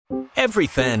Every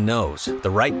fan knows the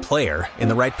right player in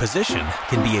the right position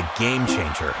can be a game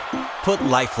changer. Put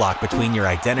LifeLock between your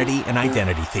identity and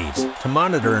identity thieves to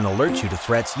monitor and alert you to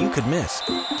threats you could miss.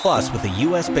 Plus, with a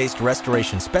U.S.-based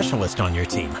restoration specialist on your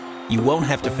team, you won't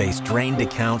have to face drained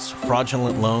accounts,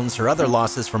 fraudulent loans, or other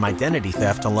losses from identity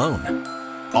theft alone.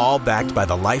 All backed by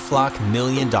the LifeLock $1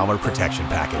 Million Protection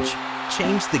Package.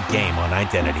 Change the game on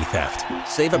identity theft.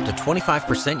 Save up to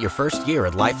 25% your first year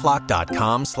at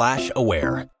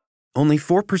LifeLock.com/aware. Only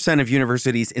 4% of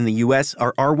universities in the U.S.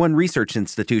 are R1 research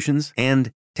institutions,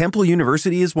 and Temple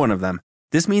University is one of them.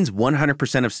 This means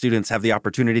 100% of students have the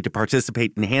opportunity to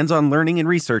participate in hands-on learning and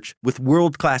research with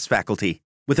world-class faculty.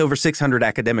 With over 600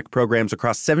 academic programs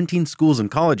across 17 schools and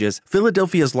colleges,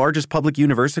 Philadelphia's largest public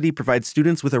university provides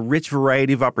students with a rich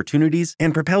variety of opportunities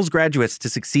and propels graduates to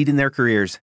succeed in their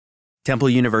careers. Temple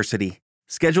University.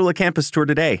 Schedule a campus tour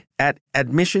today at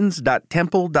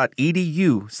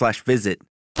admissions.temple.edu/visit.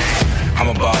 I'm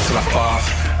a ball till I fall.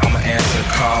 I'ma answer the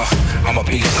call. I'm a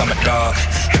beast, I'm a dog.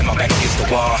 Hit my back against the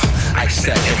wall. I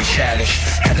accept every challenge.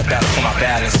 Had to battle for my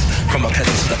balance. From a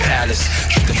peasant to the palace.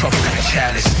 Treat the trophy like a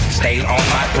chalice. Stayed on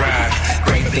my grind.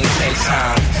 Great things take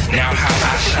time. Now how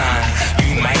I shine.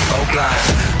 You might go blind.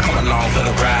 Come along for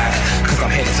the ride. Cause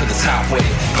I'm headed to the top with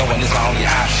it. Going is my only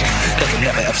option. They can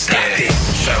never ever stop this.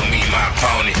 Show me my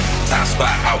opponent. Top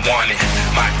spot, I want it.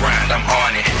 My grind, I'm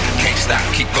on it. Can't stop,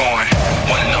 keep going.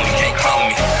 One and only, can't clone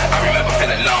me. I remember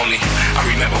feeling lonely. I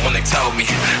remember when they told me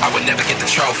I would never get the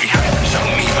trophy. Show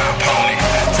me my opponent.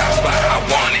 Top spot, I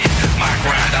want it. My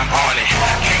grind, I'm on it.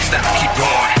 Can't stop, keep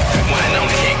going. One and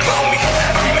only, can't clone me.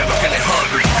 I remember feeling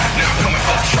hungry. Now I'm coming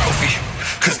for the trophy.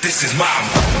 Cause this is my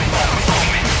moment.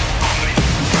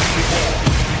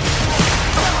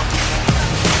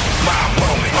 My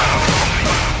moment.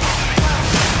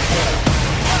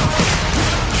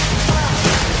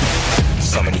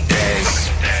 So many days,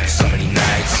 so many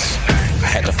nights. I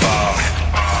had to fall,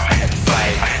 I had to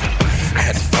fight, I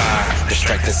had to find the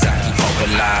strength inside, keep hope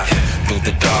alive. Through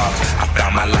the dark, I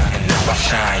found my light and now I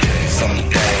shine. So many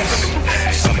days,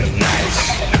 so many nights.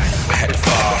 I had to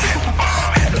fall,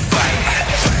 I had to fight,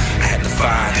 I had to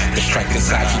find the strength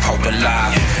inside, keep hope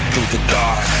alive. Through the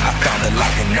dark, I found the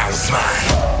light and now it's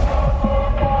mine.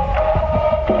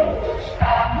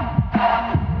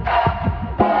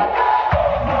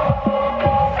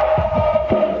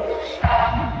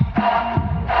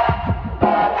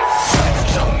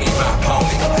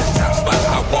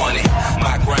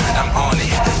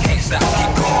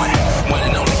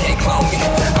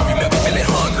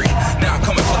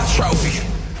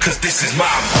 Cause this is my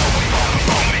moment.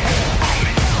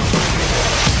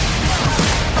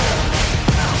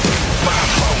 My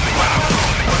moment.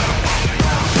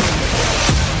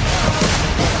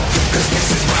 Cause this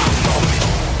is my moment.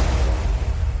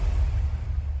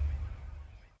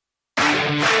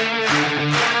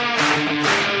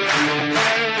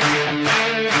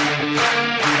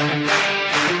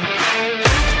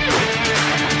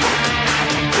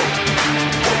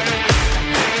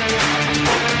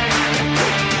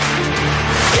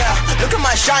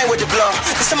 Shine with the blow.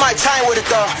 This is my time with it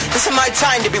though. This is my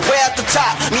time to be way at the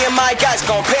top. Me and my guys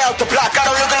gon' pay out the block. I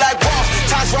don't look like boss.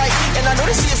 Time's right, and I know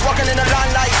they see us walking in the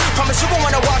limelight. Promise you gon'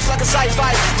 wanna watch like a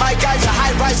sci-fi. My guys are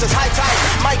high risers, high tide.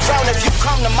 Might drown if you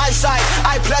come to my side.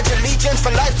 I pledge allegiance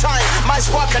for lifetime. My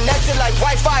squad connected like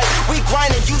Wi-Fi. We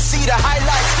grind and you see the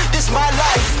highlights. This my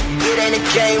life. It ain't a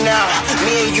game now.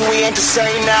 Me and you, we ain't the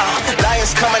same now.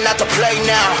 Lions coming out to play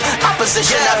now.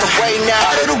 Opposition out the way now.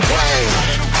 Out of the way.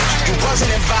 You wasn't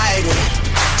invited.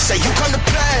 Say you come to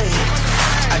play.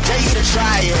 I dare you to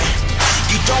try it.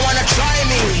 You don't wanna try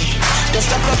me. Then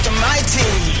step up to my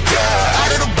team. Yeah,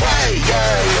 out of the way.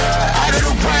 Yeah, yeah. Out of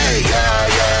the way.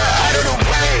 Yeah, yeah. Out of the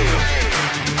way.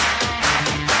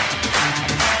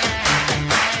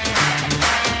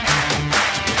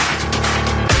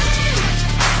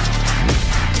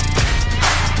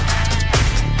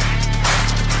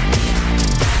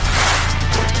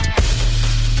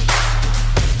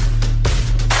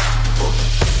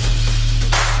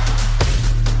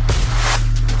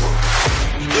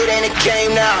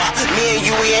 Game now, me and you,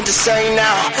 we ain't the same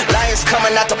now. Lions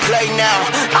coming out to play now.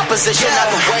 Opposition out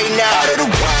the way now. Out of the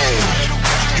way,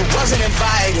 you wasn't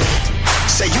invited.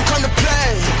 Say you come to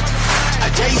play. I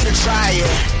dare you to try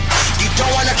it. You don't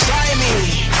wanna try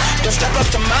me. Then step up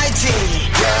to my team.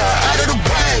 Yeah, out of the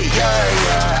way. Yeah,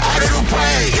 yeah. Out of the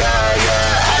way. Yeah,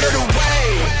 yeah. Out of the way.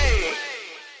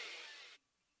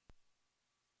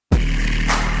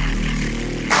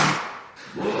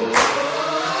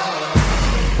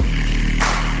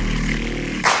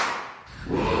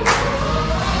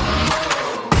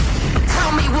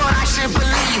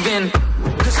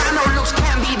 Cause I know looks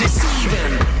can be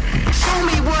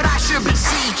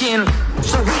dying,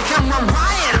 so we can run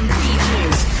riot and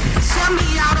beatings.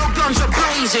 Semi-auto guns are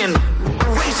blazing,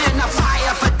 we're raising a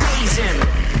fire for days in.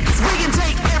 Cause we can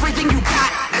take everything you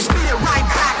got and spit it right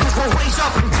back, cause we'll raise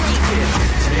up and take it.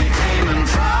 Take aim and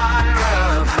fire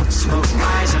up, smoke's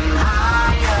rising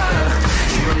higher.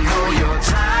 You know your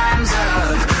time's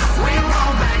up, we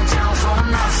won't back down for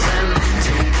nothing.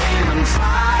 Take aim and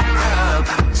fire up,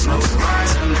 smoke's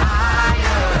rising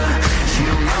higher.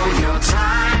 You know your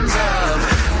time's up,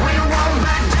 we won't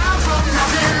back down for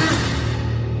nothing.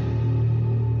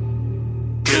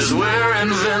 Cause we're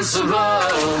invincible.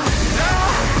 No,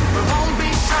 we won't be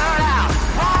shut out,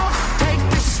 won't take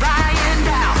this lying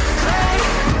down. Hey,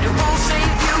 it won't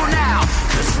save you now,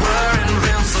 cause we're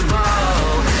invincible.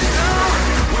 No,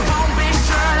 we won't be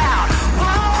shut out,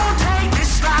 won't take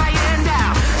this lying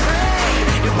down.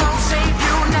 Hey, it won't save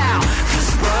you now, cause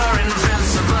we're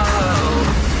invincible.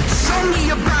 Show me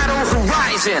your battle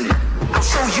horizon, I'll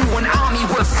show you an army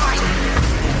worth fighting.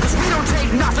 Cause we don't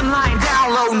take nothing lying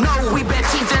down low, no, we bet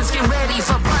teeth and skin ready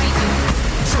for biting.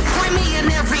 So point me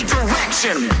in every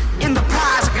direction, in the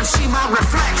prize I can see my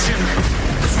reflection.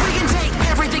 Cause we can take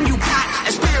everything you got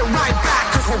and spit it right back,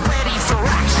 cause we're ready for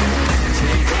action.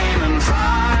 Take aim and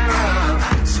fire up,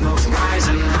 smoke's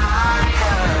rising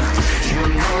higher. You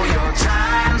know your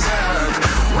time's up,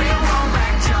 we won't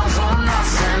back down for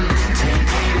nothing. Take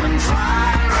aim and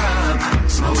fire up,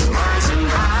 smoke's rising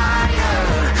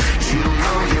higher. You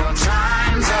know your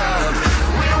time's up,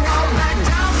 we won't back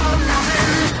down for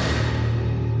nothing.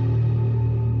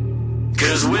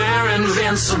 Cause we're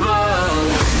invincible.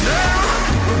 No!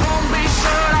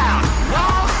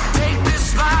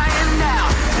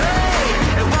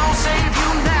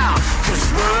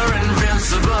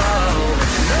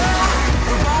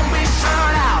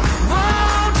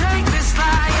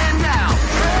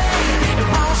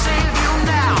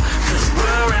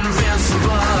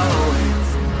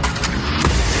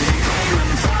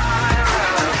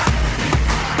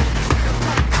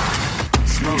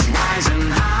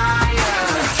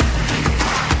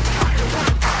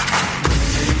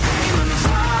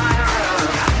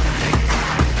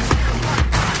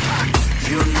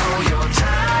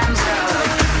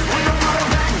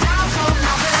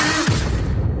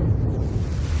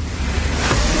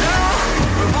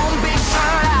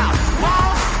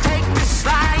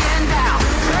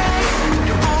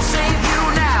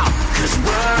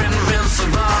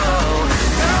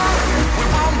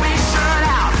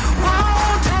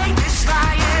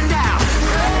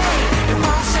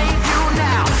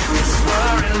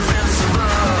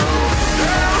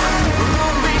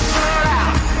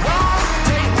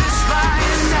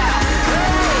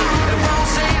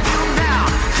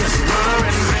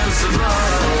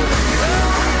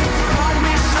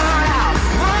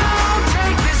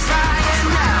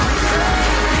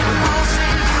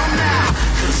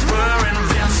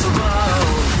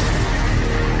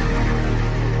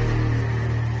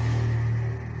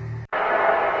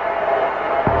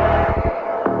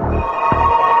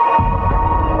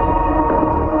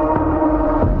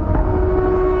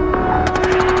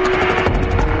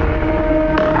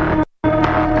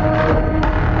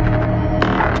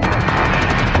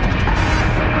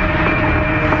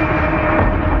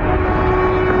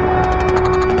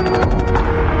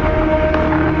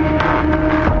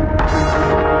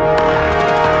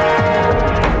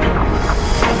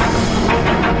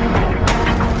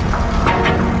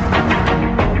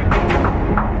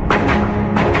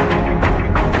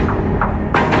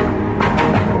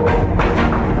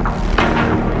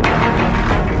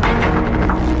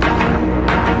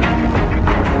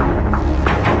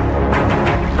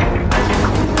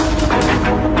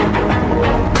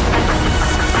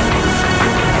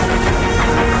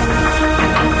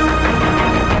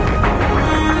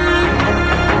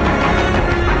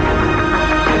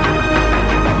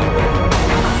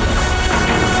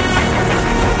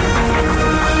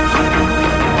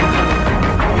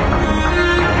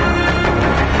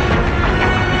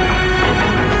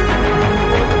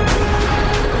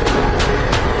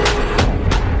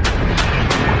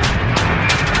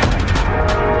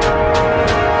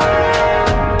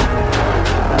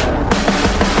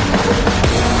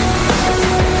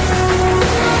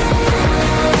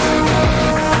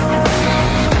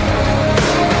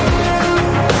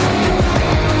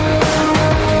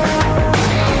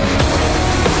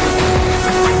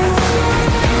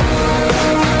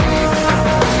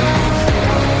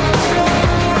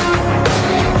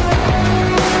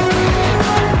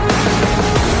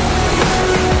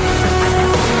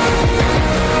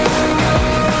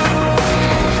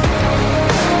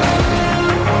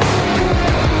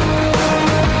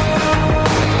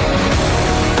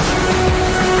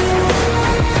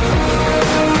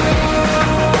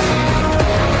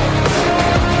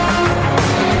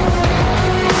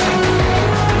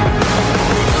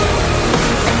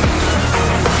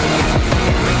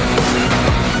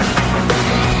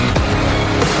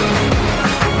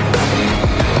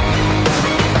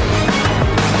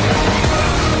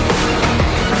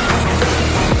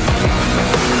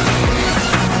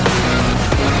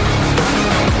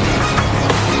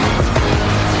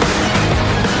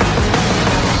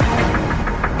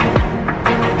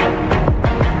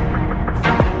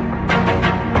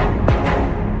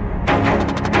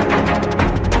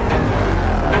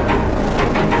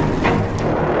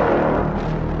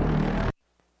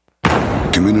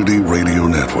 Community Radio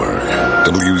Network.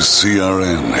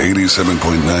 WCRN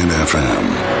 87.9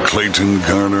 FM. Clayton,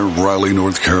 Garner, Raleigh,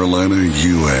 North Carolina,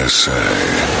 USA.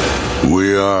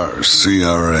 We are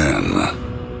CRN.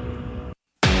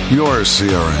 Your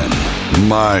CRN.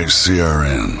 My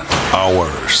CRN. Our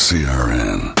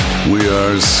CRN. We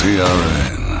are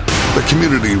CRN. The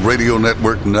Community Radio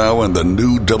Network now and the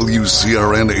new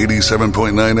WCRN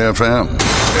 87.9 FM.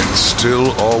 And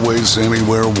still always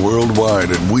anywhere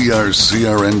worldwide at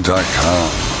wearecrn.com.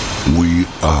 We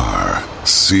are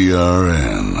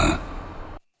CRN.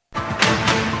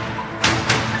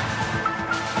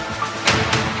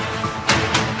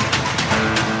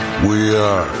 We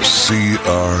are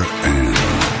CRN.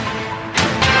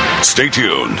 Stay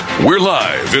tuned. We're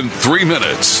live in 3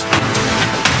 minutes.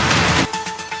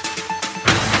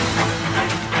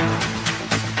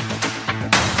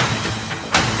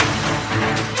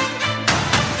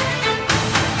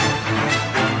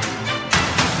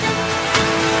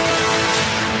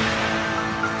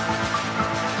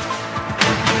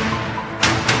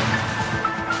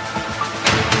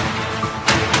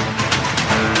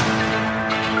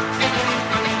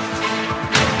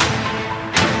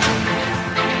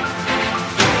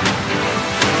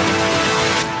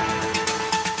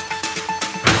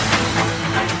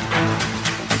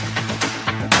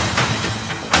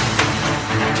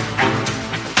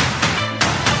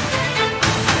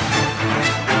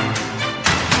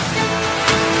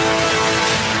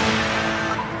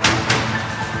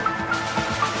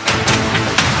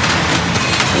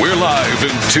 We're live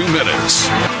in 2 minutes.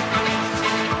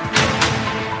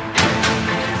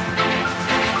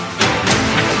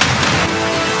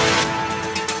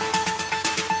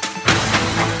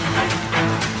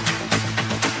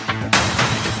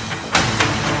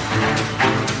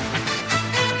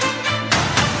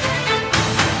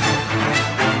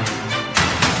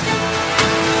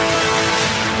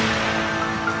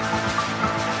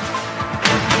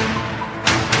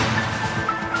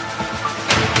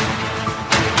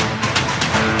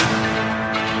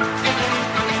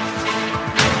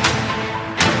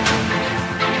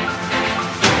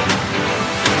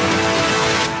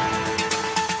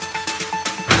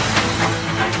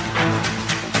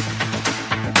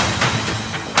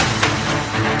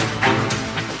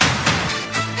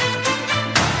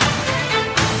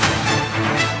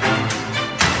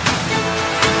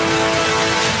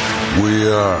 We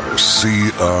are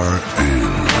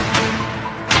CRN.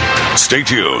 Stay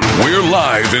tuned. We're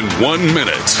live in 1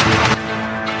 minute.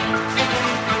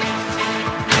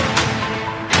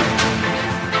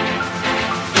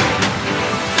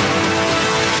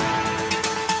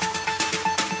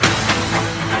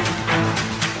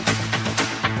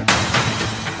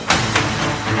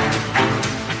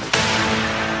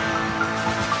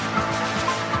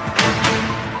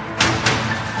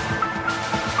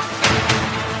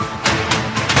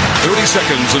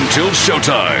 Seconds until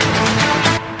showtime.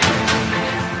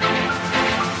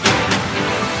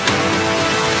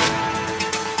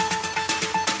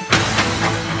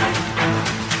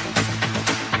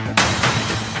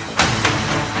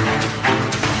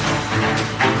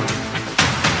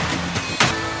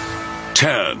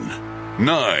 Ten,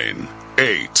 9,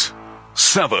 8,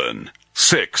 7,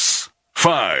 6,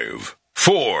 5,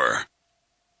 4.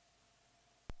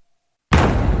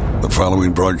 The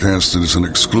following broadcast is an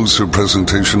exclusive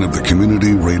presentation of the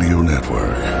Community Radio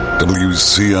Network.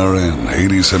 WCRN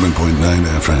 87.9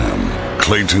 FM.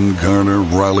 Clayton, Garner,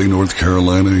 Raleigh, North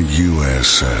Carolina,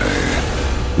 USA.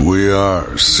 We are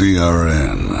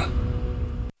CRN.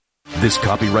 This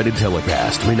copyrighted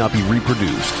telecast may not be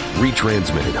reproduced,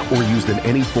 retransmitted, or used in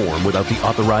any form without the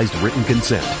authorized written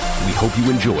consent. We hope you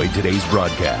enjoyed today's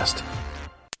broadcast.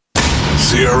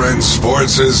 CRN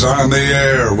Sports is on the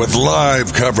air with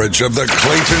live coverage of the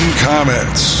Clayton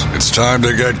Comets. It's time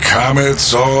to get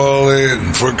Comets all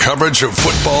in for coverage of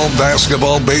football,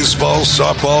 basketball, baseball,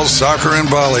 softball, soccer, and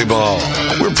volleyball.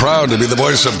 We're proud to be the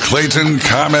voice of Clayton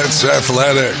Comets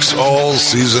athletics all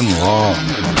season long.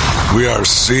 We are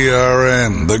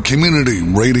CRN, the Community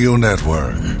Radio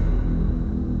Network.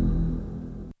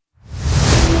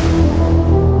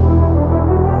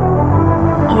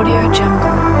 Audio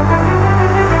Jungle.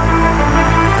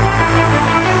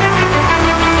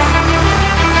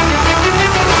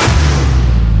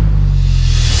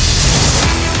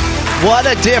 What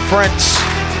a difference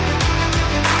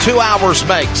 2 hours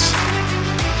makes.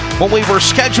 When we were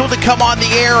scheduled to come on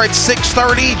the air at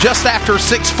 6:30, just after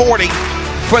 6:40,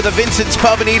 for the Vincent's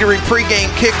Pub and Eatery pregame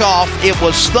kickoff, it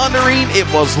was thundering,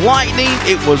 it was lightning,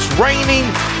 it was raining.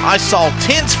 I saw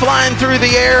tents flying through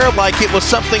the air like it was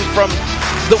something from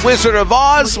The Wizard of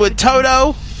Oz with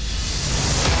Toto.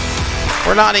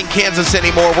 We're not in Kansas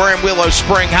anymore. We're in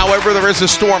Willow-Spring. However, there is a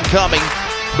storm coming.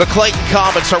 The Clayton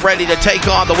Comets are ready to take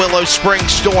on the Willow-Spring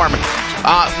Storm.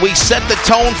 We set the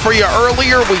tone for you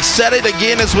earlier. We set it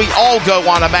again as we all go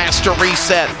on a master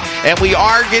reset. And we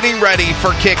are getting ready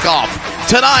for kickoff.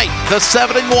 Tonight, the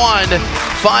 7-1,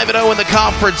 5-0 in the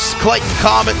conference, Clayton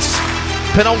Comets,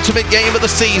 penultimate game of the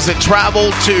season,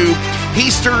 travel to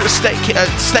Easter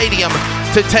Stadium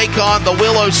to take on the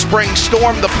Willow-Spring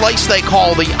Storm, the place they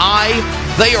call the Eye.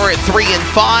 They are at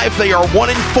 3-5. They are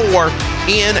 1-4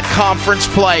 in conference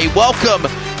play. Welcome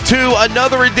to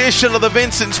another edition of the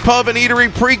Vincent's Pub and Eatery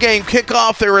pregame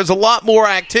kickoff. There is a lot more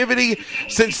activity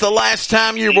since the last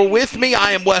time you were with me.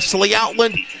 I am Wesley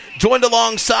Outland. Joined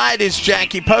alongside is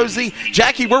Jackie Posey.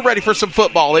 Jackie, we're ready for some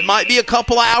football. It might be a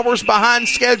couple hours behind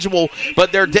schedule,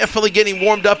 but they're definitely getting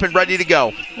warmed up and ready to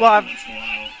go. Well,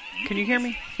 can you hear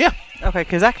me? Yeah. Okay,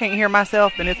 because I can't hear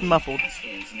myself and it's muffled.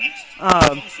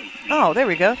 Oh, there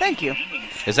we go. Thank you.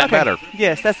 Is that better?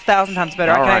 Yes, that's 1,000 times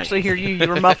better. I can actually hear you. You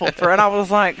were muffled and I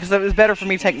was like, because it was better for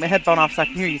me to take my headphone off so I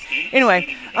can hear you.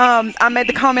 Anyway, I made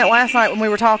the comment last night when we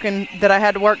were talking that I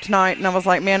had to work tonight, and I was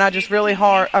like, man, I really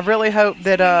hope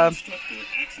that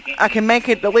I can make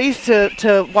it at least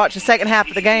to watch the second half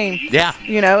of the game. Yeah.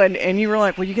 You know, and you were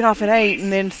like, well, you get off at 8,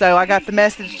 and then so I got the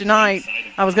message tonight.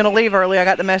 I was going to leave early. I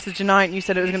got the message tonight, and you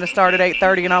said it was going to start at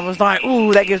 8:30, and I was like,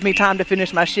 ooh, that gives me time to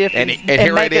finish my shift and make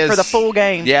it for the full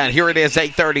game. Yeah, and here it is,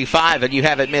 8:35, and you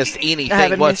haven't missed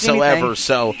anything whatsoever.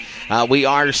 So we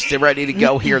are still ready to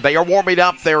go here. They are warming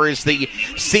up. There is the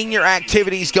senior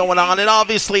activities going on, and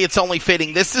obviously it's only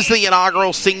fitting. This is the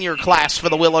inaugural senior class for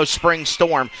the Willow-Spring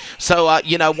Storm. So,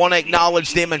 want to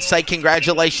acknowledge them and say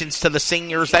congratulations to the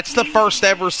seniors. That's the first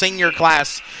ever senior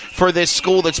class for this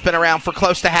school that's been around for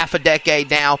close to half a decade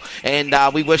now, and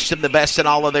we wish them the best in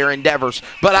all of their endeavors.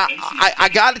 But I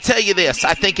got to tell you this.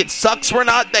 I think it sucks we're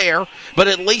not there, but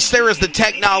at least there is the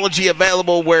technology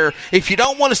available where if you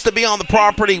don't want us to be on the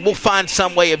property, we'll find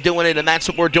some way of doing it, and that's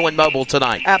what we're doing mobile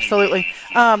tonight. Absolutely.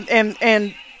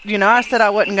 And you know, I said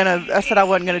I wasn't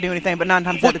gonna do anything, but 9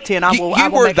 times out of 10, I will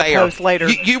make a post later.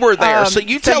 You were there, so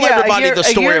you tell everybody the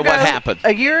story of what happened.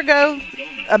 A year ago,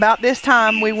 about this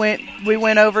time, we went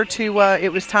over to.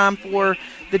 It was time for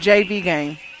the JV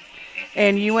game,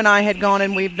 and you and I had gone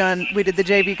and we did the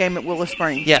JV game at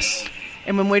Willow-Spring. Yes.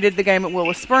 And when we did the game at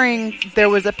Willow-Spring, there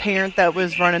was a parent that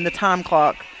was running the time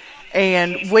clock,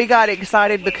 and we got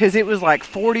excited because it was like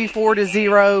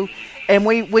 44-0. And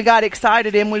we got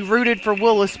excited and we rooted for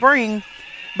Willow-Spring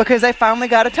because they finally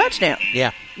got a touchdown.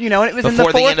 Yeah. You know, and it was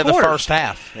before in the the end of the quarter. first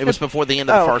half. It was before the end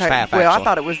of the first half, actually. Well, I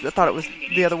thought it was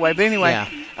the other way. But anyway,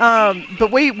 but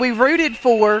we rooted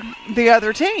for the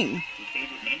other team.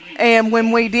 And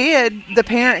when we did, the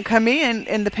parent come in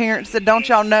and the parent said, don't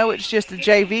y'all know it's just a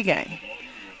JV game?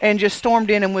 And just stormed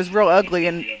in and was real ugly.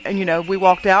 And you know, we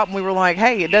walked out and we were like,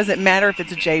 hey, it doesn't matter if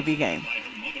it's a JV game.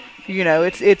 You know,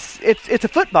 it's a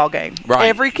football game. Right.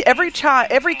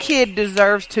 Every kid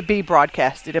deserves to be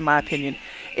broadcasted, in my opinion.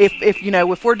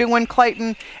 If we're doing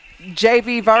Clayton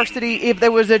JV varsity, if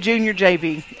there was a junior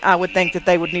JV, I would think that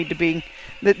they would need to be.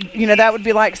 That would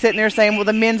be like sitting there saying, well,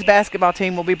 the men's basketball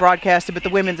team will be broadcasted, but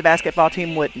the women's basketball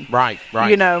team wouldn't. Right.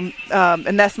 You know,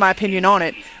 and that's my opinion on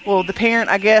it. Well, the parent,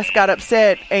 I guess, got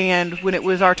upset, and when it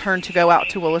was our turn to go out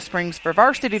to Willow Springs for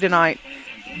varsity tonight,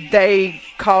 they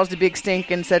caused a big stink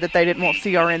and said that they didn't want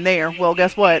CRN there. Well,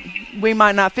 guess what? We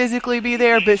might not physically be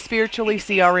there, but spiritually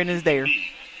CRN is there.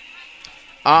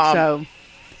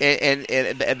 And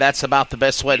that's about the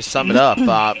best way to sum it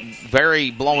up. Very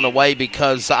blown away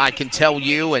because I can tell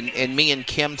you, and me and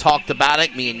Kim talked about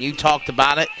it, me and you talked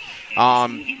about it.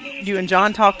 You and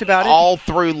John talked about it. All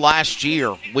through last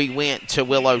year, we went to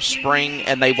Willow-Spring,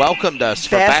 and they welcomed us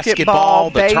for basketball,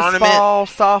 the baseball, tournament.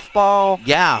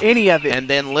 Softball, any of it. And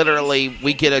then literally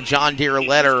we get a John Deere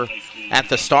letter at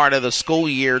the start of the school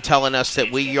year telling us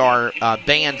that we are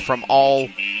banned from all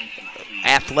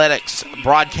athletics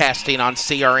broadcasting on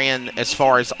CRN as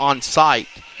far as on-site.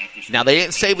 Now, they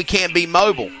didn't say we can't be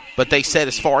mobile, but they said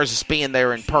as far as us being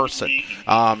there in person.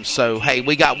 So, hey,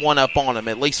 we got one up on them.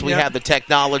 At least we have the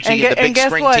technology and the big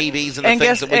screen TVs and the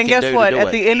things that we can do to do it. And guess what?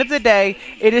 At the end of the day,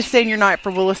 it is senior night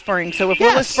for Willow-Spring. So if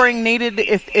Willow-Spring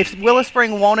if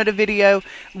Willow-Spring wanted a video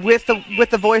with the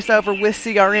voiceover with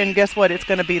CRN, guess what? It's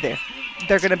going to be there.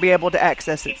 They're going to be able to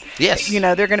access it. Yes. You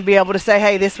know, they're going to be able to say,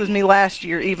 hey, this was me last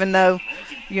year, even though,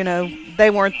 you know, they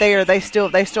weren't there. They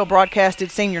still broadcasted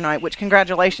senior night, which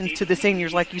congratulations to the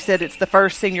seniors. Like you said, it's the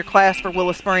first senior class for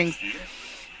Willow Springs.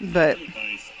 But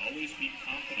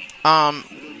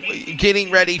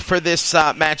getting ready for this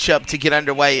matchup to get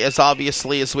underway, as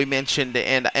obviously as we mentioned,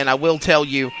 and I will tell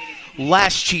you,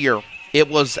 last year it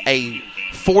was a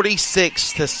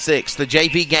 46-6. The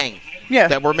JV game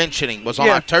that we're mentioning was on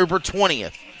October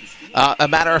 20th. A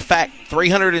matter of fact,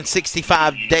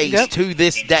 365 days to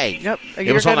this day.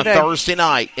 It was on a Thursday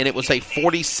night, and it was a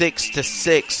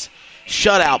 46-6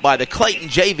 shutout by the Clayton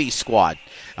JV squad.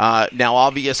 Now,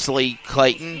 obviously,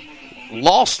 Clayton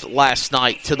lost last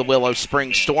night to the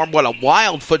Willow-Spring Storm. What a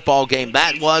wild football game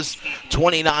that was,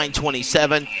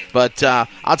 29-27. But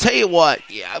I'll tell you what,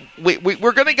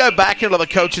 we're going to go back into the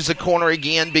Coaches' Corner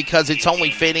again because it's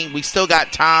only fitting. We still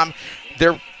got time.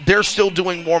 They're still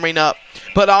doing warming up.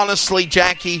 But honestly,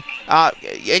 Jackie,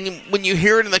 and when you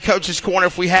hear it in the Coach's Corner,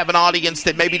 if we have an audience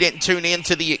that maybe didn't tune in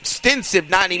to the extensive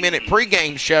 90-minute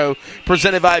pregame show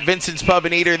presented by Vincent's Pub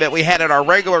and Eater that we had at our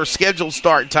regular scheduled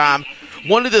start time,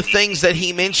 one of the things that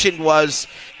he mentioned was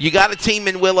you got a team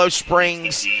in Willow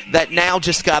Springs that now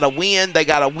just got a win. They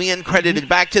got a win credited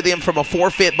back to them from a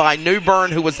forfeit by New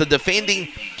Bern, who was the defending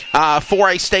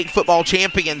 4A state football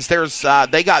champions.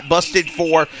 They got busted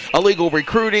for illegal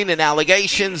recruiting and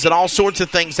allegations and all sorts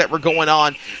of things that were going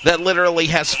on that literally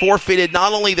has forfeited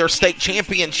not only their state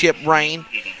championship reign,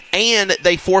 and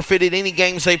they forfeited any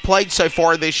games they played so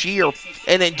far this year.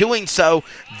 And in doing so,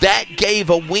 that gave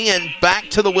a win back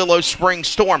to the Willow-Spring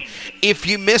Storm. If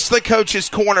you missed the Coach's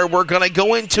Corner, we're going to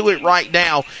go into it right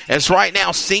now, as right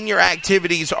now senior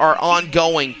activities are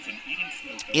ongoing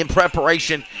in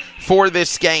preparation for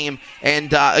this game.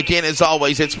 And again, as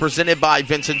always, it's presented by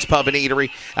Vincent's Pub and Eatery.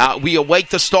 We await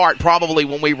the start probably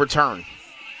when we return.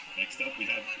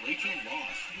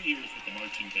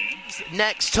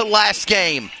 Next to last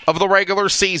game of the regular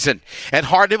season, and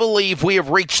hard to believe we have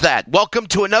reached that. Welcome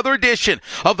to another edition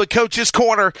of the Coach's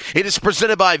Corner. It is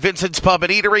presented by Vincent's Pub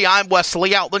and Eatery. I'm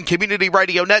Wesley Outland, Community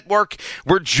Radio Network.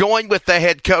 We're joined with the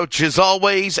head coach, as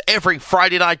always, every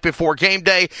Friday night before game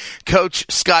day, Coach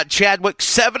Scott Chadwick,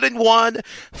 7-1,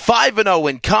 5-0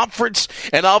 in conference,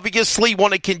 and obviously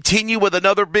want to continue with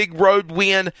another big road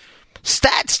win.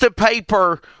 Stats to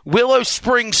paper,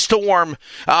 Willow-Spring Storm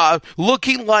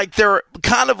looking like they're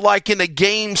kind of like in a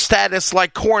game status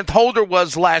like Corinth Holder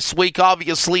was last week,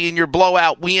 obviously, in your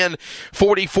blowout win,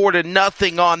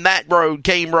 44-0 on that road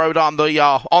on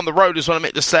the road is what I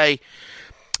meant to say.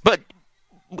 But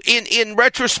in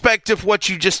retrospect of what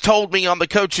you just told me on the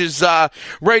coach's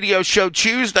radio show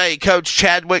Tuesday, Coach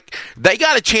Chadwick, they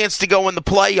got a chance to go in the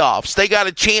playoffs. They got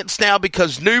a chance now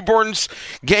because New Bern's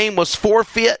game was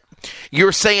forfeit.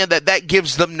 You're saying that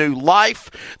gives them new life.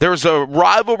 There's a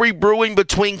rivalry brewing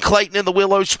between Clayton and the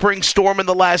Willow-Spring Storm in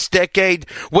the last decade.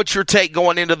 What's your take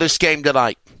going into this game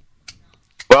tonight?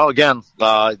 Well, again,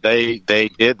 they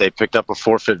picked up a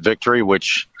forfeit victory,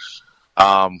 which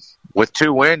with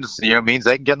 2 wins, means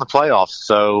they can get in the playoffs.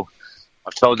 So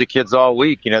I've told the kids all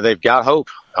week, they've got hope.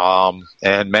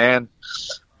 And man,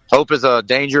 hope is a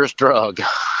dangerous drug.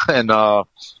 And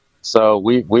so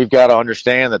we've got to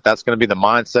understand that that's going to be the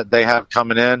mindset they have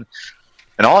coming in.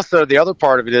 And also the other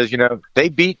part of it is, they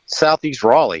beat Southeast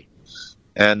Raleigh.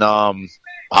 And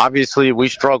obviously we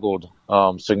struggled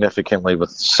significantly with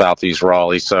Southeast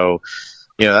Raleigh. So,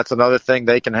 that's another thing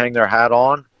they can hang their hat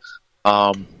on.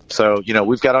 So,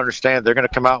 we've got to understand they're going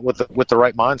to come out with the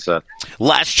right mindset.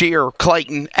 Last year,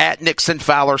 Clayton at Nixon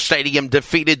Fowler Stadium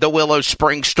defeated the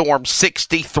Willow-Spring Storm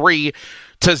 63-0.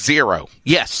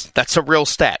 Yes, that's a real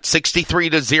stat.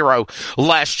 63-0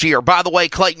 last year. By the way,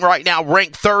 Clayton right now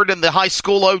ranked 3rd in the high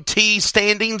school OT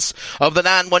standings of the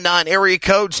 919 area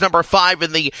codes, number 5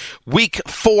 in the Week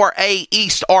 4A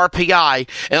East RPI.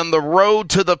 And the road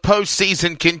to the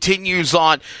postseason continues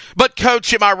on. But,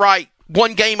 Coach, am I right?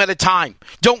 One game at a time.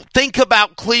 Don't think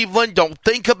about Cleveland. Don't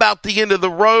think about the end of the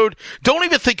road. Don't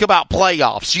even think about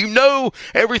playoffs.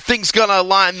 Everything's going to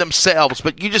align themselves,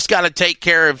 but you just got to take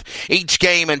care of each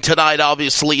game, and tonight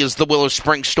obviously is the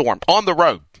Willow-Spring Storm on the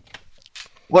road.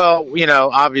 Well,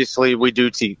 obviously we do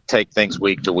take things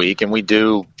week to week, and we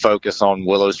do focus on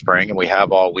Willow-Spring, and we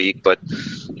have all week, but,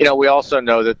 we also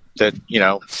know that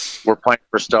we're playing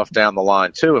for stuff down the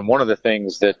line too, and one of the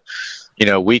things that,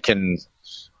 we can –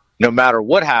 no matter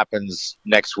what happens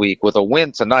next week with a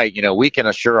win tonight, we can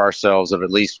assure ourselves of at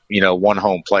least, one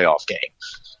home playoff game.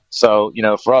 So,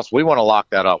 for us, we want to lock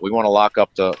that up. We want to lock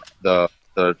up the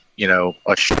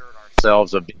assure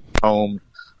ourselves of being home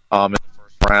in the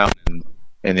first round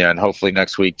and hopefully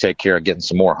next week take care of getting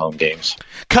some more home games.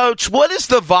 Coach, what has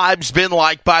the vibes been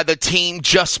like by the team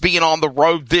just being on the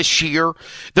road this year?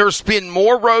 There's been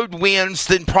more road wins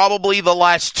than probably the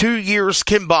last 2 years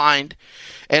combined.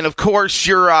 And, of course,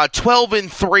 you're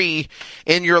 12-3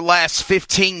 in your last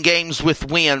 15 games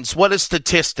with wins. What a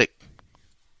statistic.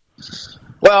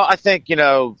 Well, I think,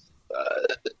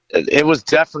 it was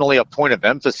definitely a point of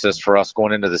emphasis for us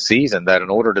going into the season that in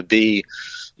order to be,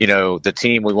 the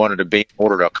team we wanted to be, in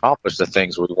order to accomplish the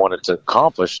things we wanted to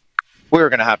accomplish, we were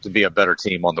going to have to be a better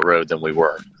team on the road than we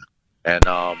were. And,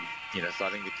 so I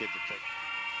think the kids have taken.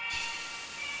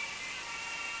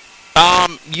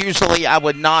 Usually I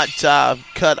would not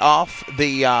cut off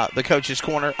the coach's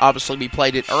corner. Obviously, we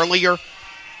played it earlier,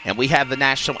 and we have the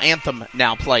national anthem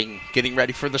now playing, getting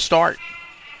ready for the start.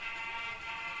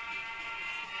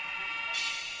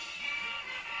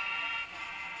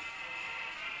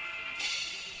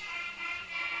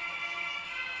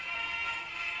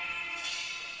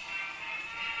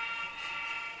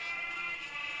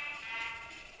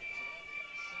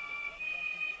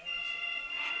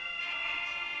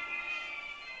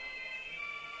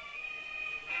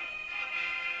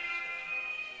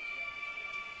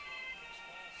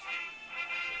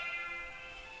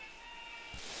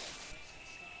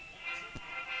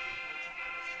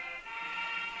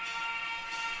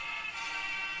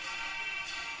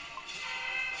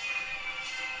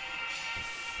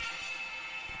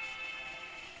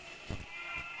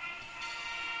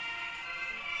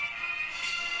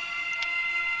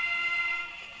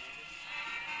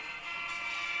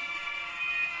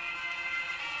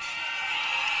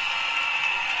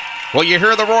 Well, you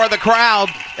hear the roar of the crowd,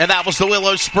 and that was the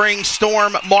Willow-Spring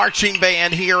Storm Marching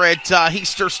Band here at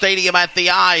Heister Stadium at the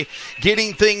I,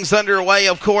 getting things underway,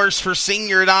 of course, for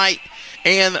senior night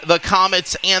and the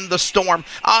Comets and the Storm.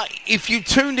 If you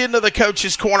tuned into the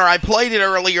Coach's Corner, I played it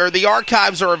earlier. The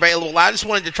archives are available. I just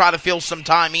wanted to try to fill some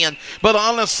time in. But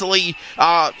honestly,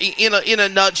 in a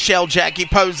nutshell, Jackie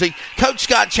Posey, Coach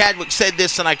Scott Chadwick said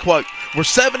this, and I quote, "We're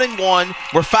 7-1.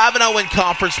 We're 5-0 in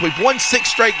conference. We've won 6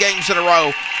 straight games in a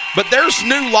row. But there's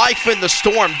new life in the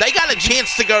Storm. They got a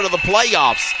chance to go to the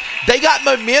playoffs. They got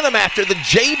momentum after the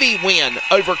JV win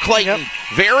over Clayton. Yep.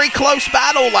 Very close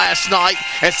battle last night.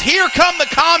 As here come the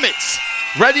Comets,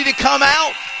 ready to come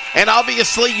out. And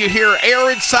obviously you hear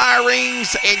arid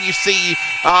sirens, and you see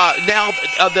now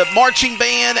the marching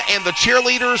band and the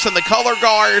cheerleaders and the color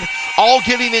guard all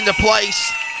getting into place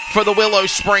for the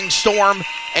Willow-Spring Storm.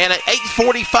 And at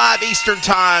 8:45 Eastern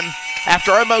Time,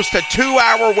 after almost a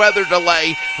 2-hour weather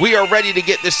delay, we are ready to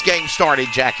get this game started,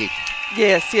 Jackie.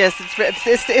 Yes,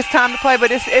 it's time to play, but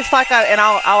it's like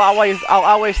I'll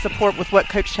always support with what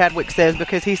Coach Chadwick says,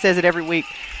 because he says it every week.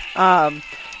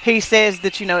 He says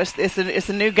that it's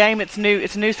a new game, it's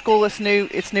new school, it's new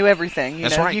everything.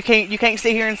 That's right. You can't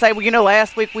sit here and say, well,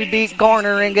 last week we beat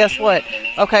Garner, and guess what?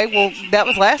 Okay, well that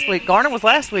was last week. Garner was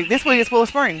last week. This week it's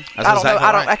Willow-Spring. I don't know.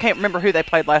 I can't remember who they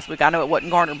played last week. I know it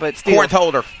wasn't Garner, but still. Corinth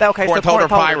Holder. Okay, Corinth Holder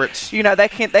Pirates. They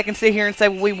can sit here and say,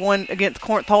 well, we won against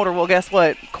Corinth Holder. Well, guess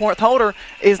what? Corinth Holder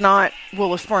is not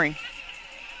Willow-Spring.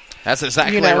 That's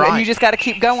exactly right. And you just got to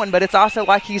keep going. But it's also,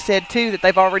 like you said, too, that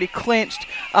they've already clinched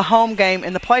a home game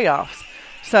in the playoffs.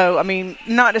 So, I mean,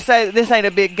 not to say that this ain't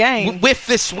a big game. With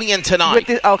this win tonight. With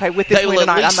this win tonight. They will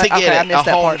at least get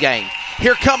a home game.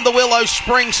 Here come the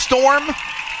Willow-Spring Storm,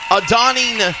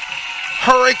 donning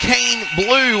hurricane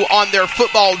blue on their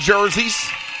football jerseys.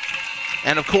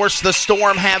 And, of course, the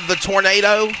Storm have the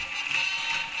tornado,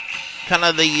 kind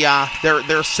of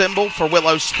their symbol for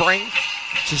Willow-Spring,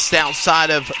 just outside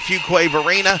of Fuquay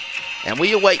Arena. And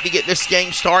we await to get this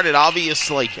game started,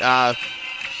 obviously.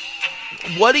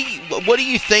 What do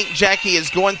you think, Jackie, is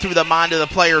going through the mind of the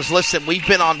players? Listen, we've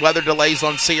been on weather delays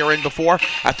on CRN before.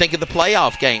 I think of the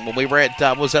playoff game when we were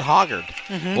at, was it Hoggard?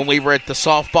 Mm-hmm. When we were at the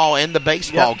softball and the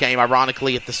baseball game,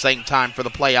 ironically, at the same time for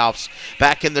the playoffs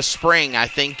back in the spring. I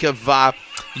think of,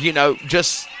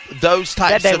 just those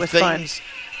types of things.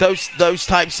 Those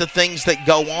types of things that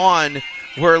go on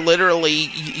where literally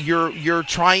you're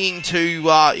trying to,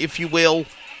 if you will,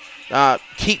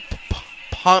 keep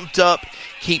pumped up,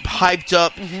 keep hyped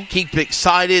up, keep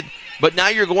excited. But now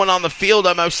you're going on the field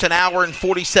almost an hour and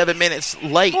 47 minutes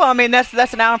late. Well, I mean, that's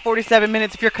an hour and 47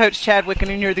 minutes if you're Coach Chadwick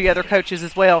and you're the other coaches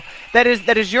as well. That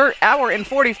is your hour and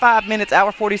 45 minutes,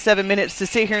 hour 47 minutes to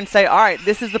sit here and say, all right,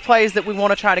 this is the plays that we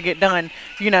want to try to get done.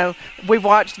 We've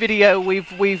watched video, we've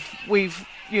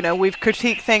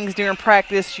critiqued things during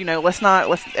practice. And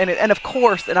of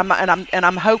course, and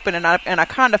I'm hoping, and I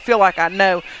kind of feel like I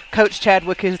know Coach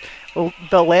Chadwick is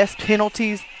the less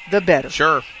penalties, the better.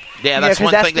 Sure. Yeah, that's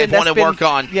one thing they want to work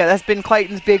on. Yeah, that's been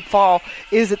Clayton's big fall,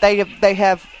 is that they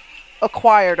have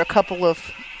acquired a couple of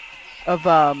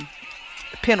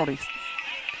penalties.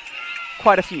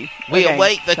 Quite a few. We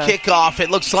await the kickoff. It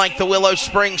looks like the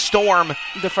Willow-Spring Storm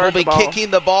will be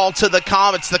kicking the ball to the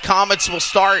Comets. The Comets will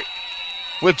start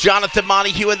with Jonathan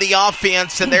Montague in the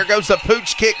offense, and there goes the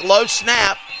pooch kick, low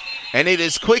snap, and it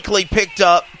is quickly picked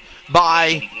up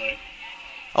by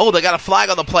Oh, they got a flag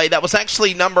on the play. That was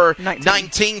actually number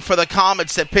 19 for the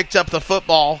Comets that picked up the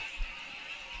football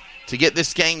to get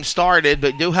this game started,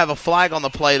 but do have a flag on the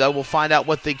play, though. We'll find out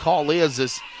what the call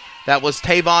is. That was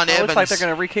Tavon Evans. It looks like they're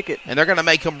going to re-kick it. And they're going to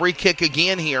make them re-kick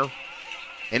again here.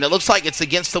 And it looks like it's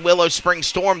against the Willow-Spring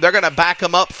Storm. They're going to back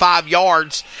them up 5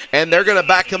 yards, and they're going to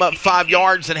back them up 5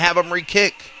 yards and have them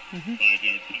re-kick.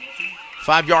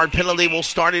 5-yard penalty will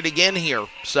start it again here.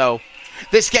 So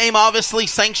this game obviously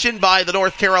sanctioned by the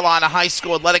North Carolina High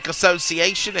School Athletic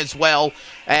Association as well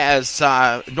as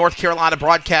North Carolina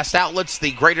broadcast outlets,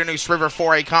 the Greater Neuse River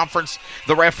 4A Conference.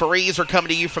 The referees are coming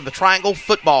to you from the Triangle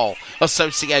Football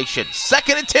Association.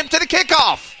 Second attempt at a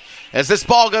kickoff. As this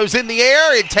ball goes in the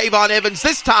air, and Tavon Evans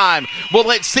this time will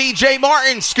let C.J.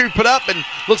 Martin scoop it up, and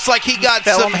looks like he got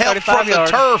some help from the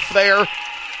turf there. Yep.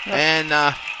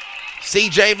 And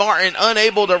C.J. Martin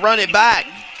unable to run it back.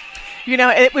 You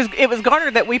know, it was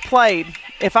Garner that we played.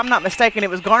 If I'm not mistaken, it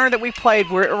was Garner that we played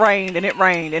where it rained and it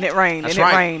rained and it rained and it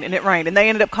rained and it rained, and they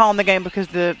ended up calling the game because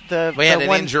the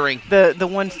injury. The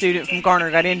one student from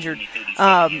Garner got injured.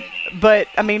 But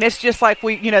I mean, it's just like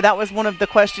that was one of the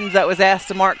questions that was asked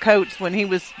to Mark Coates when he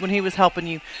was helping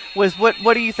you was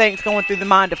what do you think is going through the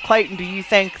mind of Clayton? Do you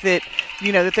think that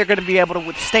that they're going to be able to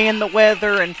withstand the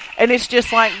weather? And it's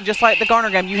just like the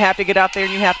Garner game, you have to get out there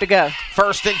and you have to go.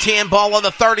 1st and 10, ball on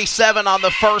the 37 on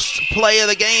the first play of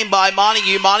the game by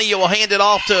Montague. Montague will hand it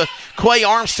off to Quay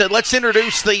Armstead. Let's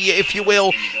introduce the, if you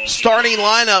will, starting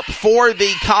lineup for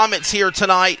the Comets here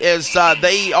tonight as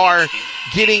they are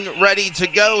getting ready to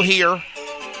go here.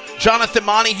 Jonathan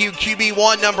Montague,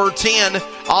 QB1, number 10.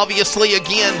 Obviously,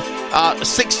 again,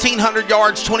 1,600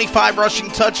 yards, 25 rushing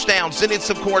touchdowns. Then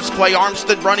it's, of course, Quay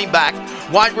Armstead, running back.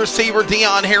 Wide receiver,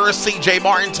 Deion Harris, C.J.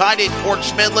 Martin. Tight end, Court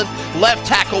Schmidlin. Left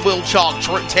tackle, Will Chalk.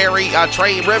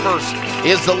 Trey Rivers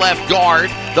is the left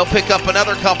guard. They'll pick up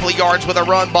another couple of yards with a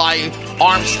run by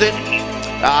Armstead.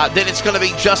 Then it's going to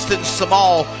be Justin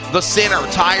Small, the center.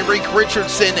 Tyreek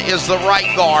Richardson is the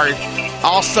right guard.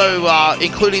 Also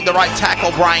including the right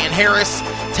tackle, Brian Harris.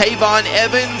 Tavon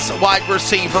Evans, wide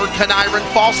receiver. Kaniron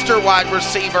Foster, wide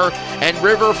receiver. And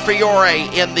River Fiore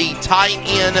in the tight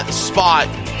end spot.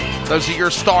 Those are your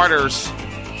starters.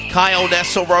 Kyle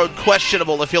Nesselrode,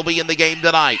 questionable if he'll be in the game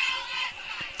tonight.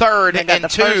 3rd and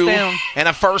 2, and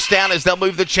a first down as they'll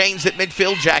move the chains at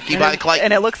midfield, Jackie, by the Clayton.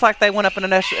 And it looks like they went up an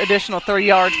additional 3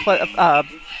 yards,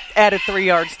 added 3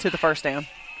 yards to the first down.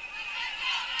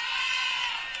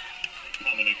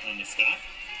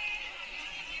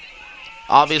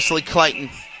 Obviously, Clayton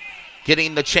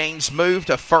getting the chains moved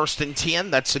to 1st and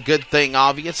 10. That's a good thing,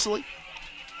 obviously.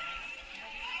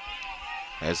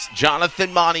 As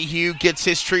Jonathan Montague gets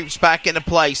his troops back into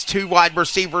place. 2 wide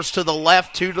receivers to the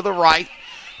left, 2 to the right.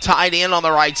 Tight end on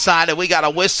the right side. And we got a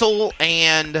whistle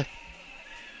and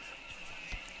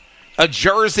a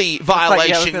jersey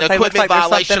violation, equipment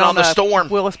violation on the Storm.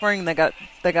 Willow-Spring, they got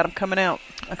them coming out.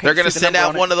 They're going to send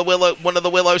out one of the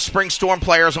Willow-Spring Storm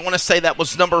players. I want to say that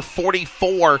was number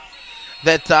 44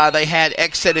 that they had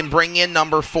exit and bring in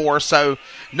number 4. So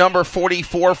number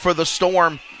 44 for the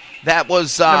Storm. That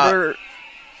was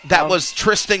was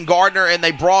Tristan Gardner, and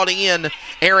they brought in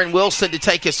Aaron Wilson to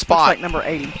take his spot. Looks like number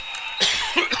 80.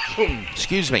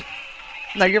 Excuse me.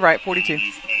 No, you're right, 42.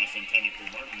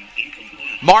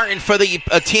 Martin for the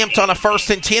attempt on a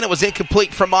 1st and 10. It was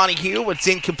incomplete from Montague. It's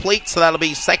incomplete, so that'll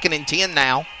be 2nd and 10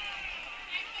 now.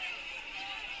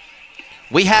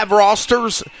 We have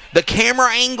rosters. The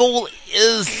camera angle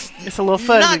is it's a little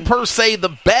fuzzy. Not per se the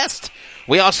best.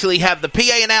 We also have the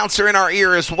PA announcer in our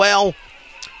ear as well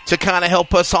to kind of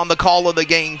help us on the call of the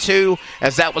game too,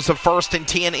 as that was a 1st and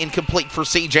 10 incomplete for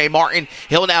C.J. Martin.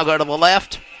 He'll now go to the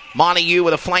left. Montague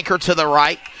with a flanker to the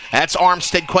right. That's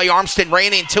Armstead. Quay Armstead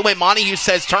ran into him. Montague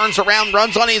says turns around,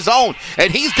 runs on his own, and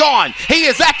he's gone. He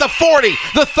is at the 40,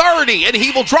 the 30, and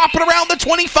he will drop it around the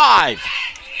 25.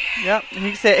 Yep.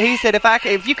 He said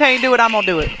if you can't do it, I'm gonna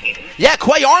do it. Yeah,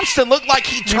 Quay Armstead looked like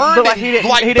he turned he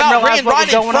didn't ran right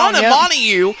in front of yep.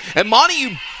 Montague, and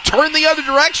Montague turned the other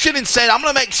direction and said, I'm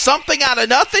going to make something out of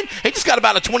nothing. He just got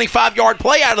about a 25-yard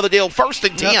play out of the deal, 1st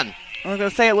and 10. Yep. I was going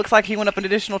to say, it looks like he went up an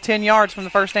additional 10 yards from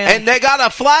the first down. And they got a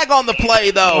flag on the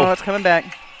play, though. Oh, it's coming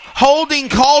back. Holding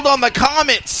called on the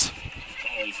Comets.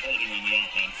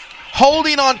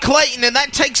 Holding on Clayton, and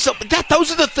that takes up.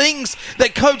 Those are the things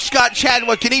that Coach Scott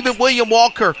Chadwick and even William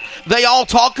Walker, they all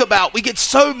talk about. We get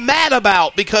so mad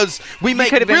about because we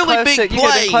make really big plays. You could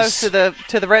have been close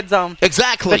to the red zone.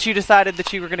 Exactly. But you decided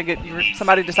that you were going to get.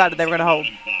 Somebody decided they were going to hold.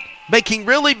 Making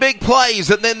really big plays,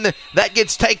 and then that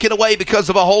gets taken away because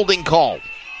of a holding call.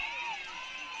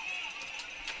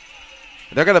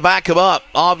 They're going to back him up,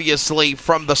 obviously,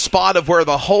 from the spot of where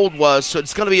the hold was. So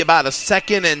it's going to be about a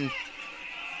second and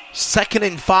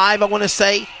 5, I want to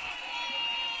say.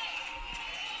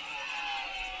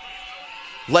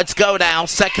 Let's go now,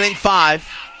 2nd and 5.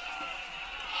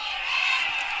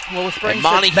 Willow-Spring and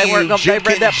Montague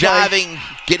juking, jiving,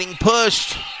 getting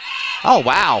pushed. Oh,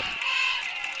 wow.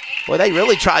 Boy, they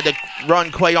really tried to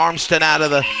run Quay Armstead out of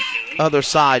the other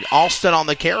side. Alston on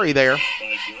the carry there.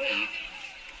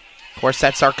 Of course,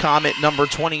 that's our Comet number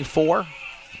 24.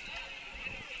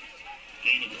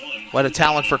 What a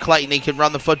talent for Clayton. He can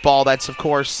run the football. That's, of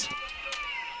course,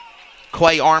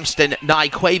 Quay Armstead.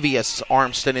 Nyquavius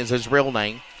Armstead is his real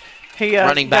name. He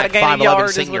running back, 5'11"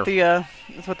 senior.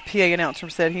 That's what the PA announcer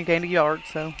said. He gained a yard,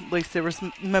 so at least there was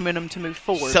momentum to move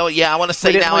forward. So, yeah, I want to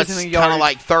say now it's kind of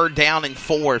like 3rd down and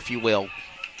 4, if you will.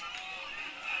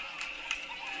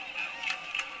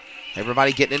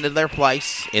 Everybody getting into their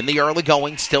place in the early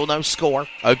going. Still no score.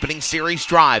 Opening series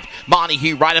drive.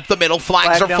 Montague right up the middle.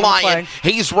 Flags are flying.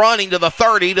 He's running to the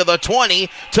 30, to the 20,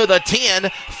 to the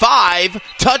 10. 5.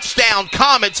 Touchdown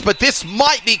Comets, but this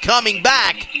might be coming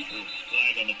back.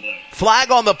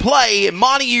 Flag on the play.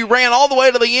 Montague ran all the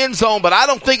way to the end zone, but I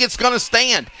don't think it's going to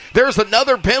stand. There's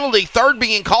another penalty. 3rd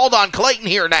being called on Clayton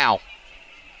here now.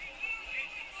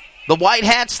 The white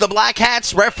hats, the black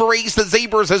hats, referees, the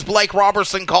zebras, as Blake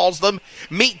Robertson calls them,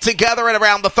 meet together at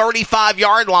around the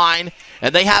 35-yard line,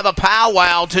 and they have a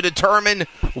powwow to determine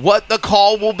what the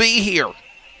call will be here.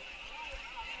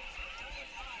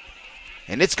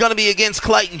 And it's going to be against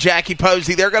Clayton, Jackie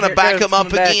Posey. They're going to back him up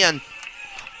again.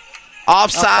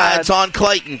 Offsides on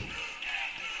Clayton.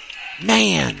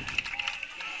 Man.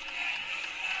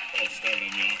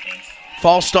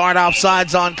 False start,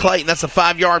 offsides on Clayton. That's a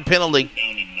 5-yard penalty.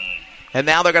 And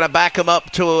now they're going to back him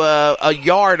up to a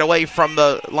yard away from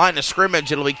the line of scrimmage.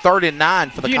 It'll be 3rd and 9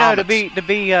 for the Comets. To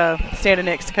be standing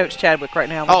next to Coach Chadwick right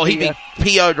now. Oh, he'd be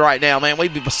PO'd right now, man.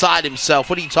 We'd be beside himself.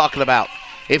 What are you talking about?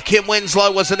 If Kim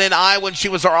Winslow wasn't in Iowa when she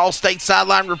was our All-State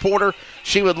sideline reporter,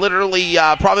 she would literally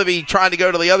probably be trying to go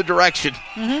to the other direction.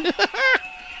 Mm-hmm.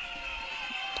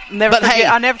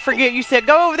 I'll never forget, you said,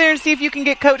 go over there and see if you can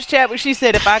get Coach Chadwick. She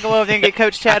said, if I go over there and get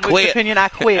Coach Chadwick's opinion, I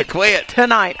quit. I quit.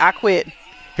 Tonight, I quit.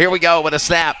 Here we go with a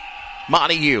snap.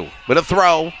 Montague with a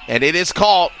throw, and it is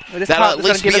caught. That'll at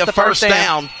least be a first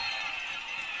down.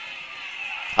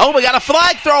 Oh, we got a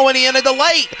flag throwing in at the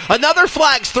late. Another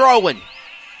flag's throwing.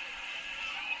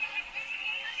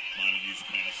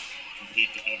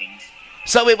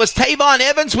 So it was Tavon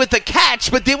Evans with the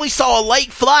catch, but then we saw a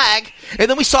late flag, and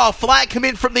then we saw a flag come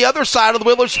in from the other side of the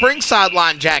Willow-Spring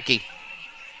sideline, Jackie.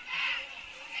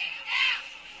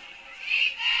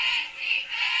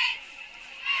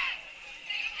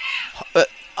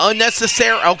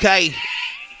 Unnecessary. Okay.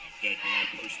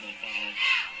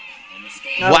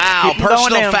 Wow,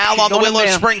 personal foul on the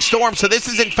Willow-Spring Storm. So this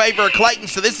is in favor of Clayton.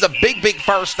 So this is a big, big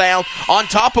first down on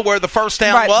top of where the first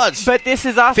down was. But this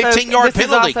is also 15-yard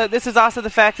penalty. This is also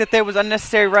the fact that there was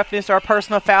unnecessary roughness or a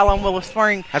personal foul on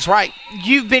Willow-Spring. That's right.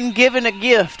 You've been given a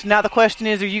gift. Now the question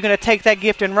is, are you going to take that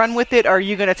gift and run with it, or are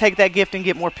you going to take that gift and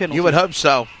get more penalties? You would hope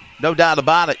so. No doubt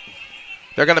about it.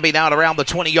 They're going to be down around the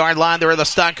 20-yard line. They're in the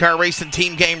Stock Car Racing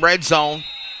Team Game red zone.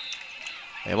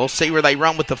 And we'll see where they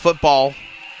run with the football.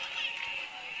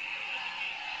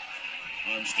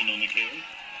 Armstead on the carry.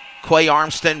 Quay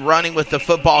Armstead running with the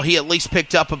football. He at least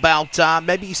picked up about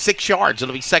maybe 6 yards.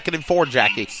 It'll be 2nd and 4,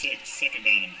 Jackie. 2nd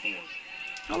down and 4.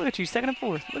 Oh, look at you. 2nd and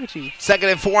 4. Look at you.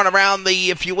 2nd and 4 and around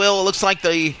the, if you will, it looks like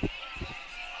the...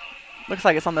 Looks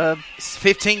like it's on the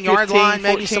 15-yard line,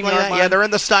 maybe something like that. Yeah, they're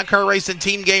in the Stock Car Racing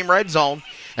Team Game red zone.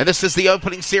 And this is the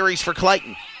opening series for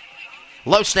Clayton.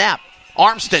 Low snap.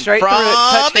 Armstead straight from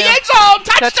the end zone.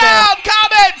 Touchdown,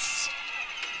 Comets!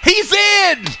 He's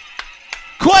in!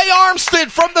 Quay Armstead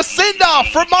from the send-off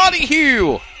from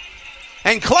Montague.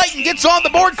 And Clayton gets on the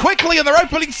board quickly in their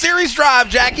opening series drive,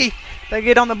 Jackie. They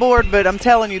get on the board, but I'm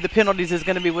telling you, the penalties is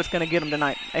going to be what's going to get them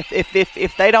tonight.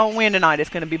 If they don't win tonight, it's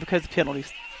going to be because of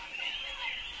penalties.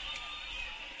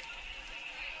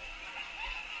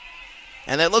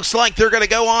 And it looks like they're going to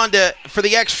go on for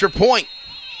the extra point.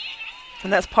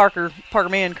 And that's Parker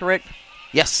Mann, correct?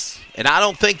 Yes. And I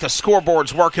don't think the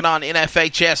scoreboard's working on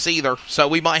NFHS either, so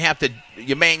we might have to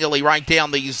manually write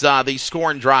down these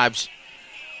scoring drives.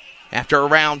 After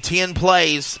around 10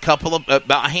 plays, about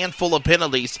a handful of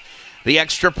penalties, the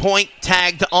extra point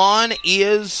tagged on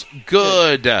is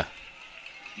good.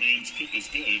 Mann's kick is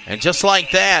good. And just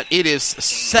like that, it is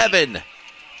 7-0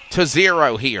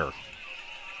 here.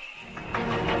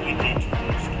 7-0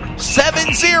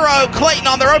 7-0. Clayton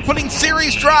on their opening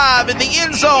series drive in the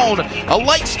end zone. A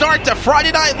late start to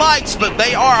Friday Night Lights, but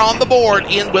they are on the board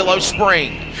in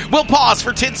Willow-Spring. We'll pause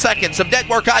for 10 seconds of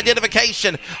network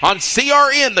identification on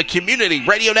CRN, the Community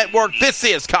Radio Network. This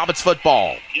is Comets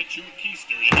Football.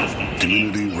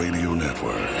 Community Radio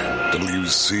Network.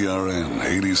 WCRN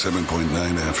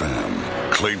 87.9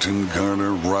 FM. Clayton,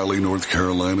 Garner, Raleigh, North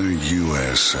Carolina,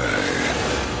 USA.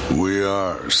 We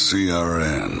are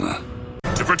CRN.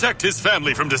 To protect his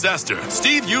family from disaster,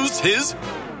 Steve used his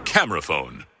camera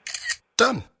phone.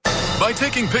 Done. By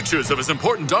taking pictures of his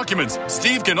important documents,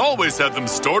 Steve can always have them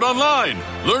stored online.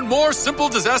 Learn more simple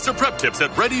disaster prep tips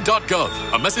at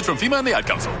ready.gov. A message from FEMA and the Ad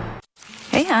Council.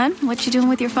 Hey, hon, what you doing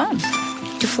with your phone?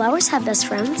 Do flowers have best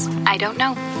friends? I don't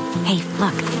know. Hey,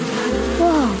 look.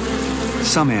 Whoa.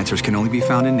 Some answers can only be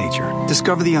found in nature.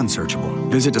 Discover the unsearchable.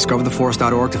 Visit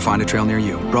discovertheforest.org to find a trail near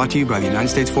you. Brought to you by the United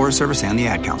States Forest Service and the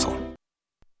Ad Council.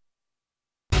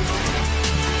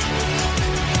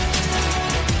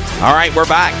 All right, we're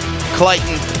back.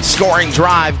 Clayton scoring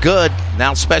drive, good.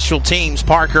 Now special teams,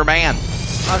 Parker Mann. I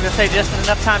was going to say just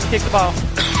enough time to kick the ball.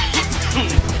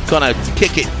 Going to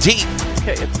kick it deep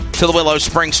to the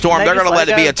Willow-Spring Storm. They're going to let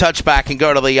it be a touchback and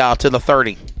go to the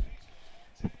 30.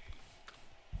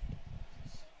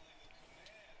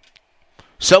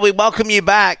 So we welcome you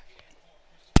back.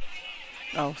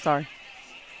 Oh, sorry.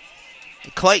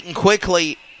 Clayton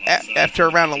quickly, after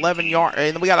around 11 yards,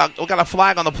 and we got a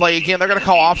flag on the play again. They're going to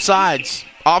call offsides.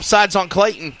 Offsides on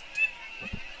Clayton.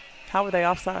 How were they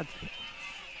offsides?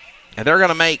 And they're going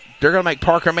to make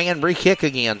Parker Mann re-kick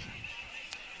again.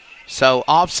 So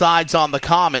offsides on the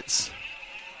Comets.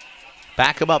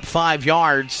 Back them up 5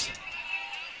 yards.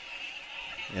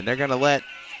 And they're going to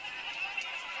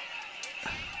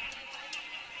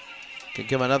give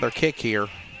him another kick here.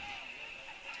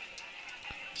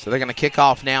 So they're going to kick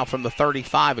off now from the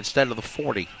 35 instead of the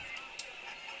 40.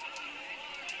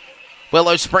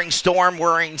 Willow-Spring Storm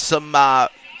wearing some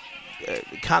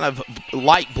kind of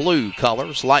light blue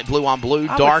colors. Light blue on blue,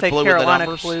 dark blue with the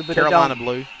numbers. Blue, but Carolina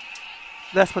blue.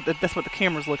 That's what the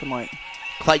camera's looking like.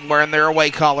 Clayton wearing their away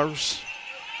colors.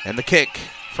 And the kick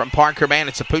from Parker Mann.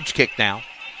 It's a pooch kick now.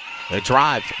 The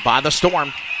drive by the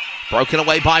Storm. Broken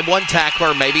away by one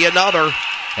tackler, maybe another.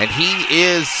 And he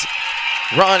is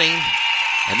running.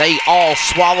 And they all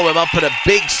swallow him up in a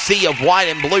big sea of white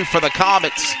and blue for the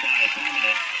Comets.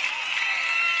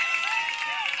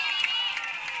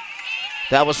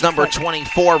 That was number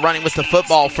 24 running with the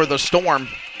football for the Storm.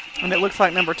 And it looks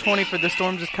like number 20 for the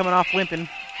Storm just coming off limping.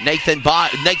 Nathan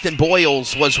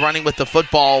Boyles was running with the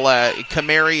football.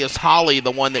 Camarius Holly,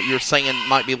 the one that you're saying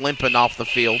might be limping off the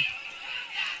field.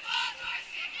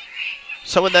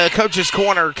 So in the coach's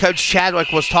corner, Coach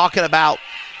Chadwick was talking about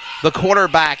the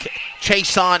quarterback,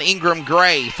 Chason Ingram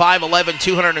Gray, 5'11",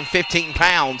 215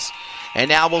 pounds. And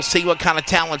now we'll see what kind of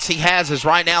talents he has, as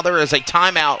right now there is a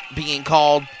timeout being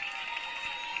called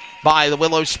by the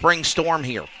Willow-Spring Storm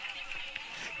here.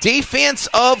 Defense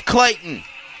of Clayton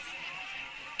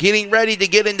getting ready to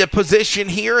get into position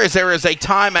here as there is a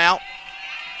timeout.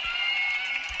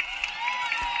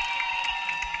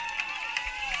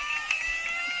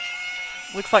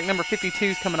 Looks like number 52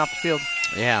 is coming off the field.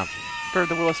 Yeah. For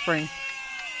the Willow-Spring.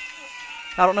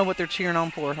 I don't know what they're cheering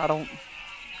on for.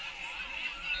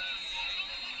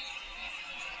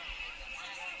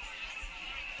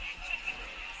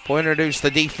 We'll introduce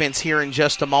the defense here in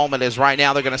just a moment, as right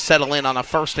now they're going to settle in on a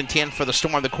 1st and 10 for the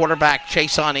Storm. The quarterback,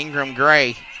 Chason Ingram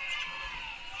Gray.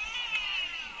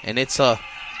 And it's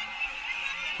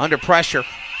under pressure.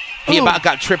 He about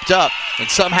got tripped up, and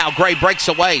somehow Gray breaks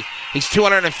away. He's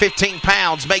 215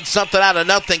 pounds, made something out of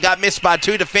nothing, got missed by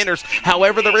 2 defenders.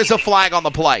 However, there is a flag on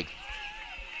the play.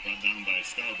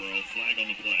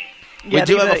 Yeah, we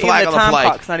do have a flag on the play. The time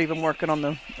clock's not even working on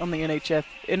the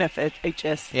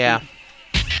NFHS. Yeah.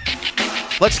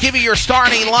 Let's give you your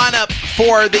starting lineup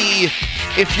for the,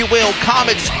 if you will,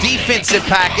 Comets defensive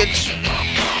package.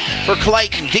 For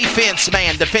Clayton, defense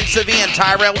man, defensive end,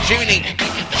 Tyrell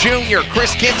Jr.,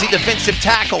 Chris Kinsey, defensive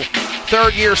tackle,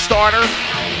 3rd-year starter,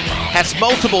 has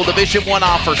multiple Division I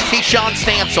offers. Keyshawn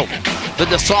Stansel,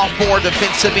 the sophomore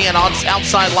defensive end,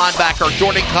 outside linebacker,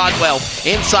 Jordan Codwell.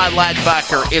 Inside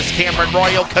linebacker is Cameron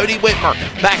Royal. Cody Whitmer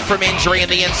back from injury in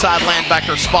the inside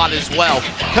linebacker spot as well.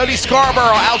 Cody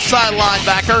Scarborough, outside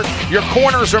linebacker. Your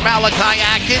corners are Malachi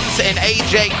Atkins and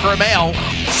A.J. Cramel.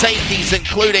 Safeties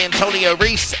include Antonio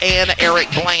Reese and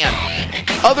Eric Bland.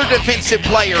 Other defensive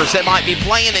players that might be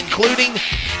playing, including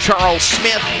Charles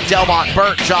Smith, Delmont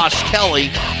Burt, Josh Kelly,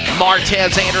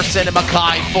 Martez Anderson, and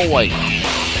Makai Foy.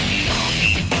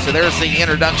 So there's the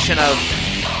introduction of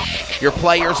Your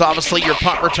players, obviously, your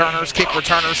punt returners, kick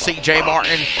returners, C.J.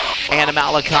 Martin and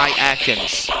Malachi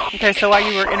Atkins. Okay, so while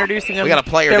you were introducing them, we got a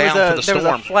player down for the Storm.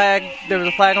 There was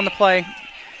a flag on the play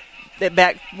that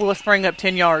backed Willow-Spring up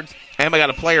 10 yards. And we got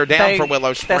a player down for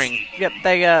Willow-Spring. Yep,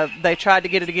 they tried to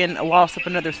get it again, a loss up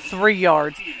another 3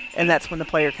 yards, and that's when the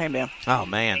player came down. Oh,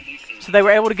 man. So they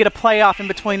were able to get a play off in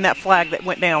between that flag that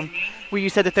went down. Where you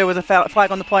said that there was a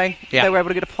flag on the play, yeah. They were able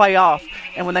to get a play off,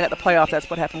 and when they got the play off, that's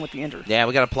what happened with the injury. Yeah,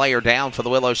 we got a player down for the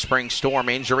Willow-Spring Storm.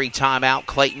 Injury timeout.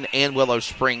 Clayton and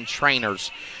Willow-Spring trainers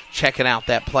checking out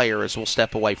that player as we'll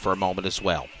step away for a moment as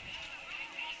well.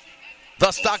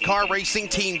 The Stock Car Racing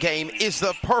Team Game is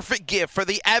the perfect gift for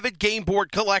the avid game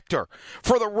board collector,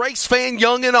 for the race fan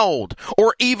young and old,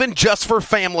 or even just for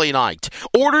family night.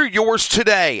 Order yours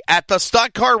today at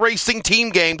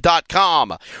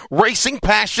thestockcarracingteamgame.com. Racing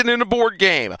passion in a board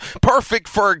game, perfect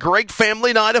for a great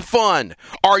family night of fun.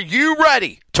 Are you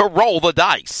ready to roll the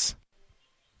dice?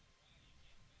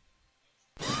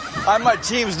 I'm my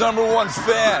team's #1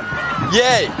 fan.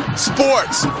 Yay,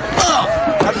 sports.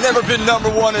 I've never been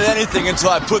 #1 at anything until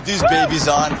I put these babies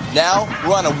on. Now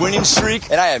we're on a winning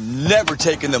streak, and I have never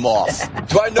taken them off.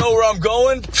 Do I know where I'm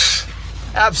going?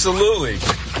 Absolutely.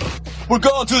 We're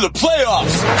going through the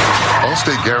playoffs.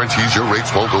 Allstate guarantees your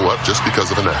rates won't go up just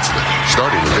because of an accident,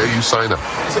 starting the day you sign up.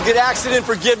 So get accident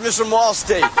forgiveness from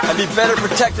Allstate and be better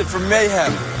protected from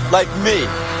mayhem, like me.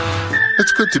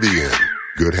 It's good to be in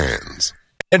good hands.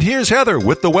 And here's Heather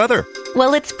with the weather.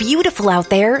 Well, it's beautiful out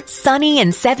there, sunny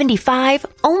and 75,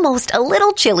 almost a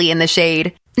little chilly in the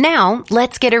shade. Now,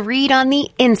 let's get a read on the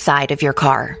inside of your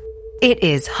car. It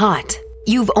is hot.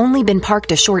 You've only been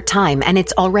parked a short time and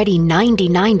it's already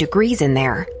 99 degrees in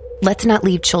there. Let's not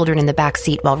leave children in the back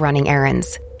seat while running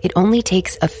errands. It only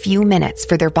takes a few minutes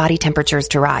for their body temperatures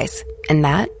to rise, and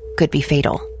that could be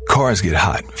fatal. Cars get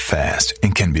hot, fast,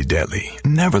 and can be deadly.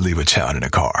 Never leave a child in a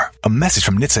car. A message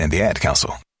from NHTSA and the Ad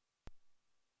Council.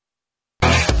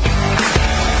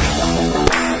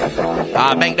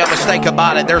 Make no mistake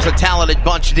about it, there's a talented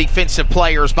bunch of defensive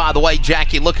players. By the way,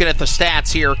 Jackie, looking at the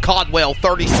stats here, Caldwell,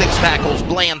 36 tackles,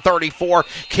 Bland, 34,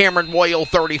 Cameron Royal,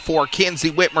 34,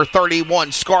 Kenzie Whitmer,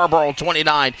 31, Scarborough,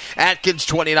 29, Atkins,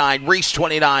 29, Reese,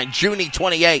 29, Junie,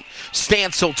 28,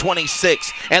 Stansel,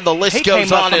 26, and the list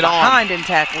goes on and on. Behind and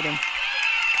tackled him.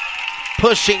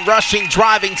 Pushing, rushing,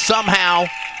 driving somehow.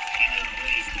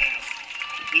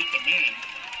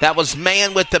 That was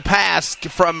man with the pass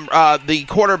from the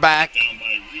quarterback.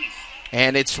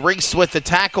 And it's Reese with the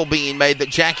tackle being made that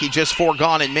Jackie just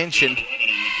foregone and mentioned.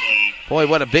 Boy,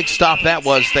 what a big stop that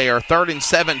was there. 3rd and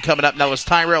 7 coming up. Now it's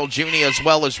Tyrell Junie as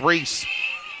well as Reese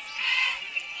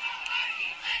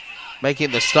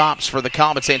making the stops for the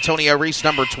Comets. Antonio Reese,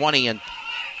 number 20. And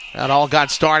that all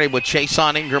got started with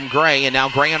Chason Ingram Gray. And now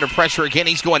Gray under pressure again.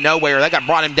 He's going nowhere. That got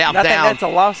brought him down. I think that's a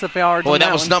loss of yards. Boy,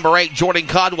 that was number 8, Jordan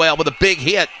Codwell, with a big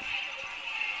hit.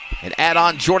 And add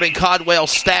on Jordan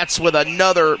Codwell's stats with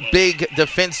another big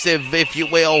defensive, if you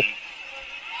will,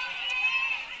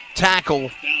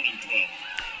 tackle.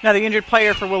 Now, the injured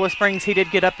player for Willow Springs, he did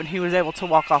get up and he was able to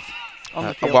walk off on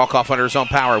the field. Walk off under his own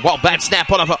power. Well, bad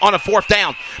snap on a 4th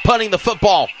down, punting the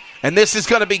football. And this is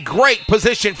going to be great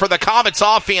position for the Comets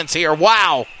offense here.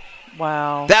 Wow.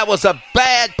 That was a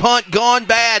bad punt gone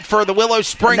bad for the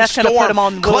Willow-Spring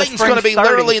Storm. Clayton's going to be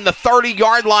literally in the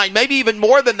 30-yard line, maybe even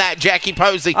more than that, Jackie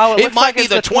Posey. Oh, it might be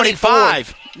the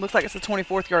 25. Looks like it's the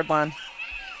 24th-yard line.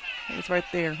 I think it's right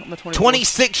there on the 24th.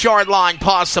 26-yard line,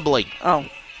 possibly. Oh.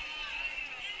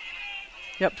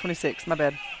 Yep, 26. My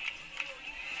bad.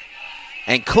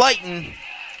 And Clayton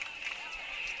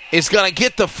is going to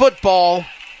get the football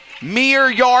mere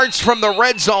yards from the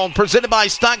red zone, presented by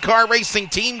Stock Car Racing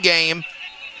Team Game.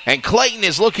 And Clayton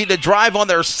is looking to drive on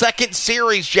their 2nd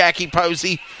series, Jackie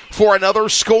Posey, for another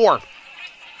score.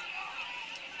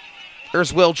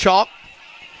 There's Will Chalk,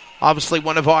 obviously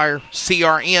one of our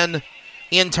CRN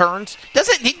interns.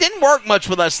 He didn't work much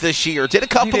with us this year. Did a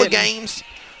couple of games.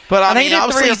 But I mean,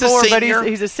 obviously he's a senior. But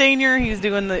he's a senior. He's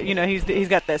doing he's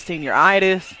got that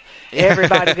senioritis.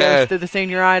 Everybody goes through the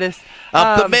senioritis.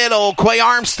 Up the middle, Quay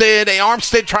Armstead.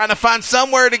 Armstead trying to find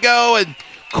somewhere to go and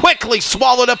quickly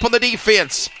swallowed up on the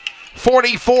defense.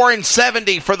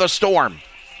 44-70 for the Storm.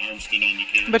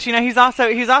 But he's also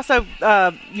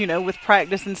with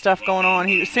practice and stuff going on.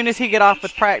 As soon as he get off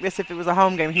with practice, if it was a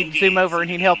home game, he'd zoom over and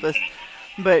he'd help us.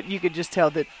 But you could just tell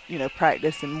that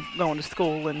practice and going to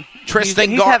school and he's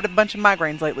having a bunch of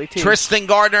migraines lately too. Tristan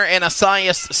Gardner and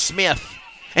Asias Smith,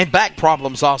 and back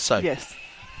problems also. Yes.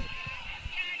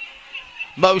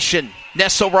 Motion,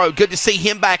 Nessel Road, good to see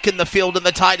him back in the field in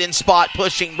the tight end spot,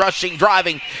 pushing, rushing,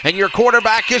 driving, and your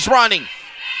quarterback is running.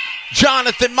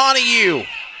 Jonathan Montague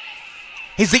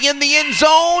Is he in the end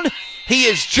zone? He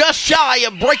is just shy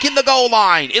of breaking the goal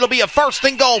line. It'll be a 1st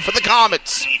and goal for the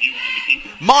Comets.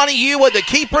 Montague, the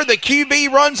keeper, the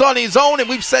QB runs on his own, and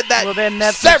we've said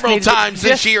that several times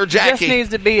this year, Jackie. Just needs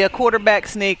to be a quarterback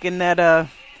sneak in that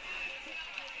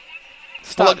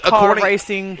stock car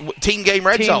racing team game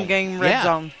red zone.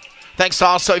 Zone. Thanks to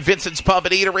also Vincent's Pub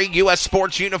and Eatery, U.S.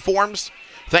 Sports Uniforms.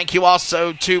 Thank you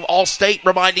also to Allstate,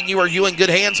 reminding you, are you in good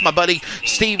hands? My buddy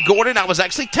Steve Gordon, I was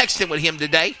actually texting with him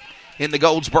today in the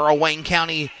Goldsboro, Wayne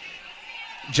County,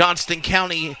 Johnston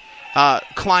County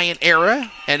client area,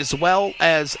 and as well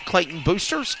as Clayton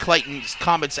Boosters, Clayton's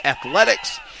Comets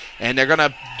Athletics. And they're going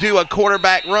to do a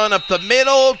quarterback run up the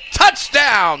middle.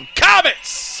 Touchdown,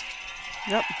 Comets!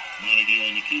 Yep. Montague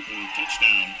on the keeper,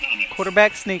 touchdown, Comets.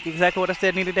 Quarterback sneak, exactly what I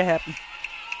said needed to happen.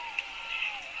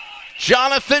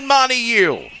 Jonathan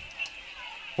Montague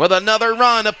with another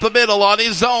run up the middle on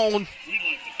his own.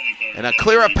 And a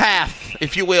clearer path,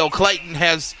 if you will, Clayton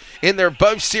has in their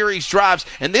both series drives.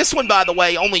 And this one, by the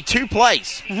way, only 2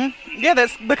 plays. Mm-hmm. Yeah,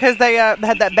 that's because they had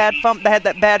that bad bump. They had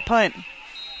that bad punt.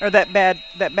 Or that bad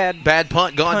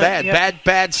punt gone punt, bad. Yep.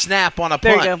 Bad snap on a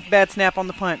there punt. There you go. Bad snap on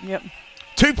the punt. Yep.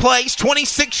 2 plays,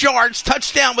 26 yards,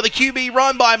 touchdown with a QB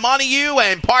run by Montague,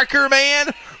 and Parker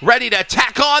Mann ready to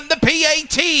tack on the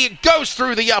PAT. It goes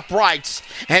through the uprights,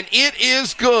 and it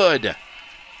is good.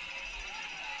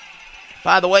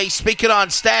 By the way, speaking on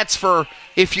stats for,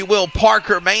 if you will,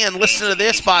 Parker Mann, listen to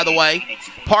this, by the way.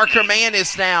 Parker Mann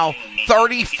is now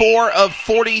 34 of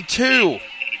 42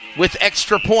 with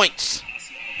extra points.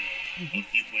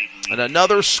 And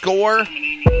another score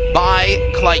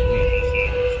by Clayton.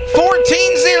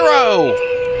 14-0.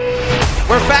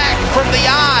 We're back from the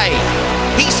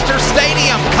Easter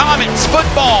Stadium. Comets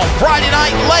football Friday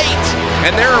night late.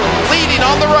 And they're leading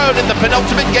on the road in the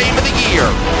penultimate game of the year.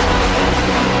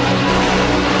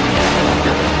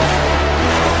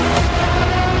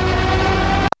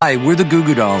 Hi, we're the Goo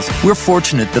Goo Dolls. We're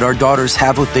fortunate that our daughters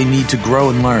have what they need to grow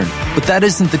and learn. But that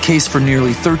isn't the case for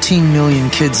nearly 13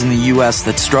 million kids in the U.S.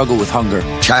 that struggle with hunger.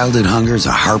 Childhood hunger is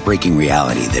a heartbreaking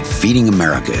reality that Feeding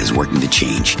America is working to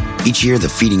change. Each year, the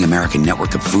Feeding America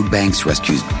network of food banks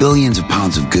rescues billions of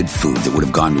pounds of good food that would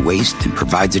have gone to waste and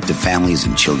provides it to families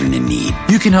and children in need.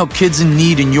 You can help kids in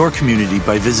need in your community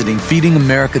by visiting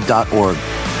feedingamerica.org.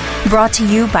 Brought to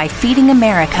you by Feeding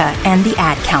America and the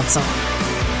Ad Council.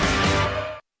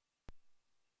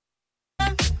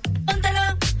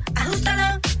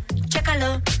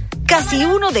 Casi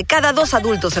 1 de cada 2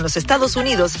 adultos en los Estados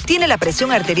Unidos tiene la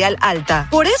presión arterial alta.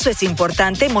 Por eso es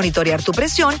importante monitorear tu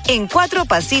presión en 4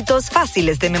 pasitos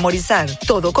fáciles de memorizar.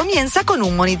 Todo comienza con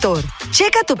un monitor.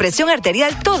 Checa tu presión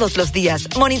arterial todos los días.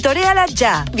 Monitoréala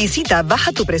ya. Visita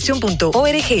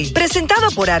bajatupresión.org. Presentado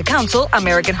por Ad Council,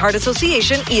 American Heart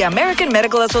Association y American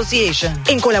Medical Association.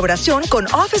 En colaboración con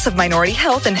Office of Minority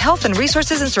Health and Health and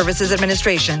Resources and Services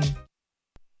Administration.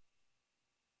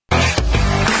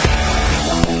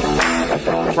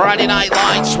 Friday Night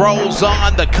Lights rolls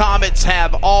on. The Comets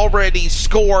have already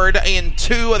scored in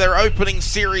 2 of their opening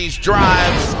series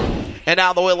drives. And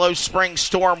now the Willow-Spring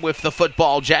Storm with the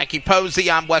football. Jackie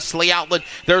Posey, I'm Wesley Outlet.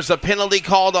 There's a penalty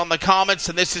called on the Comets,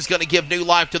 and this is going to give new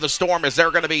life to the Storm as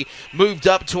they're going to be moved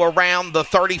up to around the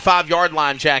 35-yard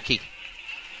line, Jackie.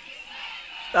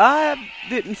 I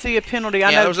didn't see a penalty.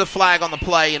 There was a flag on the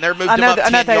play, and they're moved them up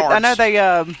 10 yards.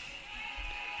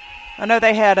 I know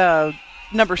they had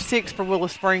number 6 for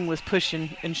Willow-Spring was pushing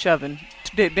and shoving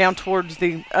down towards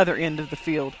the other end of the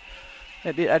field.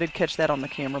 I did catch that on the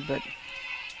camera, but.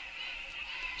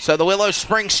 So the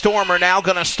Willow-Spring Storm are now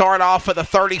going to start off at the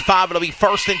 35. It'll be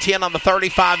 1st and 10 on the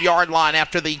 35-yard line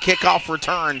after the kickoff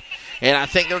return. And I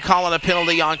think they're calling a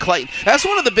penalty on Clayton. That's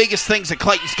one of the biggest things that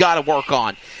Clayton's got to work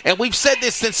on. And we've said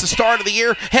this since the start of the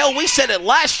year. Hell, we said it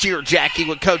last year, Jackie,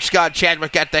 with Coach Scott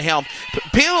Chadwick at the helm.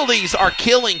 Penalties are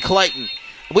killing Clayton.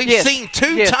 We've seen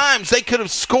 2 times they could have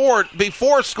scored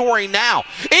before scoring now.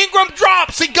 Ingram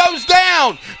drops. He goes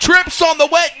down. Trips on the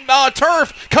wet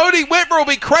turf. Cody Whitmer will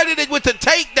be credited with the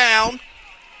takedown.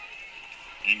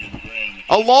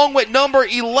 Along with number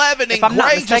 11. And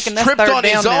Gray just tripped on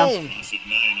his own.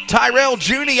 Tyrell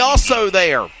Junie also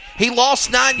there. He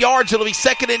lost 9 yards. It'll be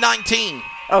 2nd and 19.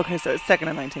 Okay, so it's 2nd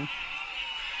and 19.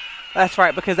 That's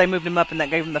right, because they moved him up and that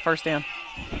gave him the first down.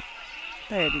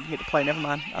 They didn't get to play. Never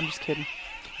mind. I'm just kidding.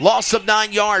 Loss of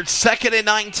 9 yards, 2nd and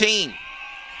 19.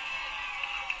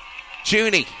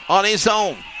 Junie on his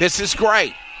own. This is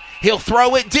great. He'll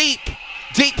throw it deep.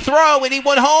 Deep throw.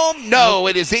 Anyone home? No,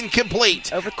 it is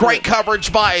incomplete. Great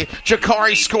coverage by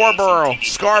Jakari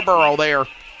Scarborough there.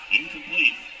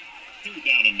 Incomplete. 3rd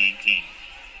down and 19.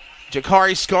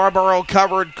 Jakari Scarborough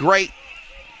covered great.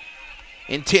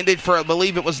 intended for, I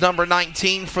believe it was number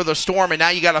 19 for the Storm, and now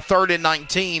you got a 3rd and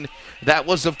 19. That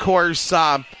was, of course,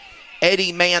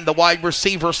 Eddie Mann, the wide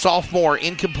receiver, sophomore,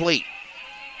 incomplete.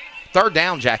 3rd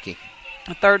down, Jackie.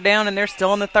 A 3rd down, and they're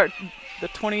still on the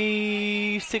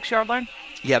 26-yard line?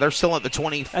 Yeah, they're still at the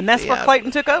 20. And that's where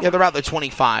Clayton took over? Yeah, they're about the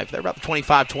 25. They're about the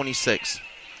 25, 26.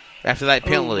 After that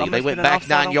penalty, they went back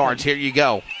 9 yards. Here you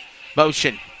go.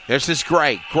 Motion. There's this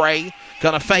Gray. Gray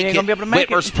going to fake it.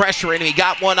 Whitmer's pressuring him. He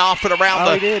got one off at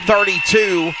around the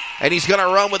 32, and he's going to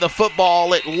run with the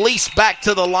football at least back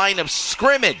to the line of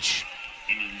scrimmage.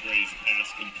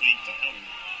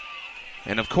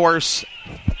 And, of course,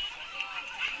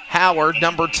 Howard,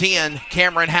 number 10,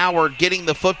 Cameron Howard, getting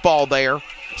the football there.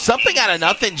 Something out of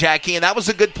nothing, Jackie, and that was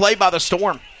a good play by the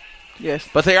Storm. Yes.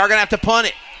 But they are going to have to punt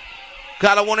it.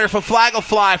 Got to wonder if a flag will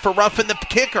fly for roughing the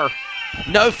kicker.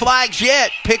 No flags yet.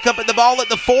 Pick up at the ball at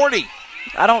the 40.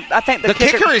 I think the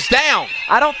kicker is down.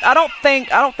 I don't think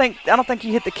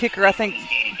he hit the kicker. I think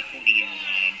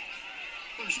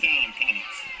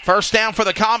first down for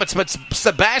the Comets, but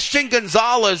Sebastian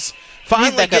Gonzalez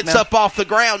finally gets up off the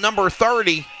ground, number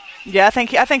 30. Yeah, I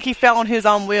think he fell on his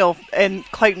own wheel and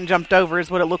Clayton jumped over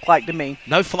is what it looked like to me.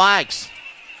 No flags.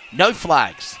 No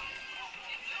flags.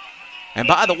 And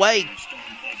by the way,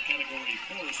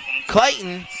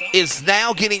 Clayton is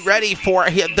now getting ready for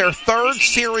their 3rd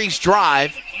series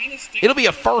drive. It'll be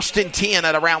a 1st and 10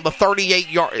 at around the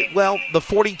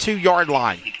 42-yard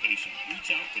line.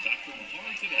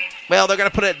 Well, they're going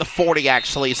to put it at the 40,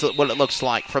 actually, is what it looks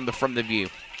like from the view.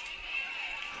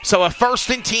 So a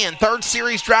 1st and 10, 3rd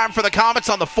series drive for the Comets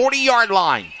on the 40-yard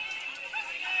line.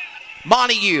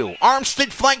 Montague,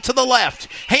 Armstead flank to the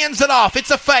left, hands it off, it's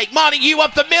a fake. Montague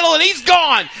up the middle, and he's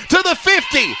gone to the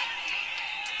 50.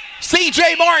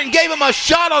 C.J. Martin gave him a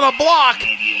shot on a block.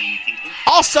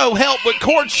 Also helped with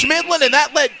Cord Schmidlin, and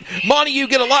that let Montague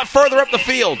get a lot further up the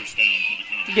field.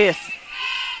 Yes.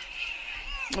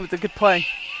 It was a good play.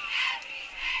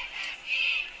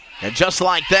 And just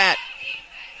like that,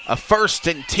 a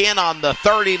 1st and 10 on the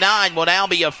 39 will now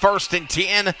be a 1st and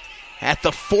 10 at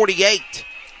the 48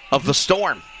 of the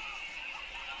Storm.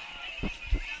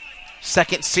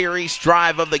 Second series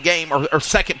drive of the game, or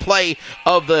second play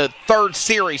of the 3rd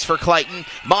series for Clayton.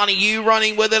 Montague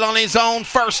running with it on his own.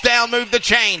 First down, move the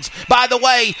chains. By the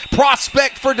way,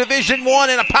 prospect for Division I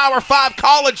and a Power 5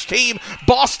 college team,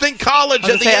 Boston College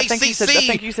of the ACC. I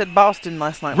think you said Boston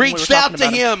last night. Reached out to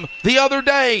him the other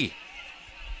day.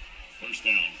 First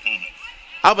down, Comets.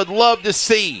 I would love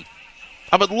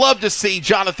to see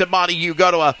Jonathan Montague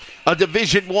go to a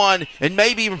Division I and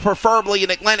maybe even preferably an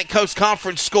Atlantic Coast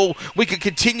Conference school. We could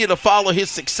continue to follow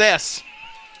his success.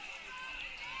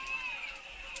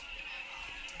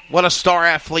 What a star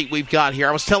athlete we've got here.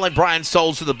 I was telling Brian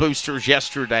Souls of the Boosters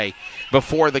yesterday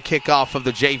before the kickoff of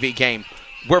the JV game.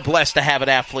 We're blessed to have an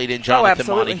athlete in Jonathan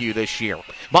Montague this year.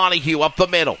 Montague up the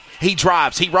middle. He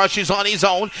drives. He rushes on his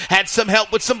own. Had some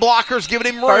help with some blockers, giving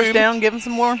him room. First down, give him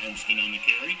some more.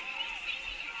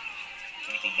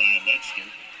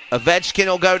 Ovechkin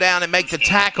will go down and make the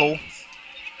tackle.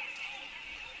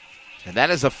 And that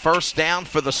is a first down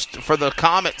for the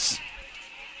Comets.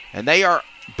 And they are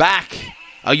back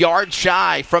a yard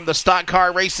shy from the Stock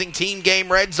Car Racing Team Game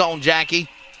red zone, Jackie.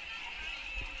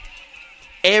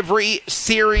 Every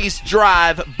series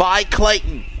drive by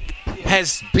Clayton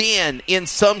has been in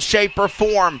some shape or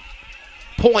form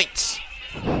points.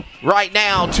 Right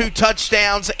now, 2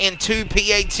 touchdowns and 2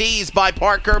 PATs by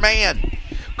Parker Mann.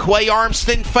 Quay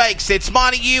Armstead fakes. It's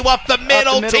Montague up the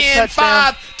middle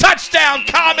 10-5. Touchdown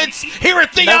Comets here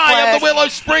at the eye of the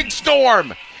Willow-Spring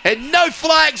Storm. And no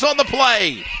flags on the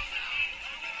play.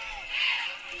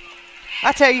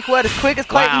 I tell you what, as quick as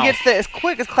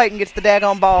Clayton gets the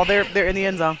daggone ball, they're in the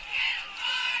end zone.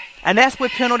 And that's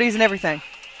with penalties and everything.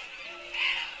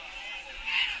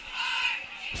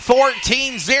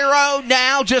 14-0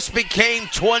 now just became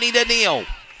 20-0.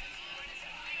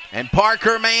 And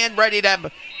Parker Mann ready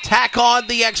to tack on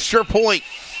the extra point.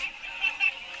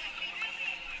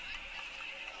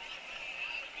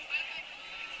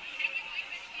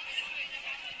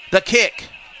 The kick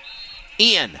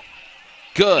in.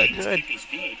 Good.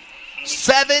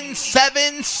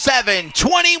 7-7-7,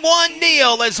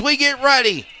 21-0 as we get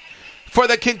ready for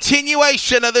the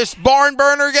continuation of this barn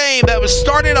burner game that was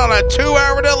started on a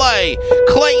 2-hour delay.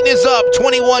 Clayton is up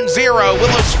 21-0.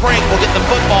 Willow-Spring will get the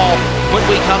football when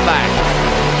we come back.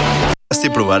 De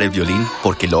probar el violín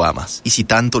porque lo amas. Y si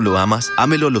tanto lo amas,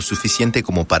 ámelo lo suficiente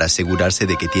como para asegurarse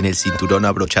de que tiene el cinturón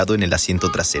abrochado en el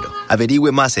asiento trasero.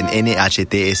 Averigüe más en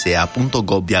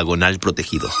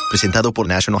nhtsa.gov/protegidos. Presentado por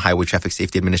National Highway Traffic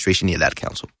Safety Administration y el Ad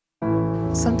Council.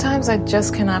 Sometimes I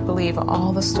just cannot believe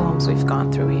all the storms we've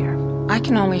gone through here. I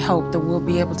can only hope that we'll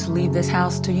be able to leave this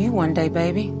house to you one day,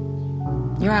 baby.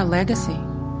 You're our legacy.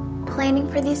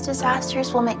 Planning for these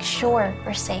disasters will make sure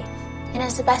we're safe, and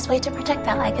is the best way to protect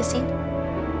that legacy.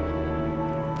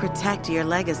 Protect your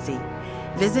legacy.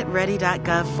 Visit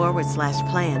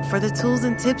ready.gov/plan for the tools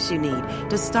and tips you need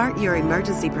to start your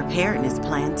emergency preparedness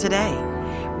plan today.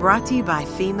 Brought to you by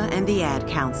FEMA and the Ad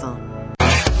Council.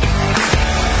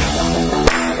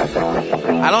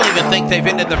 I don't even think they've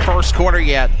ended the first quarter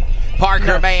yet.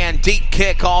 Parker Mann, deep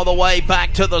kick all the way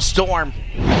back to the Storm.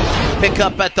 Pick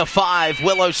up at the 5.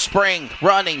 Willow-Spring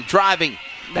running, driving.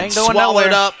 They ain't and going swallowed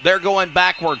nowhere. up. They're going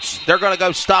backwards. They're going to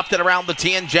go stopped it around the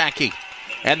 10, Jackie.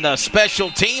 And the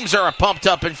special teams are pumped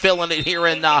up and feeling it here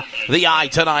in the I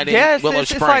tonight in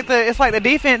Willow-Spring. It's like the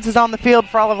defense is on the field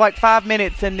for all of like 5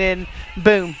 minutes, and then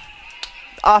boom,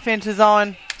 offense is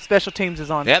on, special teams is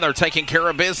on. Yeah, they're taking care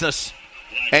of business.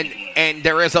 And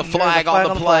there is a flag on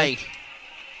the play.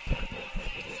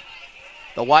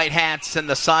 The White Hats and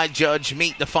the side judge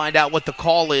meet to find out what the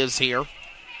call is here.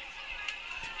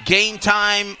 Game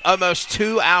time almost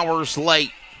 2 hours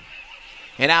late.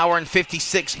 An hour and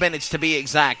 56 minutes to be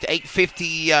exact.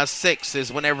 8:56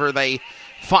 is whenever they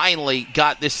finally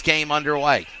got this game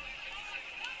underway.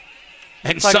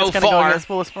 And Looks like so it's gonna far, go against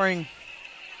Willow-Spring.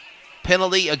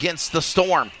 Penalty against the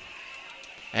Storm.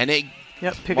 And it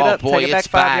pick it up, take it back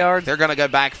 5 yards. They're going to go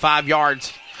back 5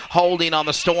 yards. Holding on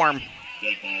the Storm.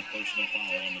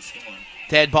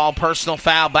 Dead ball, personal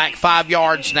foul, back 5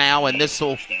 yards now, and this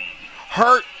will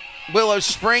hurt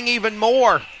Willow-Spring even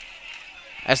more.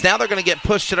 As now they're going to get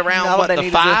pushed it around, the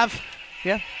 5?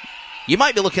 Yeah. You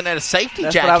might be looking at a safety,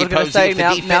 That's Jackie, what I was going to say. if the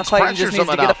Now defense Clayton pressures just needs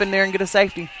them to get enough. up in there and get a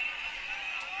safety.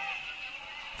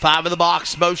 5 in the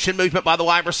box, motion movement by the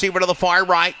wide receiver to the far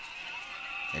right.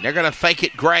 And they're going to fake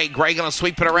it Gray. Gray going to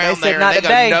sweep it around there. And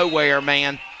they go nowhere,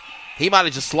 man. He might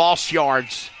have just lost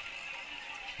yards.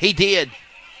 He did.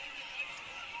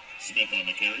 Smith on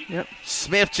the carry. Yep.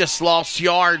 Smith just lost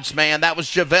yards, man. That was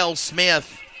JaVale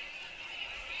Smith.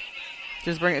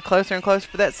 Just bring it closer and closer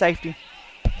for that safety.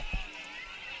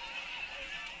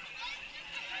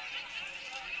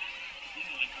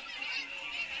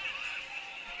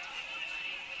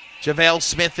 JaVale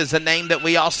Smith is a name that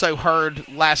we also heard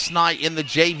last night in the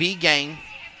JV game.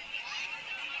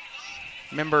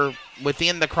 Remember,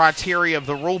 within the criteria of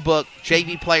the rule book,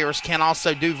 JV players can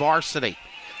also do varsity.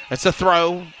 It's a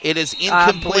throw. It is incomplete.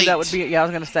 I believe that would be, I was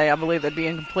going to say, I believe that'd be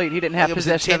incomplete. He didn't have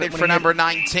possession of it. It was intended for number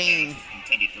 19.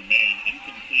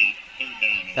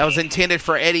 That was intended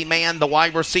for Eddie Mann, the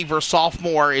wide receiver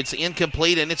sophomore. It's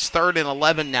incomplete, and it's 3rd and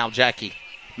 11 now, Jackie.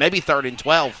 Maybe 3rd and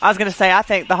 12. I was going to say, I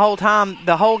think the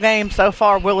whole game so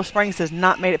far, Willow-Spring has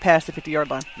not made it past the 50-yard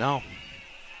line. No.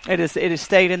 It has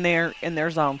stayed in their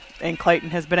zone, and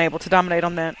Clayton has been able to dominate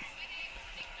on that.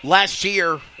 Last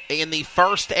year, in the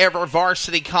first ever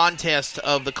varsity contest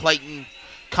of the Clayton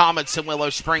Comets and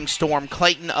Willow-Spring Storm,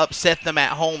 Clayton upset them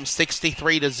at home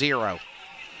 63-0.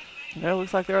 It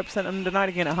looks like they're upsetting them tonight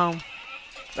again at home.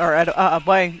 Or at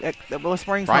away at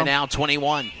Willow-Spring's right home. Now,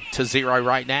 21-0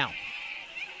 right now.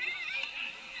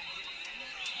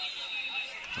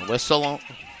 A whistle,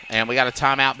 and we got a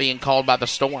timeout being called by the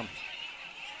Storm.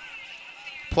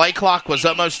 Play clock was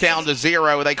almost down to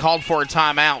 0. They called for a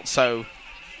timeout, so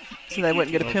they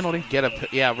wouldn't get a penalty.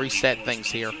 Reset things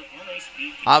here.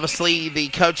 Obviously, the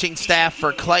coaching staff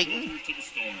for Clayton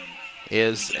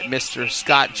is Mr.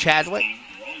 Scott Chadwick.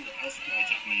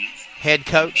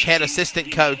 Head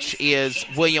assistant coach is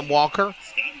William Walker.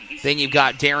 Then you've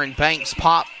got Darren Banks,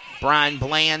 Pop, Brian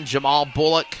Bland, Jamal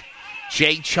Bullock,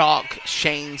 Jay Chalk,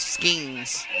 Shane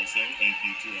Skeens.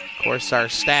 Of course, our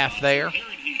staff there.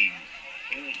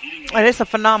 And it's a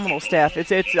phenomenal staff.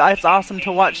 It's awesome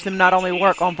to watch them not only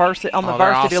work on the varsity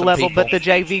awesome level, people. but the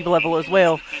JV level as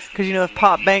well. Because if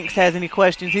Pop Banks has any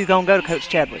questions, he's going to go to Coach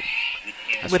Chadwick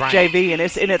with right. JV,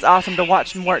 and it's awesome to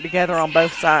watch them work together on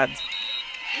both sides.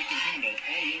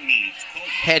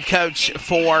 Head coach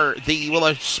for the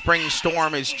Willow-Spring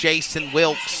Storm is Jason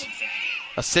Wilkes.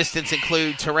 Assistants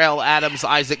include Terrell Adams,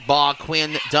 Isaac Baugh,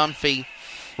 Quinn Dunphy,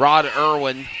 Rod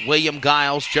Irwin, William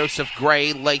Giles, Joseph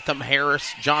Gray, Latham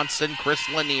Harris, Johnson, Chris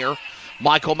Lanier,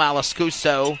 Michael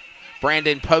Malascuso,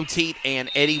 Brandon Poteet, and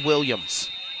Eddie Williams.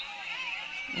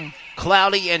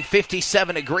 Cloudy and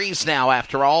 57 degrees now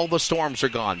after all the storms are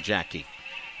gone, Jackie.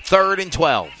 3rd and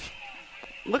 12.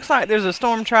 Looks like there's a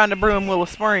storm trying to brew in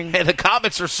Willow-Spring. And the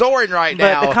Comets are soaring right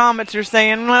now. But the Comets are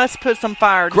saying, let's put some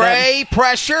fire down. Gray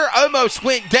pressure almost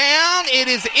went down. It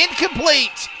is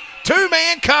incomplete to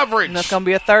Two-man coverage. And that's going to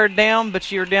be a third down,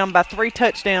 but you're down by 3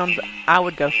 touchdowns. I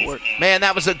would go for it. Man,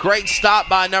 that was a great stop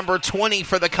by number 20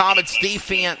 for the Comets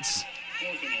defense.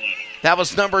 That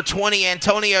was number 20,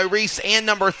 Antonio Reese, and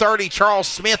number 30, Charles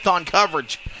Smith on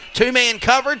coverage. Two-man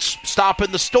coverage,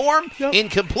 stopping the storm,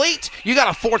 incomplete. You got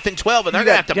a 4th and 12, and they're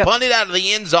going to have to punt it out of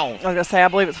the end zone. I was going to say, I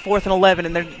believe it's 4th and 11,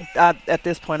 and at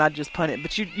this point, I'd just punt it.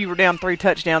 But you were down 3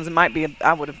 touchdowns. It might be,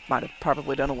 I might have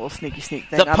probably done a little sneak thing.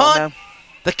 The I punt, don't know.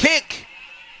 the kick.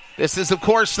 This is, of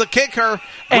course, the kicker.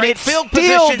 And Great it field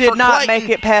still position did for not Clayton. make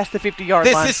it past the 50-yard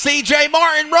line. This is C.J.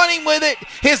 Martin running with it.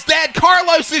 His dad,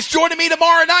 Carlos, is joining me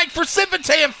tomorrow night for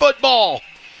Civitan football.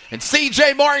 And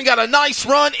C.J. Martin got a nice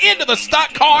run into the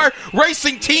stock car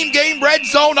racing team game red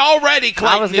zone already.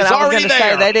 Clayton is already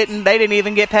there. Say they didn't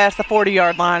even get past the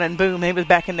 40-yard line, and boom, he was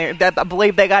back in there. I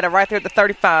believe they got it right there at the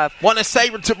 35. Want to say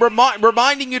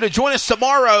reminding you to join us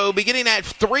tomorrow beginning at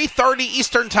 3:30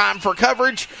 Eastern time for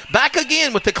coverage. Back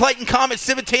again with the Clayton Comets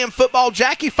Civitan football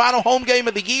Jackie final home game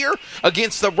of the year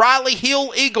against the Riley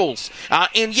Hill Eagles.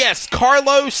 And yes,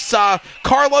 Carlos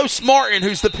Martin,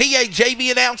 who's the PA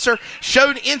JV announcer,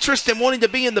 showed interest in wanting to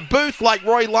be in the booth like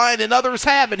Roy Lyon and others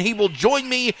have, and he will join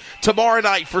me tomorrow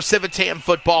night for Civitan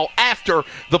football after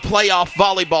the playoff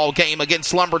volleyball game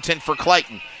against Lumberton for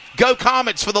Clayton. Go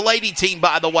Comets for the lady team,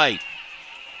 by the way.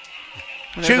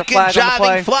 Juking,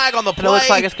 jiving, flag on the play. It looks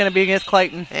like it's going to be against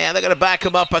Clayton. Yeah, they're going to back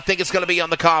him up. I think it's going to be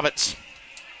on the Comets.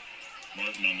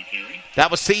 Martin on the carry. That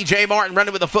was C.J. Martin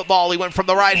running with the football. He went from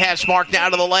the right hash mark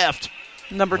down to the left.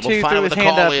 Number 2 we'll threw his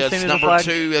hand up as soon as number the flag.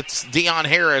 2, it's Deion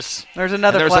Harris. There's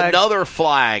another flag. There's another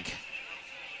flag.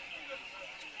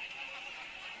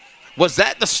 Was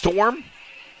that the storm?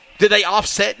 Did they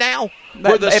offset now?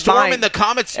 Were the storm and the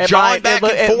Comets jawing back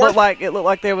and forth? It looked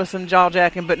like there was some jaw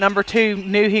jacking, but number 2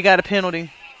 knew he got a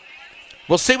penalty.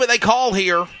 We'll see what they call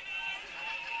here.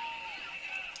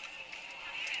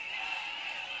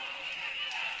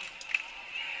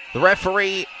 The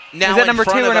referee now is that in number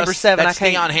front 2 of or number us. 7? That's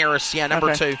Deion Harris. Yeah,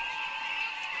 number 2.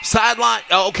 Sideline.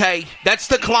 Oh, okay, that's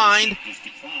declined.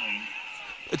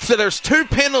 So there's 2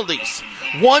 penalties.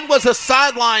 One was a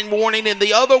sideline warning, and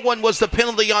the other one was the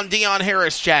penalty on Deion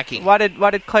Harris, Jackie. Why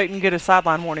did Clayton get a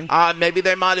sideline warning? Maybe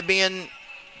there might have been,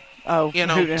 too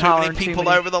many people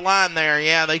over the line there.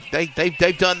 Yeah,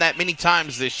 they've done that many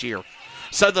times this year.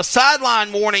 So the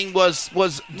sideline warning was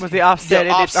the offset,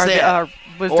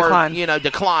 declined.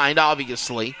 Declined,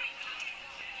 obviously.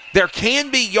 There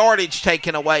can be yardage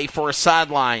taken away for a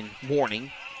sideline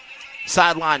warning,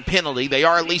 sideline penalty. They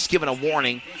are at least given a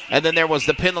warning. And then there was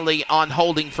the penalty on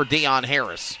holding for Deion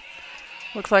Harris.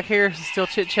 Looks like Harris is still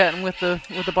chit-chatting with the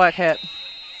black hat.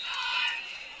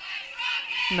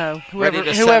 No, whoever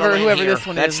this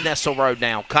one That's is. Nessel Road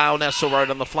now. Kyle Nessel Road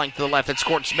on the flank to the left. It's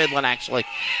Court Smidlin, actually.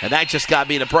 And that just got to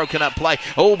be in a broken-up play.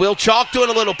 Oh, Will Chalk doing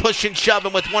a little push and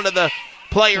shoving with one of the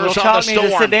players Will on Chalk the storm.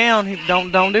 Need to sit down.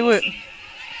 Don't do it.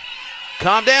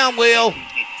 Calm down, Will.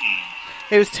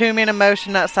 It was 2 men in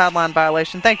motion, not sideline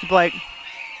violation. Thank you, Blake.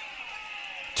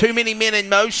 2 many men in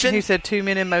motion? He said 2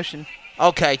 men in motion.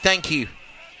 Okay, thank you.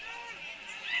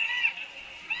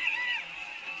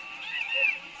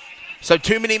 So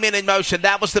 2 many men in motion.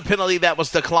 That was the penalty that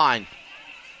was declined.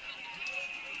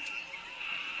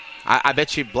 I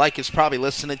bet you Blake is probably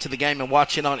listening to the game and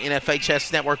watching on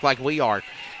NFHS Network like we are.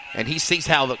 And he sees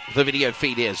how the video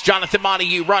feed is. Jonathan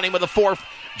Montague running with a 4th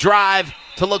drive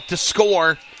to look to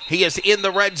score. He is in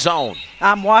the red zone.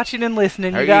 I'm watching and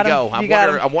listening. There you go.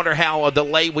 I wonder how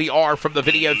delayed we are from the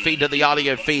video feed to the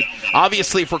audio feed.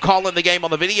 Obviously, if we're calling the game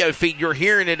on the video feed, you're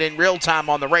hearing it in real time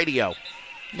on the radio.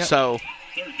 Yep. So,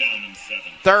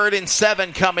 3rd and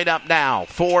 7 coming up now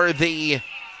for the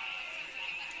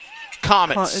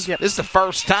Comets. This is the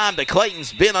first time that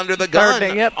Clayton's been under the gun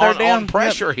on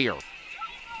pressure here.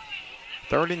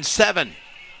 3rd and 7.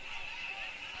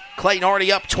 Clayton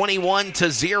already up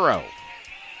 21-0.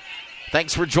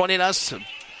 Thanks for joining us.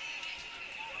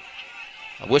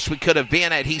 I wish we could have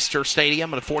been at Easter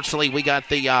Stadium. Unfortunately, we got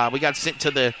sent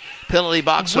to the penalty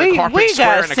box with a carpet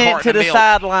square and a carton of milk. We got sent to the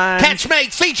sideline. Catch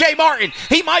made, C.J. Martin.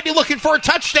 He might be looking for a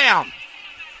touchdown.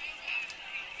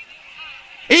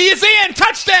 He is in.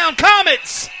 Touchdown,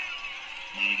 Comets.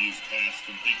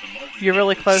 You're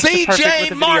really close.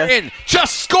 C.J. Martin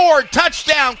just scored.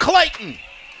 Touchdown, Clayton.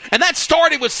 And that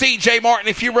started with C.J. Martin,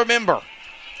 if you remember.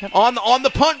 Yep. On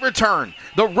the punt return,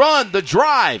 the run, the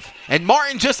drive, and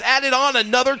Martin just added on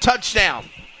another touchdown.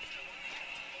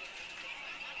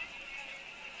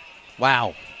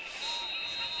 Wow.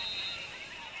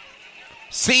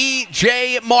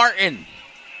 C.J. Martin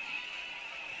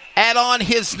add on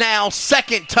his now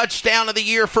 2nd touchdown of the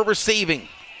year for receiving.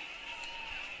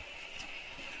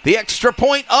 The extra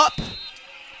point up,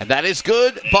 and that is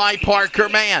good by Parker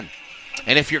Mann.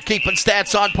 And if you're keeping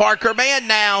stats on Parker Mann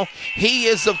now, he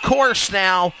is, of course,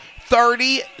 now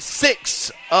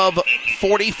 36 of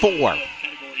 44.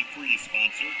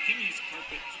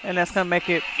 And that's going to make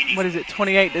it,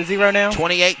 28-0 now?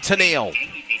 28-0.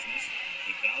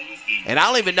 And I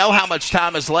don't even know how much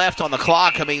time is left on the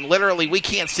clock. I mean, literally, we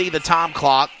can't see the time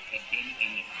clock.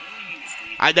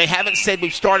 They haven't said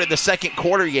we've started the second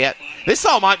quarter yet. This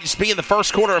all might just be in the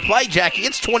first quarter of play, Jackie.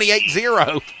 It's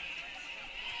 28-0.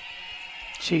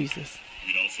 Jesus.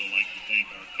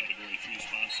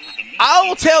 I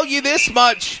will tell you this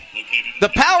much. The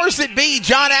powers that be,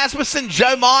 John Asmussen,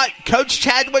 Joe Mott, Coach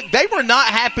Chadwick, they were not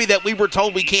happy that we were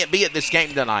told we can't be at this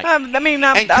game tonight.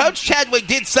 Coach Chadwick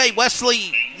did say,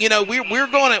 Wesley, we're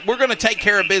going to take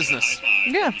care of business.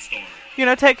 Yeah.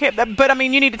 Take care. But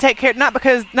you need to take care, not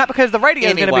because the radio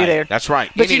is going to be there. That's right.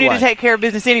 But you need to take care of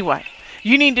business anyway.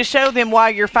 You need to show them why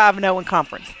you're 5-0 in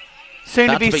conference.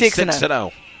 Soon to be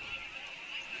 6-0.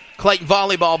 Clayton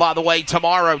volleyball, by the way,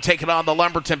 tomorrow taking on the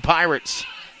Lumberton Pirates.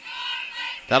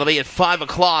 That'll be at 5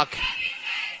 o'clock.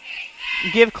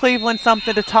 Give Cleveland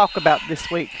something to talk about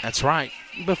this week. That's right.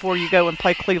 Before you go and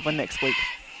play Cleveland next week.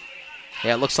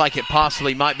 Yeah, it looks like it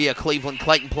possibly might be a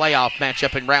Cleveland-Clayton playoff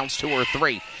matchup in rounds 2 or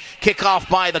 3. Kickoff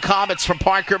by the Comets from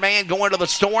Parker Mann going to the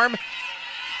Storm.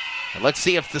 And let's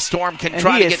see if the Storm can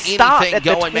try to get anything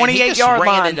going. Man, he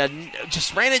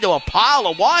just ran into a pile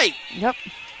of white. Yep.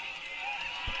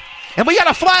 And we got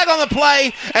a flag on the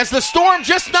play as the Storm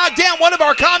just knocked down one of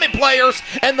our Comet players,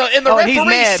 and the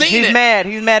referee's seen it. He's mad.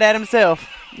 He's mad at himself.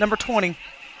 Number 20.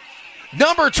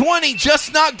 Number 20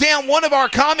 just knocked down one of our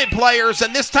Comet players,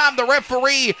 and this time the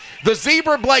referee, the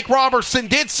Zebra Blake Robertson,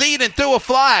 did see it and threw a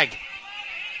flag.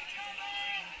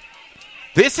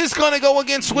 This is going to go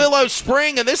against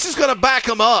Willow-Spring, and this is going to back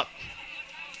them up.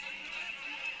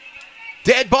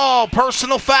 Dead ball,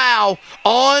 personal foul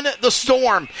on the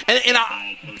Storm, and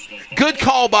good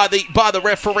call by the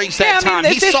referees that time.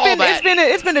 He saw that.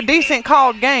 It's been a decent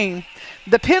called game.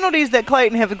 The penalties that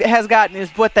Clayton has gotten is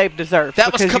what they've deserved.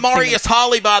 That was Kamarius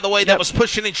Holly, by the way, that was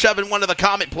pushing and shoving one of the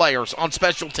Comet players on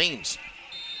special teams.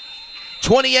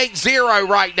 28-0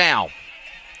 right now.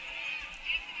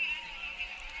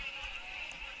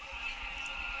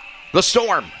 The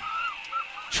Storm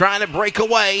trying to break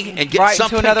away and get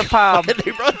something. Into another pile.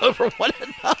 They run over one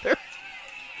another.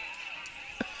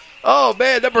 Oh,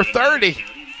 man, number 30.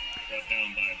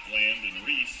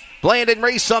 Blandon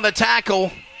Reese on the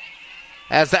tackle.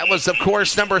 As that was, of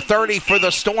course, number 30 for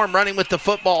the Storm running with the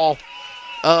football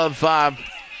of, my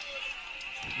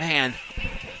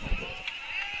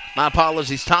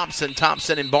apologies, Thompson,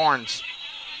 and Barnes.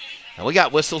 And we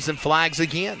got whistles and flags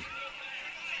again.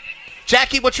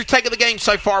 Jackie, what's your take of the game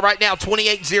so far right now?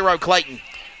 28-0 Clayton.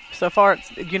 So far, it's,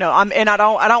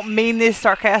 I don't mean this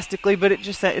sarcastically, but it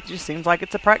just seems like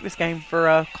it's a practice game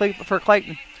for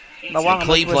Clayton.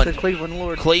 Cleveland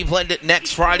Lord. Cleveland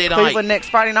next Friday night. Cleveland next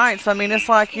Friday night. So it's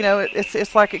like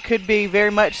it's like it could be very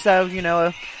much so.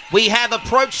 We have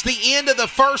approached the end of the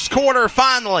first quarter.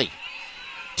 Finally,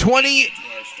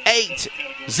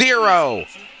 28-0.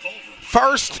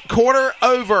 First quarter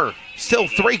over. Still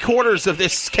 3 quarters of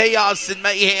this chaos and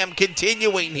mayhem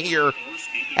continuing here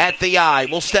at the Eye.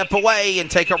 We'll step away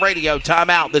and take a radio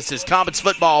timeout. This is Comets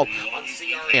football on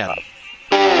CRN.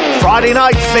 Friday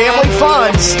night family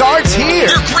fun starts here.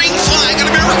 Your green flag in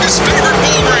America's favorite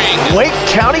bull ring. Wake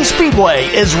County Speedway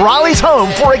is Raleigh's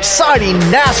home for exciting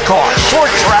NASCAR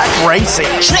short track racing.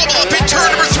 Trouble up in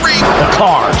turn number 3. The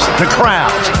cars, the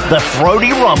crowds, the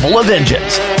throaty rumble of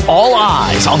engines. All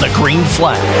eyes on the green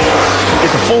flag.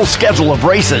 Get the full schedule of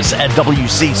races at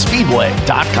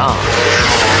WCSpeedway.com.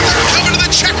 Coming to the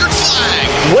checkered flag.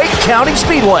 Wake County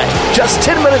Speedway, just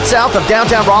 10 minutes south of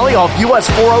downtown Raleigh off US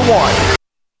 401.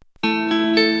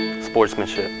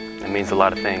 Sportsmanship. It means a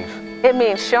lot of things. It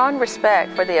means showing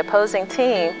respect for the opposing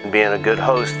team And being a good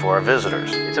host for our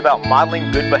visitors. It's about modeling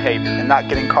good behavior and not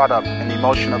getting caught up in the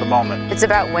emotion of the moment. It's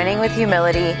about winning with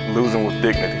humility. Losing with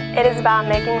dignity. It is about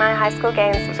making my high school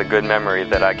games. It's a good memory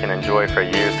that I can enjoy for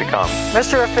years to come.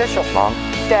 Mr. Official. Mom.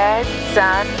 Dad,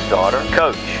 son, daughter,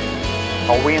 coach.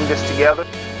 Are we in this together?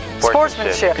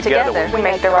 Sportsmanship. Together we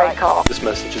make the right call. This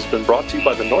message has been brought to you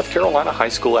by the North Carolina High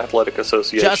School Athletic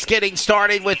Association. Just getting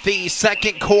started with the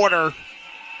second quarter.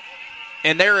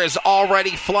 And there is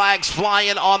already flags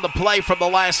flying on the play from the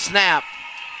last snap.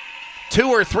 2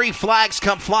 or 3 flags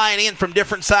come flying in from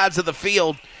different sides of the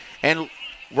field. And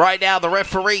right now the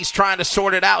referee's trying to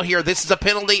sort it out here. This is a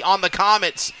penalty on the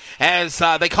Comets as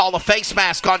they call a face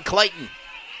mask on Clayton.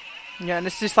 Yeah, and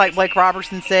it's just like Blake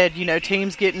Robertson said,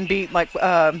 teams getting beat, like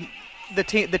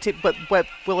but what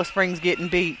Willow-Spring's getting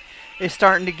beat is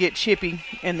starting to get chippy,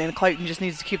 and then Clayton just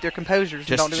needs to keep their composure and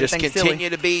don't do anything silly. Just continue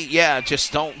to be,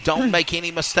 just don't make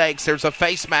any mistakes. There's a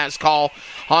face mask call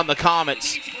on the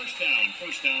Comets.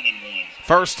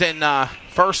 First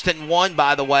and one,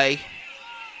 by the way,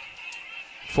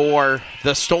 for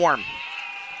the Storm.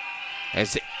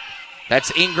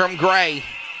 That's Ingram Gray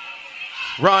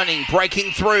running,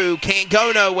 breaking through, can't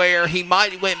go nowhere. He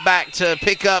might went back to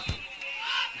pick up.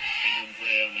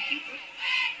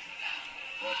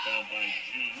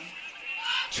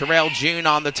 Terrell June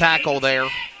on the tackle there.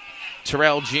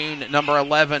 Terrell June, number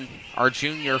 11, our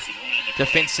junior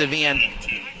defensive end.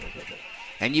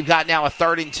 And you've got now a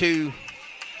 3rd and 2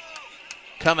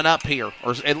 coming up here,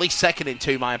 or at least 2nd and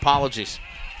 2, my apologies.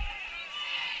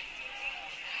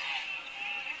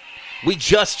 We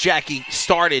just, Jackie,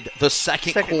 started the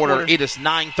second quarter. It is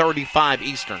 9:35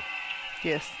 Eastern.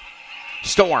 Yes.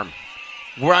 Storm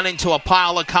run into a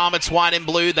pile of Comets, white and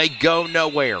blue. They go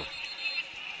nowhere.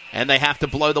 And they have to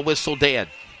blow the whistle dead.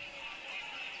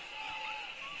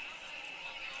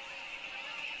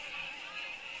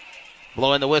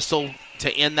 Blowing the whistle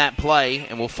to end that play,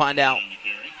 and we'll find out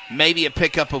maybe a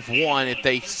pickup of 1 if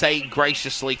they say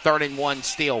graciously 3rd and 1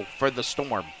 still for the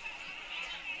Storm.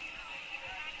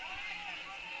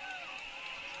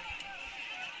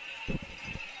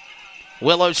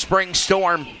 Willow-Spring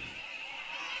Storm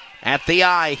at the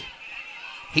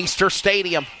Heister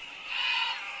Stadium.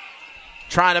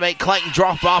 Trying to make Clayton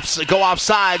go off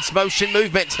sides. Motion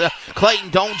movement to Clayton.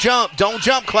 Don't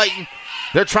jump, Clayton.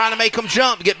 They're trying to make him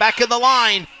jump. Get back in the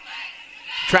line.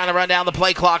 Trying to run down the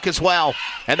play clock as well.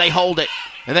 And they hold it.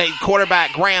 And then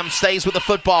quarterback Graham stays with the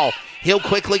football. He'll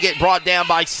quickly get brought down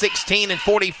by 16 and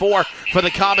 44 for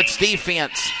the Comets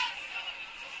defense.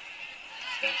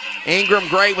 Ingram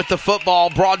Gray with the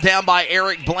football, brought down by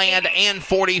Eric Bland and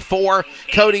 44,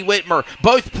 Cody Whitmer.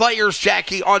 Both players,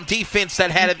 Jackie, on defense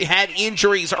that had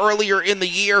injuries earlier in the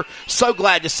year. So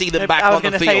glad to see them back on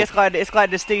the field. I was going to say, it's glad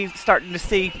to see, starting to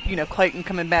see, Clayton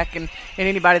coming back and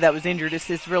anybody that was injured.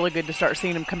 It's really good to start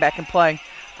seeing them come back and play.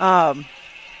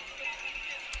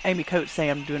 Amy Coach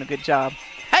Sam doing a good job.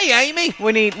 Hey, Amy.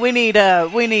 We need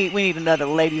another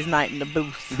ladies' night in the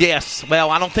booth. Yes.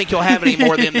 Well, I don't think you'll have any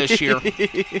more of them this year.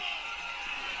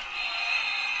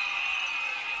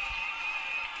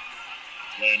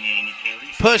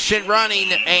 Push and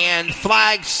running and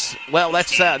flags. Well,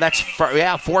 that's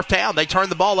 4th down. They turned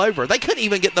the ball over. They couldn't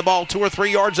even get the ball 2 or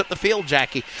 3 yards up the field,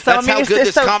 Jackie. That's how good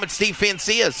this Comets defense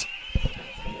is.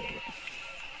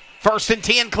 1st and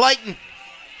 10, Clayton.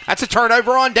 That's a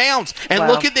turnover on downs. And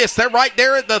look at this. They're right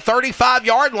there at the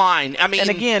 35-yard line. I mean, and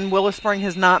again, Willow-Spring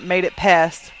has not made it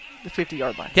past the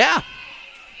 50-yard line. Yeah.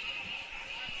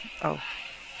 Oh.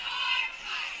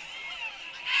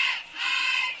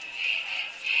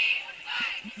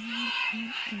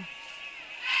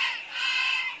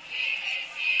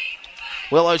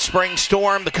 Willow-Spring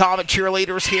Storm, the Comet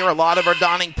cheerleaders here. A lot of are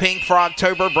donning pink for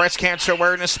October, Breast Cancer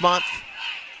Awareness Month.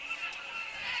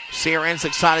 CRN's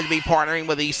excited to be partnering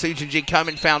with the Susan G.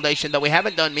 Komen Foundation, though we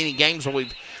haven't done many games where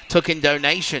we've taken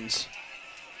donations.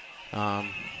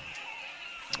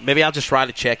 Maybe I'll just write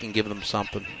a check and give them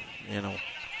something.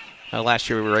 Last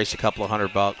year we raised a couple of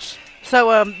 $100. So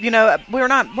we're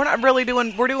not really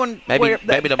doing. We're doing maybe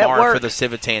tomorrow for the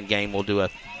Civitan game we'll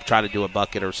try to do a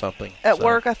bucket or something. At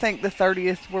work, I think the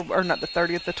 30th, or not the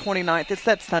 30th, the 29th. It's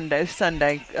that Sunday,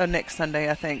 next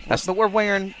Sunday, I think. But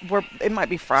it might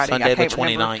be Friday. Sunday I can't the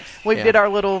 29th. Remember. We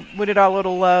did our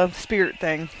little spirit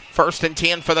thing. 1st and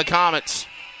 10 for the Comets.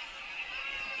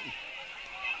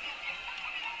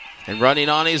 And running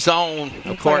on his own.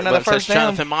 Of course, but that's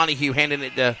Jonathan Montague handing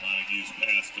it to.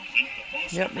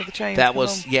 Yep, with the chains. That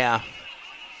was, Yep,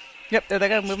 there they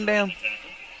go. Move them down.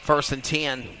 1st and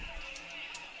 10.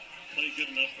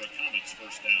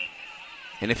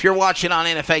 And if you're watching on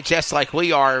NFHS like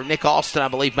we are, Nick Alston, I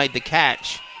believe, made the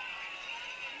catch.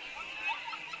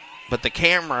 But the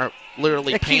camera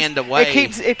literally panned away.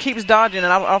 It keeps dodging,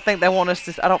 and I don't think they want us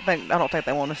to. I don't think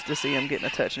they want us to see him getting a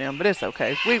touchdown. But it's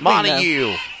okay.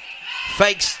 Montague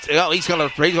fakes. Oh, he's gonna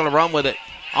run with it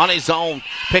on his own.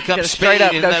 Pick up speed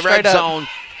in the red zone.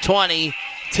 20,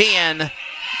 10.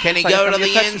 Can he go to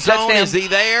the end zone? Touchdown. Is he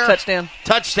there?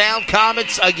 Touchdown,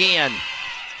 Comets again.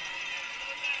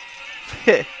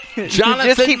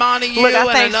 Jonathan Montague and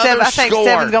another I think score.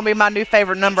 7's going to be my new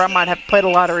favorite number. I might have to play the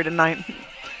lottery tonight.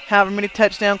 However many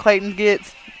touchdown Clayton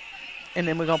gets, and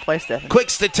then we're going to play 7. Quick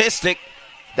statistic,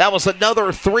 that was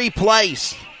another 3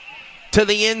 plays to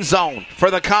the end zone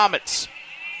for the Comets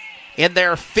in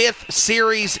their 5th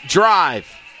series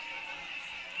drive.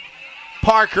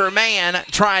 Parker Mann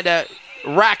trying to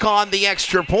rack on the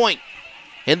extra point.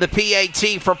 in the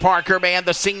PAT for Parker Mann,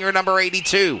 the senior number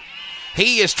 82.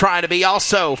 He is trying to be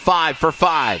also 5 for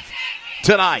 5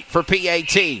 tonight for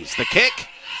PATs. The kick,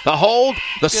 the hold,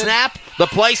 the snap, the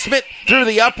placement through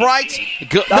the uprights.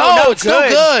 Good. No, it's still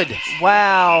good.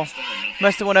 Wow.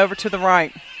 Must have went over to the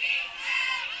right.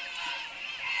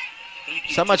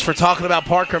 So much for talking about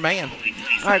Parker Mann.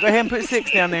 All right, go ahead and put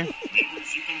 6 down there.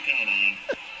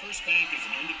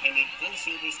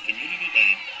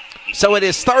 So it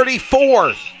is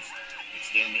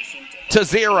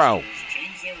 34-0.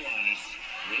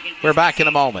 We're back in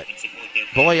a moment.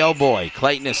 Boy, oh boy,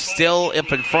 Clayton is still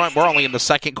up in front. We're only in the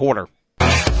second quarter.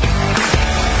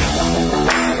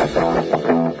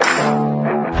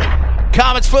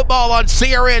 Comets football on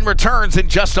CRN returns in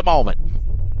just a moment.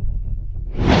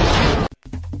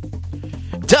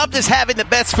 Dubbed as having the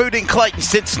best food in Clayton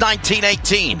since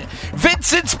 1918,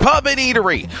 Vincent's Pub and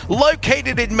Eatery,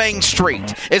 located in Main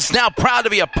Street, is now proud to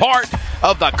be a part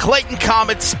of the Clayton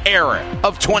Comets era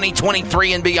of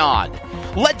 2023 and beyond.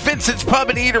 Let Vincent's Pub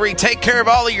and Eatery take care of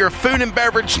all of your food and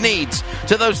beverage needs,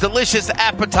 to those delicious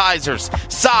appetizers,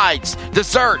 sides,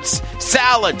 desserts,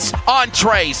 salads,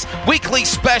 entrees, weekly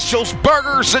specials,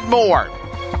 burgers, and more.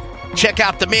 Check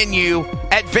out the menu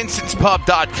at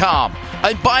vincentspub.com.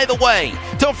 And by the way,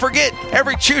 don't forget,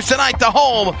 every Tuesday night, the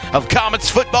home of Comets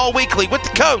Football Weekly with the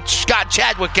coach, Scott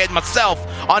Chadwick, and myself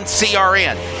on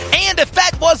CRN. And if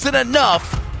that wasn't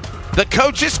enough, the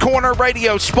Coach's Corner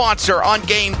radio sponsor on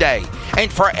game day.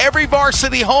 And for every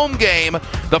varsity home game,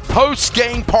 the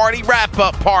post-game party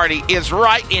wrap-up party is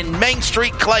right in Main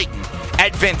Street, Clayton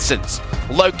at Vincent's.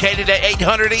 Located at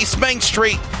 800 East Main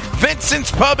Street,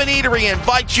 Vincent's Pub and Eatery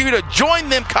invites you to join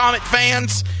them, Comet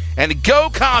fans, and go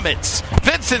Comets.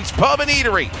 Vincent's Pub and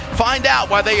Eatery. Find out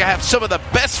why they have some of the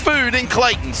best food in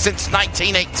Clayton since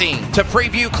 1918. To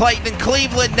preview Clayton and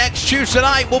Cleveland next Tuesday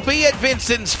night, we'll be at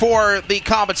Vincent's for the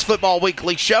Comets Football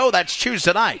Weekly show. That's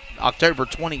Tuesday night, October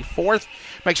 24th.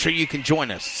 Make sure you can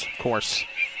join us, of course.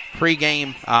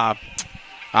 Pre-game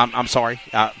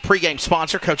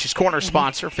sponsor, Coach's Corner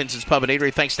sponsor, Vincent's Pub and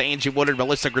Eatery. Thanks to Angie Woodard,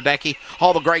 Melissa Gradecki,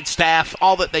 all the great staff,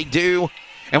 all that they do.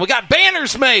 And we got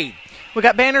banners made. We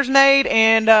got banners made,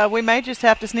 and we may just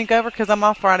have to sneak over because I'm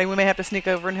off Friday. We may have to sneak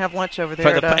over and have lunch over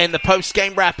there. And the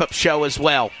post-game wrap-up show as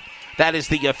well. That is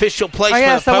the official place for the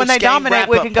post-game so when they dominate,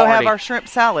 we can go have our shrimp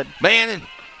salad. Man,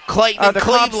 Clayton and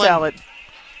Cleveland. Cobb salad.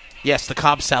 Yes, the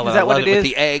Cobb salad. Is that what it is? With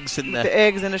the eggs and the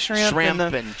eggs and the shrimp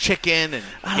and chicken and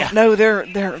no, they're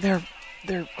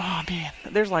oh man,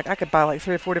 there's I could buy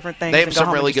 3 or 4 different things. They have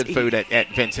some really good food at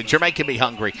Vincent. You're making me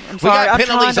hungry. I'm sorry, we got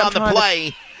penalties on the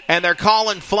play. And they're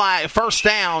calling first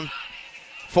down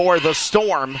for the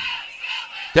Storm.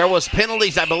 There was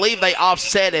penalties. I believe they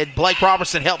offsetted. Blake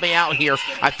Robertson helped me out here.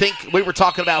 I think we were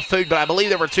talking about food, but I believe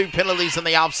there were 2 penalties in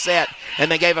the offset, and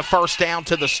they gave a first down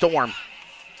to the Storm.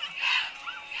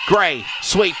 Gray,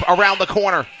 sweep around the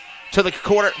corner to the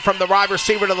corner from the wide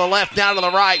receiver to the left, down to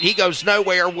the right. He goes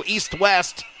nowhere,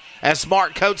 east-west. As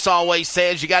Mark Coates always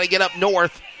says, you got to get up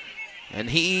north. And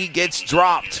he gets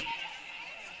dropped.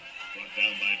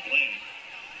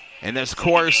 And of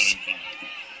course,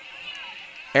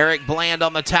 Eric Bland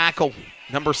on the tackle,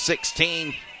 number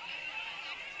 16.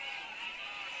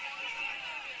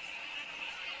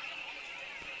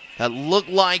 That looked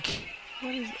like...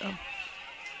 What is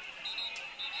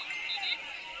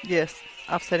Yes,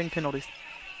 offsetting penalties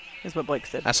is what Blake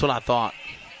said. That's what I thought.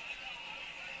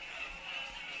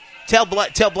 Tell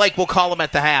Blake we'll call him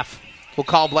at the half. We'll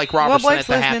call Blake Robertson at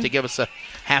the half to give us a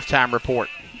halftime report.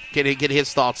 Get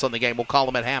his thoughts on the game. We'll call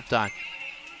him at halftime.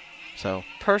 So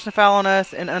personal foul on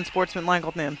us and unsportsmanlike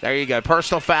on them. There you go.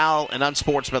 Personal foul and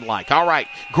unsportsmanlike. All right.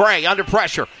 Gray under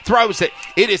pressure. Throws it.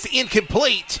 It is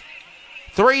incomplete.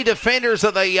 3 defenders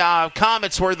of the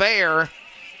Comets were there.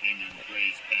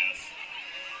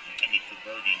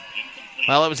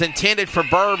 Well, it was intended for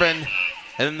Bourbon,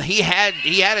 and he had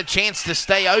a chance to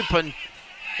stay open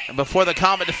before the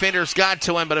Comet defenders got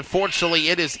to him, but unfortunately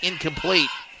it is incomplete.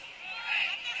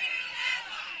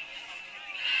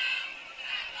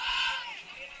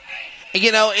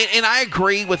 You know, and I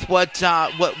agree with what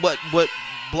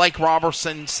Blake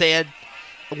Robertson said.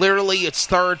 Literally, it's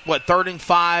third and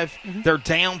 5. Mm-hmm. They're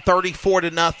down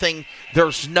 34-0.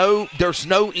 There's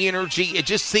no energy. It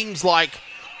just seems like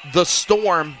the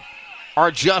Storm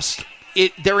are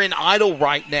they're in idle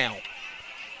right now.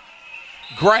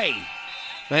 Gray,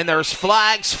 and there's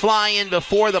flags flying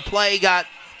before the play got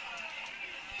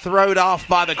thrown off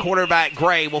by the quarterback.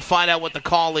 Gray. We'll find out what the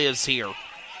call is here.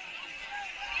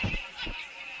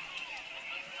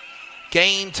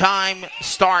 Game time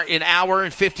start in 1 hour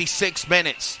and 56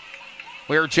 minutes.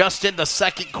 We're just in the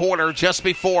second quarter, just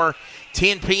before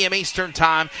 10 p.m. Eastern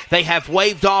time. They have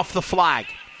waved off the flag.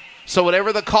 So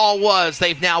whatever the call was,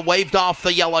 they've now waved off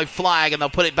the yellow flag, and they'll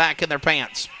put it back in their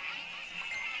pants.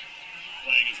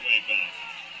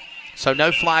 So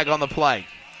no flag on the play.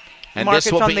 And Mark,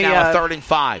 this will be now a 3rd and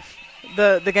 5.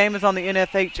 The game is on the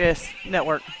NFHS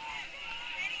network.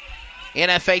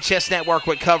 NFHS network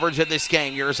with coverage of this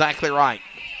game. You're exactly right.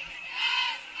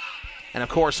 And, of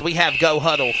course, we have Go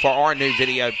Huddle for our new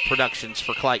video productions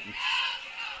for Clayton.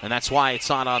 And that's why it's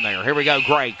not on there. Here we go,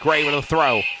 Gray. Gray with a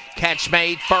throw. Catch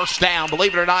made, first down.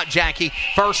 Believe it or not, Jackie,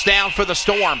 first down for the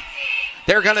Storm.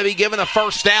 They're going to be given a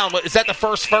first down. Is that the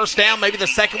first down? Maybe the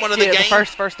second one of the game? The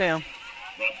first down.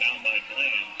 Brought down by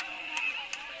Bland.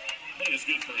 Play is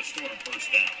good for a Storm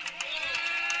first down.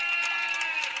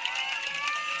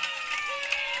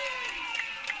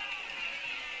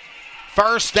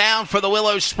 First down for the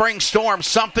Willow-Spring Storm.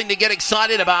 Something to get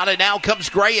excited about. And now comes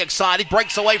Gray excited.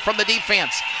 Breaks away from the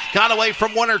defense. Got away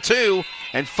from one or two.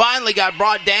 And finally got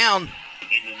brought down.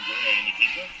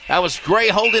 That was Gray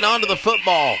holding on to the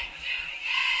football.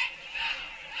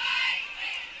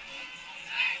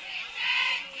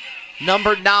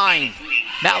 Number 9,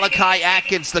 Malachi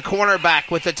Atkins, the cornerback,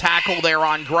 with the tackle there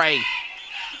on Gray.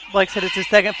 Blake said it's his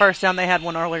second first down. They had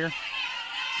one earlier.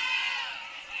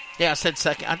 Yeah, I said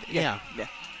second. Yeah.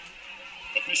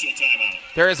 Official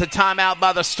timeout. There is a timeout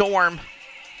by the Storm.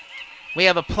 We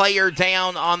have a player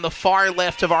down on the far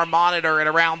left of our monitor at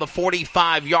around the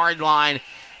 45-yard line.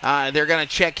 They're going to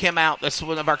check him out. This is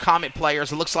one of our Comet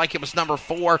players. It looks like it was number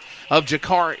 4 of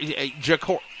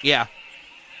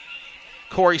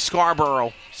Corey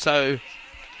Scarborough. So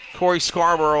Corey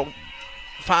Scarborough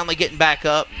finally getting back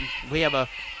up. We have a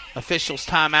officials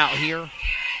timeout here.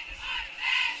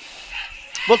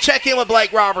 We'll check in with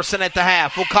Blake Robertson at the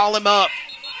half. We'll call him up.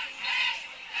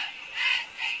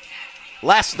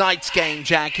 Last night's game,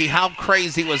 Jackie, how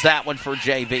crazy was that one for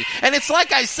JV? And it's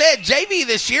like I said, JV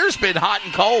this year's been hot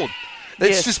and cold.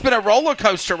 It's just been a roller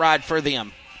coaster ride for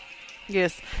them.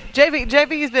 Yes, JV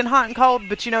has been hot and cold,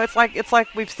 but it's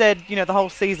like we've said, the whole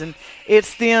season.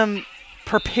 It's them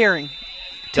preparing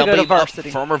to go to varsity.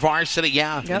 Former varsity,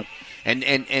 yeah. Yep.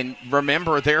 And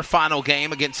remember their final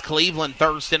game against Cleveland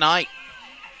Thursday night.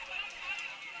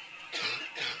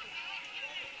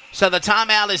 So the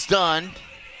timeout is done.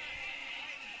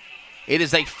 It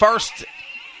is a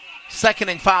second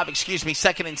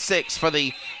and 6 for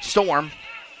the Storm.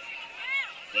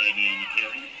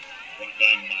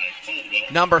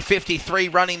 Number 53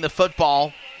 running the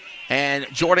football. And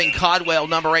Jordan Codwell,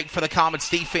 number 8 for the Comets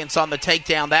defense on the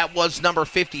takedown. That was number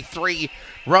 53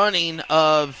 running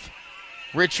of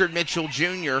Richard Mitchell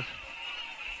Jr.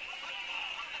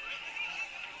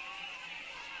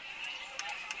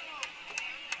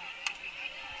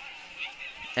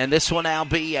 And this will now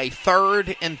be a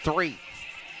 3rd and 3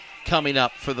 coming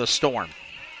up for the Storm.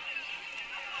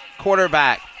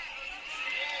 Quarterback.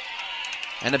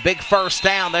 And a big first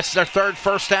down. That's their 3rd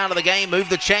first down of the game. Move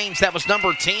the chains. That was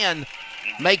number 10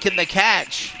 making the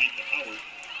catch.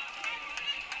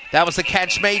 That was the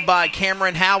catch made by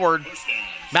Cameron Howard.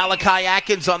 Malachi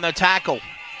Atkins on the tackle.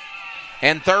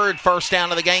 And 3rd first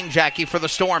down of the game, Jackie, for the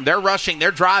Storm. They're rushing. They're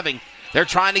driving. They're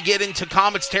trying to get into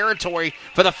Comets territory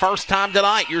for the first time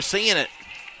tonight. You're seeing it.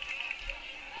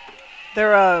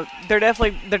 They're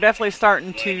definitely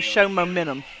starting to show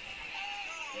momentum.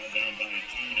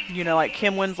 Like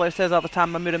Kim Winslow says all the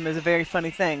time, momentum is a very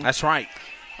funny thing. That's right.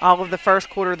 All of the first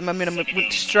quarter, the momentum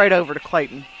went straight over to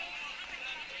Clayton.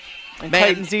 And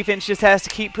Clayton's defense just has to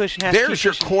keep pushing. There's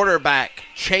your quarterback,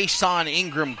 Chason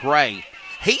Ingram Gray.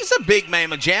 He's a big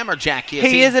mamma jammer, Jackie.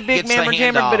 He is a big mamma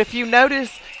jammer, but if you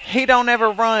notice, he don't ever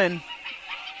run.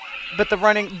 But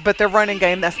their running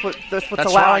game, that's what's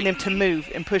allowing them to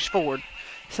move and push forward.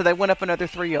 So they went up another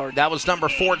 3 yards. That was number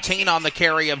 14 on the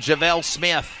carry of JaVale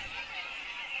Smith.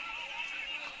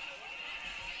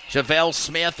 JaVale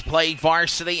Smith played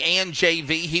varsity and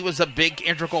JV. He was a big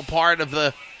integral part of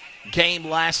the game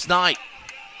last night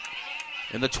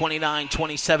in the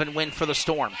 29-27 win for the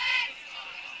Storm.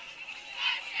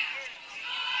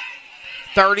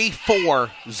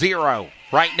 34-0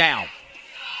 right now.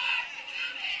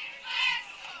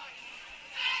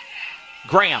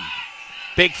 Graham,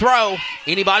 big throw.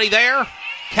 Anybody there?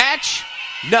 Catch?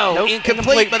 No, nope.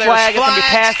 Incomplete. But there's flag. It's going to be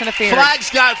pass interference. Flags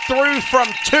got through from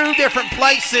 2 different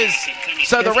places.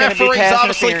 So the referees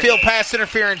obviously feel pass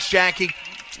interference, Jackie.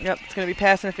 Yep, it's going to be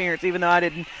pass interference, even though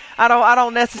I I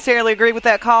don't necessarily agree with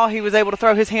that call. He was able to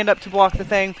throw his hand up to block the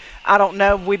thing. I don't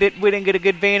know. We didn't get a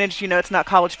good vantage. It's not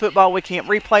college football. We can't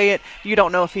replay it. You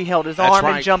don't know if he held his arm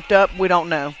and jumped up. We don't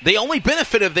know. The only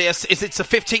benefit of this is it's a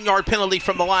 15-yard penalty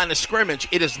from the line of scrimmage.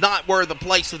 It is not where the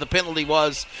place of the penalty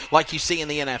was like you see in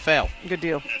the NFL. Good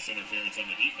deal. Pass interference on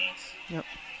the defense. Yep.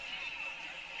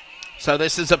 So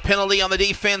this is a penalty on the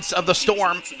defense of the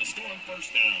Storm.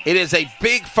 It is a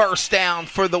big first down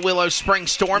for the Willow-Spring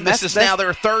Storm. This is now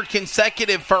their third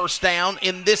consecutive first down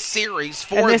in this series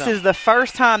for them. And this is the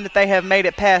first time that they have made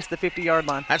it past the 50-yard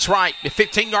line. That's right. The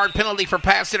 15-yard penalty for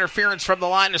pass interference from the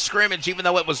line of scrimmage, even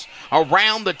though it was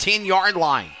around the 10-yard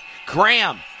line.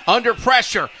 Graham under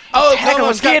pressure. Oh,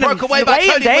 almost got broke away by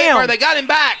Cody Whitmer. They got him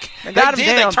back. They did.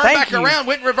 They turned back around,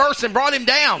 went in reverse, and brought him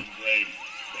down.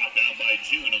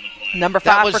 Number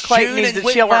 5 for Clayton needs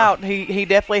to chill out. He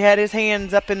definitely had his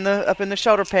hands up in the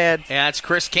shoulder pads. Yeah, it's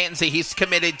Chris Kenzie. He's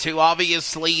committed to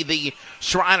obviously the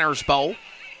Shriners Bowl,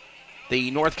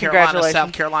 the North Carolina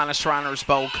South Carolina Shriners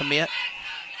Bowl commit.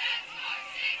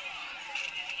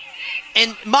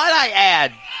 And might I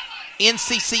add,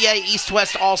 NCCA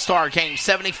East-West All-Star Game,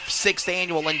 76th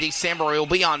annual in December. It will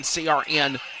be on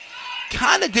CRN.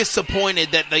 Kind of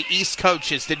disappointed that the East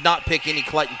coaches did not pick any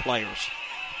Clayton players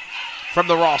from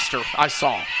the roster I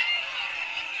saw.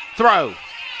 Throw.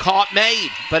 Caught, made,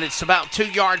 but it's about 2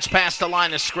 yards past the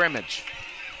line of scrimmage.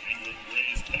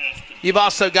 You've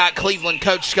also got Cleveland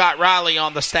coach Scott Riley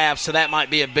on the staff, so that might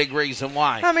be a big reason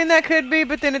why. I mean, that could be,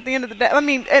 but then at the end of the day, I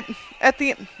mean, at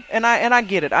the and I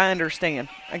get it. I understand.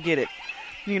 I get it.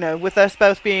 With us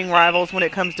both being rivals when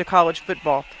it comes to college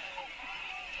football.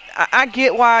 I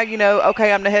get why,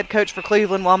 okay, I'm the head coach for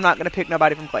Cleveland. Well, I'm not going to pick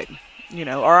nobody from Clayton.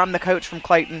 Or I'm the coach from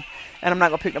Clayton, and I'm not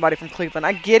going to pick nobody from Cleveland.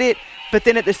 I get it, but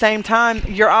then at the same time,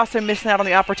 you're also missing out on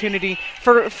the opportunity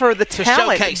for the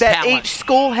talent that each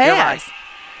school has. Right.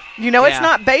 It's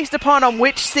not based upon on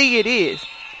which C it is.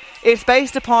 It's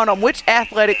based upon on which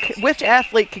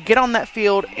athlete could get on that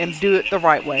field and do it the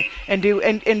right way and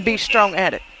be strong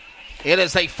at it. It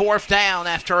is a 4th down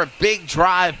after a big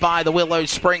drive by the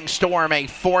Willow-Spring Storm. A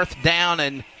 4th down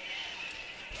and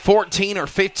 14 or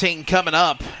 15 coming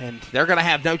up, and they're going to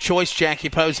have no choice, Jackie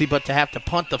Posey, but to have to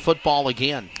punt the football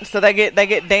again. So they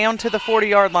get down to the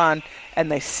 40-yard line,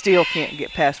 and they still can't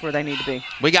get past where they need to be.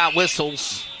 We got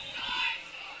whistles.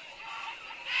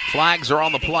 Flags are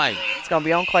on the play. It's going to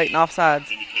be on Clayton, offsides.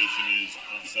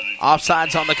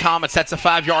 Offsides on the Comets. That's a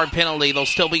 5-yard penalty. They'll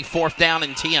still be 4th down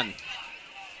and 10.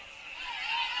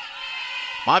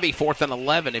 Might be 4th and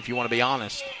 11 if you want to be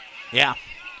honest. Yeah,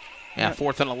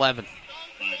 4th and 11.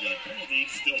 5-yard penalty,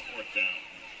 still 4th down.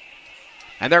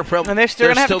 And they're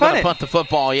still going to punt the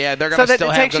football. Yeah, they're going to still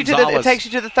have Gonzalez. It takes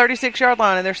you to the 36-yard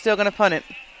line, and they're still going to punt it.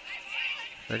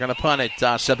 They're going to punt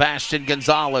it. Sebastian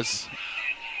Gonzalez.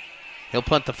 He'll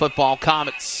punt the football.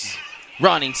 Comets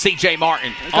running. C.J.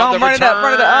 Martin on the return.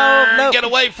 Oh, nope. Get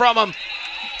away from him.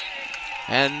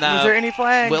 And was there any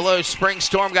flags? Willow-Spring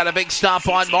Storm got a big stop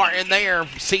on Martin there.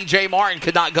 C.J. Martin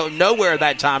could not go nowhere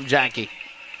that time, Jackie.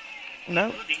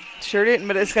 No, sure didn't,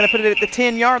 but it's going to put it at the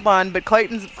 10-yard line. But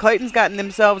Clayton's gotten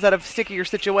themselves out of stickier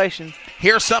situations.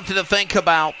 Here's something to think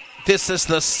about. This is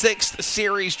the 6th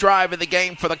series drive of the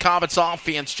game for the Comets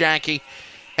offense, Jackie.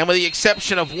 And with the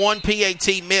exception of one PAT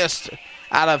missed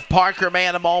out of Parker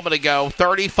Mann a moment ago,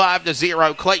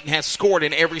 35-0, Clayton has scored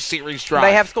in every series drive.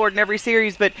 They have scored in every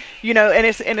series, but and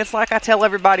it's like I tell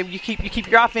everybody, you keep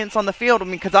your offense on the field. I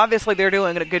mean, because obviously they're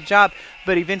doing a good job,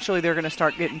 but eventually they're going to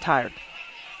start getting tired.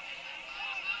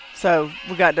 So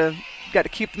we got to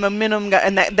keep the momentum,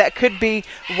 and that could be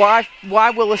why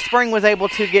Willow-Spring was able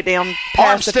to get down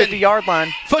past the 50-yard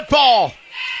line. Football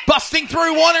busting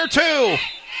through 1 or 2.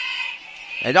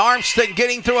 And Armstead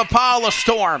getting through a pile of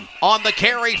Storm on the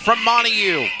carry from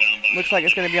Montague. Looks like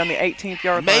it's going to be on the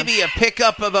 18th-yard line. Maybe a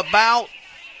pickup of about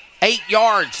 8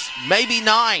 yards, maybe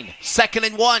 9. 2nd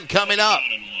and 1 coming up.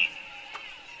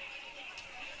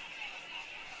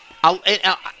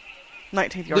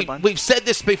 19th-yard line. We've said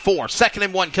this before. 2nd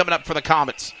and 1 coming up for the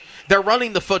Comets. They're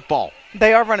running the football.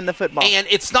 They are running the football. And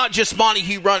it's not just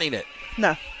Montague running it.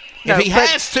 No. If he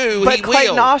has to, he will. But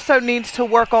Clayton also needs to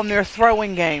work on their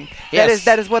throwing game. Yes.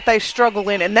 That is what they struggle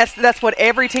in, and that's what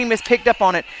every team has picked up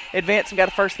on it. Advanced and got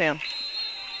a first down.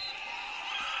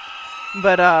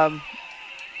 But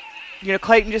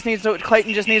Clayton just needs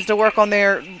to work on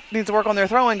their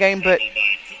throwing game. But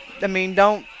I mean,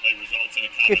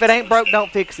 if it ain't broke,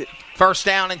 don't fix it. 1st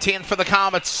down and 10 for the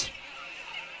Comets.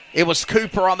 It was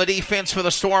Cooper on the defense for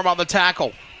the Storm on the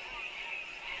tackle.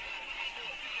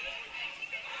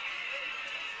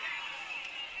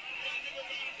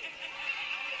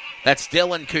 That's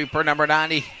Dylan Cooper, number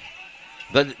 90.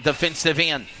 the defensive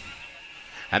end.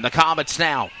 And the Comets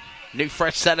now, new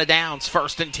fresh set of downs,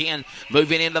 1st and 10,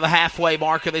 moving into the halfway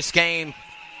mark of this game.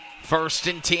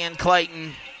 1st and 10,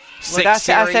 Clayton. I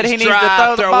said he needs to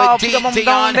throw the ball. Come on,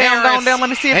 going down. Let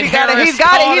me see if he got it. He's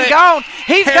got it. He's gone.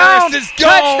 He's gone. Harris is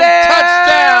gone.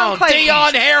 Touchdown. Clayton.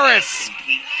 Deion Harris.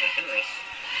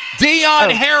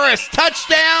 Deion Harris,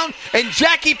 touchdown. And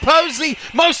Jackie Posey,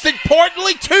 most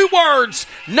importantly, 2 words,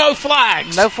 no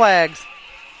flags. No flags.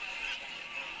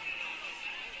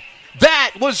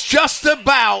 That was just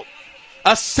about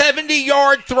a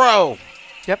 70-yard throw.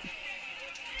 Yep.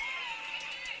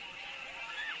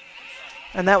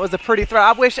 And that was a pretty throw.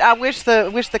 I wish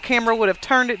the camera would have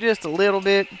turned it just a little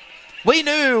bit. We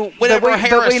knew whenever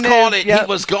Harris caught it, he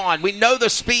was gone. We know the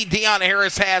speed Deion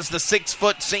Harris has, the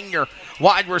 6-foot senior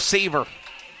wide receiver.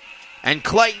 And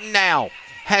Clayton now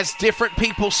has different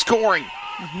people scoring.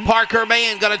 Parker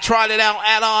Mann going to try to now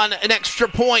add on an extra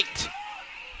point.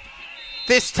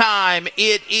 This time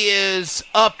it is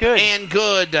up and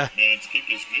good. Man's kick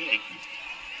is good.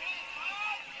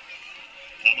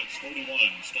 Comets 41,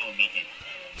 Storm nothing.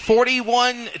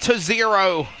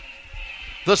 41-0.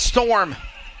 The Storm.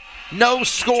 No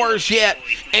scores yet.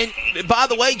 And by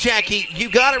the way, Jackie, you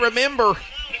got to remember,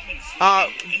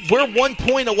 we're 1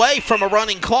 point away from a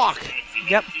running clock.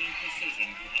 Yep.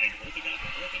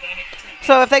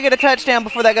 So if they get a touchdown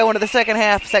before they go into the second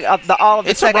half, all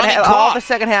the second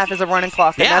half is a running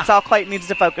clock, and that's all Clayton needs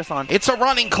to focus on. It's a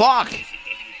running clock.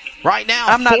 Right now,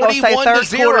 I'm not going to say third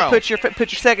 41-0. quarter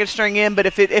put your second string in, but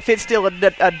if it's still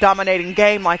a dominating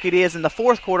game like it is in the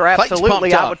fourth quarter,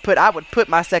 absolutely I would put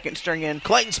my second string in.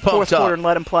 Clayton's pumped fourth quarter and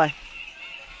let him play.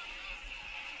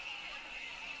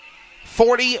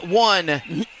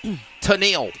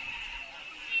 41-0.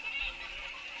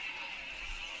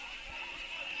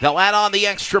 They'll add on the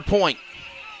extra point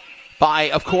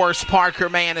by, of course, Parker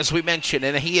Mann, as we mentioned,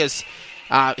 and he is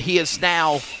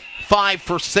now 5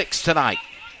 for 6 tonight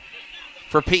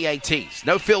for PATs.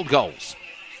 No field goals.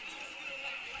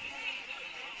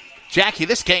 Jackie,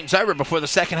 this game's over before the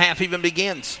second half even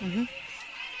begins.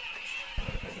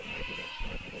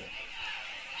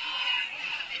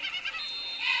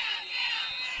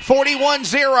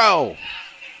 41-0.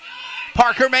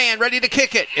 Parker Mann ready to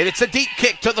kick it, and it's a deep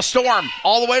kick to the Storm,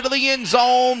 all the way to the end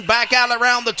zone, back out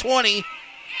around the 20.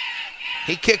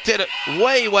 He kicked it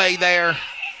way there,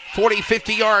 40,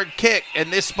 50-yard kick,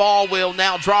 and this ball will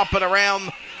now drop it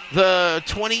around the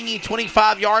 20,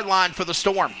 25-yard line for the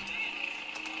Storm.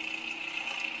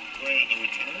 Gray on the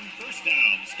return, first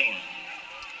down, Storm.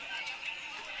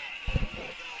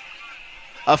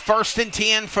 A 1st and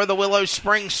 10 for the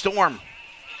Willow-Spring Storm.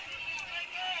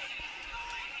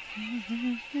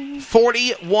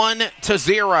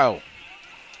 41-0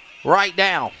 right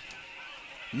now.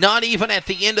 Not even at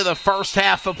the end of the first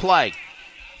half of play.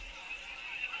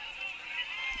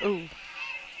 Ooh.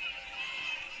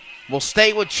 We'll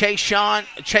stay with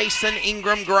Chasen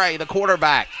Ingram Gray, the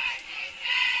quarterback.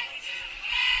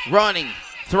 Running,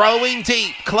 throwing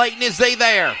deep. Clayton, is they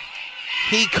there?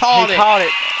 He caught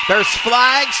it. There's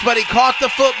flags, but he caught the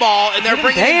football, and they're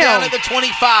bringing him down at the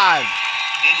 25.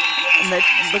 And it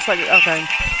looks like, okay.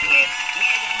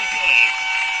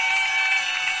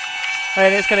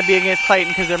 And it's going to be against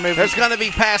Clayton because they're moving. There's going to be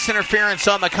pass interference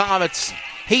on the Comets.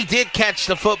 He did catch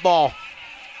the football.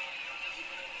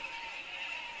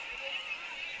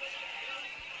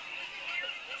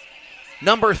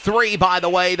 Number 3, by the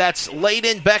way, that's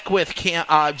Layden Beckwith,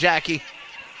 Jackie,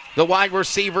 the wide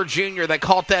receiver junior that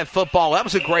caught that football. That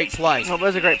was a great play. It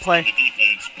was a great play.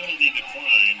 Defense, penalty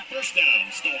decline, first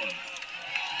down, Storm.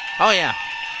 Oh, yeah.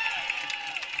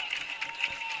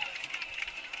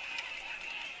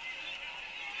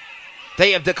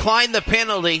 They have declined the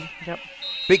penalty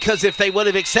because if they would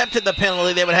have accepted the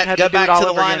penalty, they would have to go back to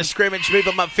the line of scrimmage, move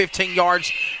them up 15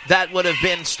 yards. That would have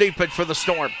been stupid for the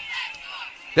Storm.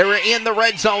 They're in the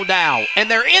red zone now, and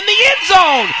they're in the end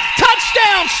zone.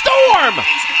 Touchdown, Storm!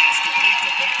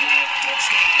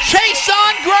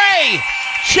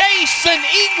 Chasen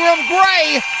Ingram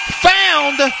Gray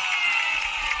found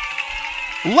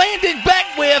Landon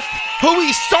Beckwith, who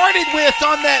he started with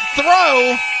on that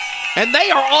throw, and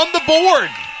they are on the board.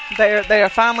 They are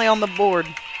finally on the board.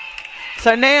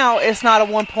 So now it's not a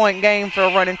 1-point game for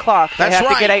a running clock. They have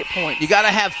to get 8 points. You got to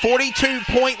have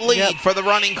 42-point lead for the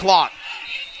running clock.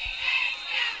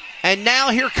 And now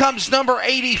here comes number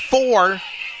 84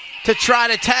 to try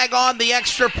to tag on the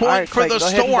extra point for the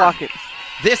Storm.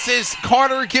 This is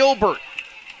Carter Gilbert.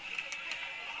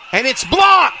 And it's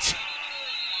blocked.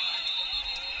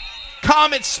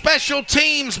 Comets special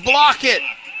teams block it.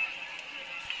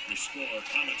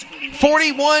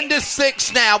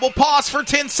 41-6 now. We'll pause for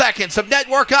 10 seconds of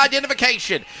network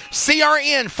identification.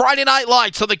 CRN Friday Night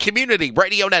Lights on the Community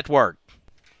Radio Network.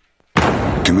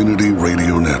 Community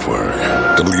Radio Network.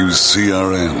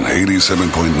 WCRN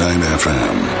 87.9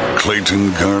 FM.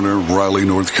 Clayton, Garner, Raleigh,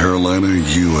 North Carolina,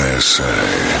 USA.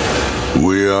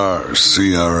 We are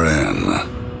CRN.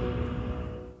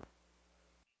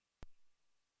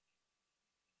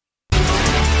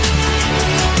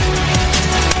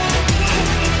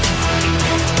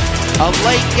 A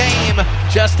late game,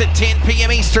 just at 10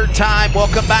 p.m. Eastern Time.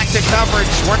 Welcome back to coverage.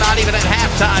 We're not even at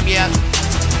halftime yet.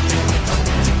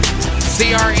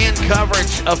 CRN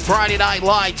coverage of Friday Night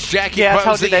Lights. Jackie Posey. I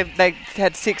told you they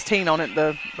had 16 on it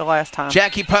the last time.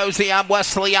 Jackie Posey, I'm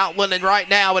Wesley Outland, and right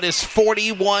now it is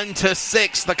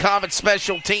 41-6. The Comets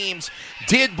special teams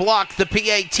did block the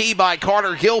PAT by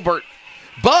Carter Gilbert.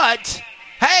 But,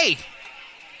 hey,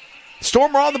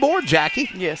 Storm are on the board, Jackie.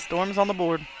 Yes, Storm's on the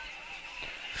board.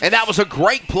 And that was a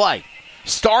great play.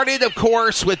 Started, of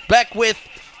course, with Beckwith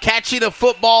catching the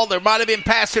football. There might have been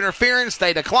pass interference.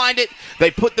 They declined it. They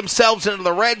put themselves into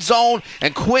the red zone.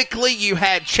 And quickly you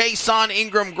had Chason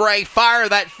Ingram Gray fire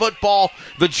that football,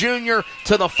 the junior,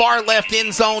 to the far left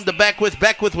end zone to Beckwith.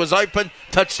 Beckwith was open.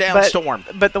 Touchdown, Storm.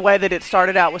 But the way that it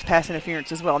started out was pass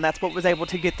interference as well. And that's what was able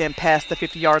to get them past the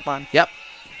 50-yard line. Yep.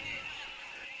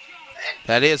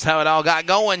 That is how it all got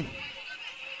going.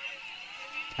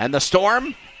 And the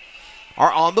Storm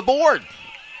are on the board.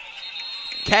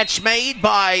 Catch made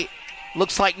by,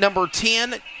 looks like number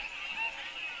 10.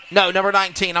 No, number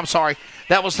 19, I'm sorry.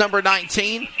 That was number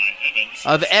 19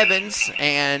 of Evans,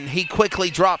 and he quickly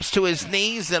drops to his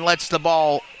knees and lets the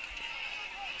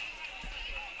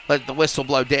whistle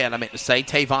blow dead, I meant to say.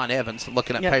 Tavon Evans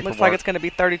looking at paperwork. Looks like it's going to be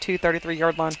 32,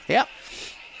 33-yard line. Yep.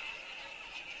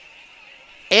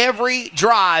 Every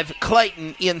drive,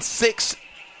 Clayton, in 6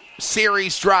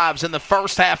 series drives in the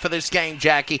first half of this game,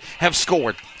 Jackie, have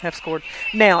scored.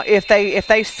 Now, if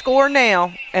they score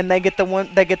now and they get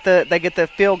the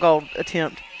field goal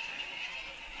attempt,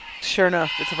 sure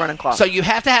enough, it's a running clock. So you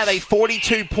have to have a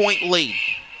 42-point lead.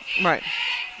 Right.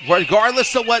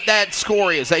 Regardless of what that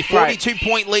score is, a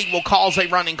 42-point lead will cause a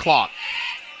running clock.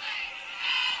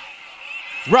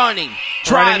 Running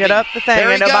it up the thing.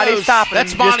 There Ain't nobody stopping.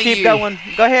 That's him. Montague. Just keep going.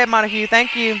 Go ahead, Montague.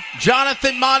 Thank you.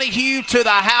 Jonathan Montague to the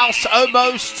house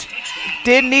almost.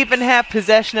 Didn't even have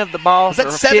possession of the ball. Was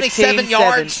that 77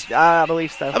 yards? I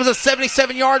believe so. That was a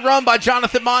 77-yard run by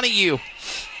Jonathan Montague.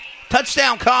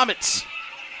 Touchdown, Comets.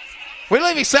 We don't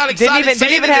even sound excited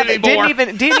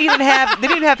Didn't even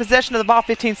have possession of the ball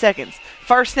 15 seconds.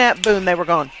 First snap, boom, they were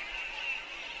gone.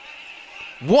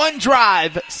 One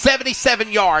drive,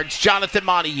 77 yards, Jonathan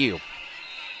Montague.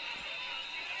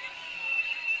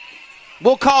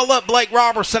 We'll call up Blake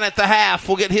Robertson at the half.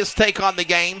 We'll get his take on the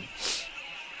game.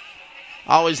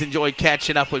 I always enjoy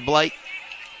catching up with Blake.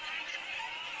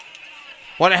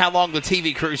 Wonder how long the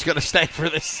TV crew is going to stay for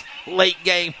this late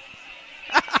game.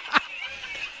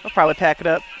 We'll probably pack it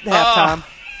up at halftime.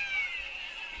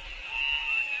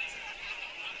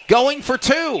 Going for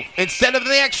 2 instead of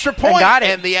the extra point. Got it.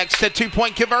 And the extra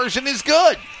 2-point conversion is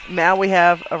good. Now we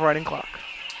have a running clock.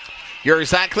 You're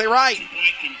exactly right.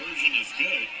 2-point conversion is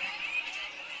good.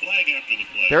 Flag after the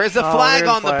play. There is a flag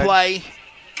on the play.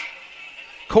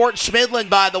 Court Schmidlin,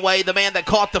 by the way, the man that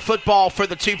caught the football for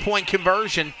the 2-point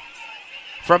conversion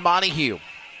from Montague.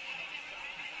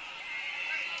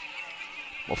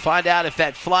 We'll find out if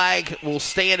that flag will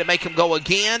stand and make him go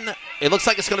again. It looks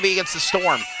like it's going to be against the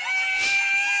Storm.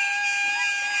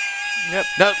 Yep.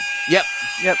 Nope. Yep.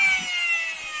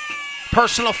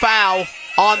 Personal foul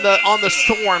on the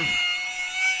Storm.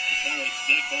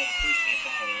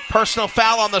 Personal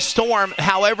foul on the Storm.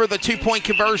 However, the 2-point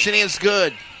conversion is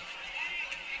good.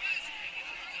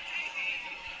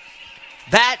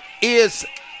 That is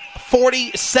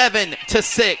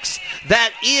 47-6.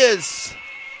 That is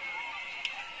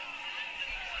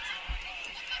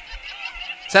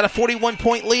that a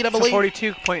 41-point lead, I believe? It's a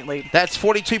 42-point lead. That's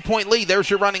 42-point lead. There's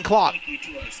your running clock.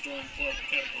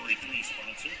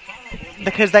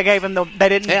 Because they gave him they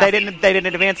didn't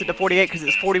advance it to 48 because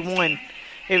it's 41.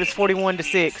 It was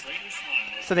 41-6.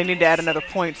 So they need to add another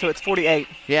point, so it's 48.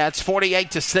 Yeah, it's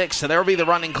 48-6, so there will be the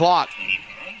running clock.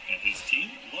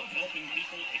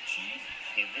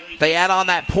 If they add on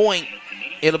that point,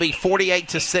 it'll be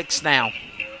 48-6 now.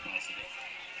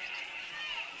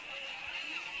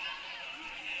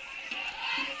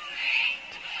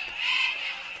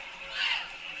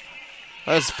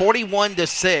 It's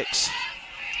 41-6.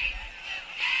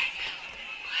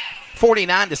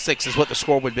 49-6 is what the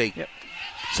score would be. Yep.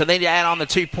 So they need to add on the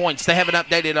 2 points. They haven't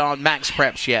updated on max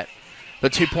preps yet. the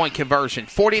 2-point conversion.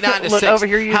 49-6. Look, over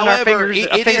here using our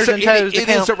fingers and toes. It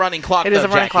is a running clock, It is a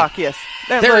running clock, yes.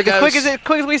 There it goes. As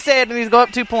quick as we said, and he's go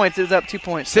up 2 points. It was up 2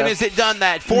 points. As soon as it done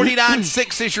that,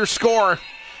 49-6 is your score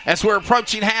as we're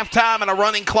approaching halftime and a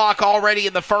running clock already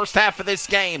in the first half of this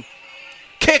game.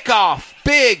 Kickoff.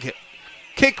 Big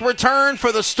kick return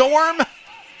for the Storm.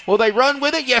 Will they run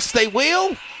with it? Yes, they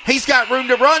will. He's got room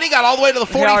to run. He got all the way to the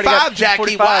 45, Jackie.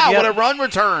 45, wow, yep. What a run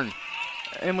return.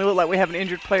 And we look like we have an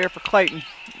injured player for Clayton.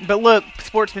 But look,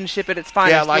 sportsmanship at its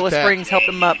finest. Yeah, like Willow-Springs helped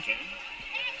him up.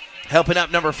 Helping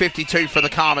up number 52 for the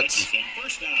Comets.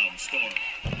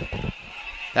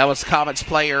 That was Comets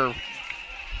player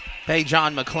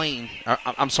John McLean.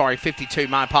 I'm sorry, 52.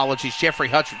 My apologies. Jeffrey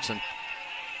Hutchinson.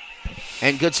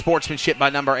 And good sportsmanship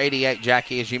by number 88,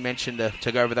 Jackie, as you mentioned,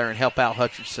 to go over there and help out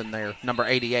Hutchinson there. Number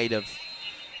 88 of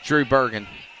Drew Bergen.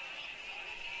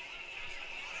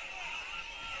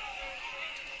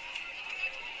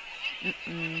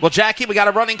 Well, Jackie, we got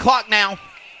a running clock now.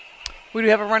 We do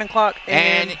have a running clock.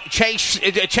 And Chase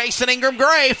and Ingram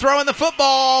Gray throwing the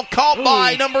football. Caught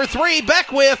by number 3,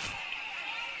 Beckwith.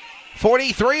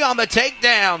 43 on the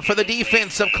takedown for the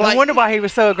defense of Clayton. I wonder why he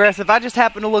was so aggressive. I just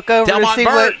happened to look over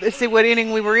to see what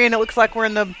inning we were in. It looks like we're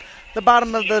in the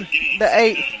bottom of the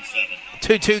 8th.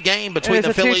 2-2 game between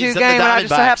the Phillies and the Diamondbacks. And I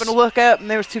just so happened to look up, and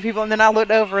there was 2 people, and then I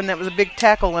looked over, and that was a big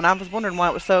tackle, and I was wondering why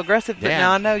it was so aggressive. But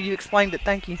now I know. You explained it.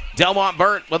 Thank you. Delmont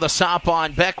Burt with a stop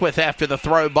on Beckwith after the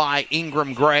throw by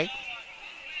Ingram Gray.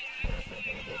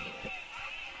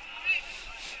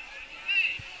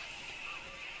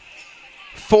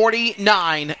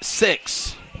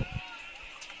 $49-6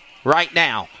 right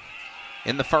now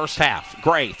in the first half.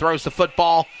 Gray throws the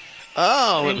football.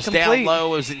 Oh, it was down low.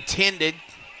 It was intended.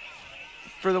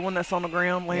 For the one that's on the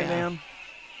ground, laying down.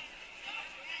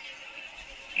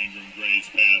 Ingram Gray's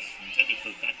pass intended for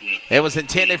Beckwith. It was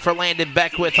intended for Landon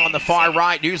Beckwith on the far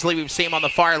right. Usually we've seen him on the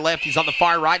far left. He's on the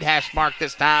far right hash mark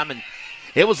this time, and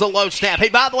it was a low snap. Hey,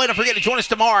 by the way, don't forget to join us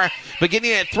tomorrow,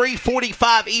 beginning at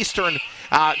 3:45 Eastern.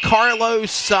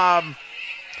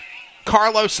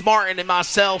 Carlos Martin and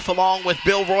myself, along with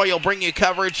Bill Roy, will bring you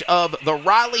coverage of the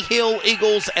Riley Hill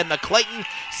Eagles and the Clayton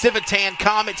Civitan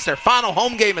Comets, their final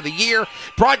home game of the year.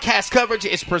 Broadcast coverage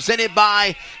is presented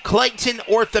by Clayton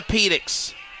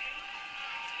Orthopedics.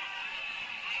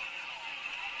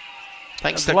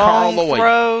 Thanks to Carl Lloyd.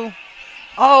 Throw.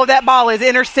 Oh, that ball is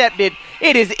intercepted.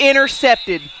 It is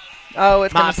intercepted. Oh,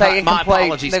 it's going to say incomplete. My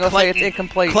apologies. They're going to say it's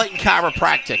incomplete. Clayton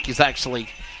Chiropractic is actually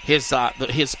his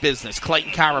business.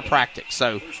 Clayton Chiropractic.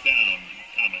 So.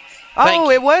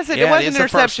 It was an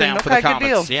interception. Okay, good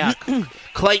deal. Yeah.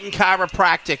 Clayton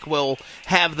Chiropractic will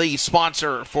have the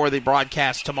sponsor for the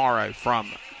broadcast tomorrow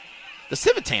from the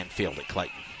Civitan Field at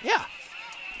Clayton. Yeah.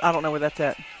 I don't know where that's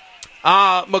at.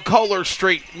 McCullough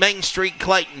Street, Main Street,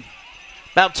 Clayton.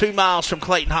 About 2 miles from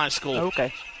Clayton High School.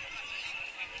 Okay.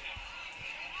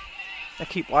 I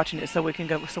keep watching it so we can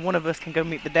go. So one of us can go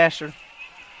meet the Dasher.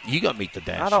 You go meet the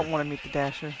Dasher. I don't want to meet the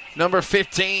Dasher. Number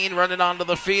 15 running onto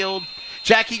the field.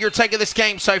 Jackie, your take of this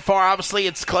game so far. Obviously,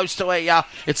 it's close to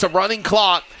it's a running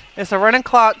clock. It's a running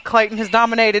clock. Clayton has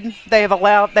dominated. They have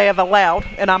allowed,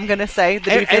 and I'm going to say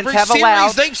the defense have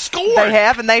allowed. They've scored. They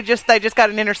have, and they just got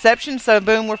an interception. So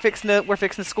boom, we're fixing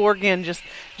to score again. Just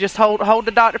hold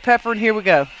the Dr. Pepper, and here we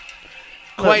go.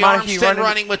 Clay Armstead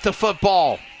running with the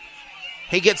football.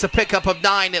 He gets a pickup of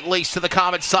 9 at least to the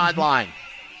Comets sideline.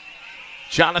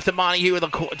 Jonathan Montague to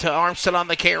Armstead on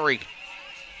the carry.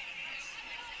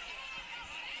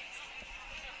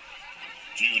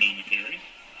 June on the carry.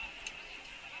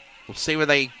 We'll see where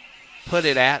they put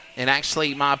it at. And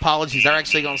actually, my apologies, they're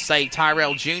actually going to say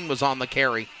Tyrell June was on the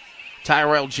carry.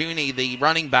 Tyrell Juney, the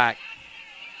running back.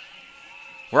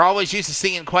 We're always used to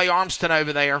seeing Quay Armstead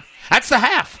over there. That's the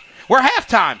half. We're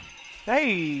halftime.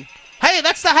 Hey,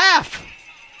 that's the half.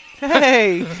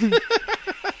 Hey. That's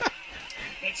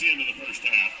the end of the first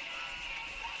half.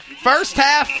 First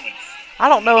half. I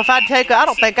don't know if I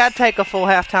don't think I'd take a full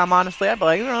halftime, honestly. I'd be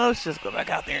like, let's just go back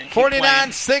out there and keep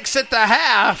 49-6 at the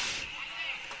half.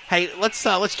 Hey,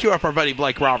 let's cue up our buddy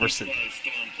Blake Robertson.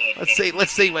 Let's see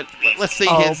his take of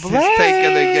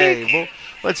the game.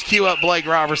 Let's cue up Blake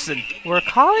Robertson. We're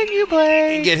calling you,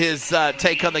 Blake. And get his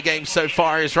take on the game so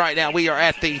far. As right now we're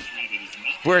at the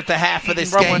half of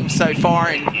this game so far,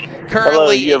 and currently hello,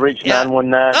 you reached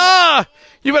 919.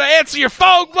 You better answer your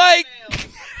phone, Blake.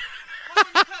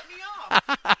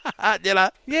 Did I?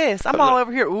 Yes, I'm all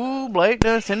over here. Ooh, Blake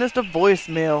done send us the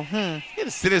voicemail. He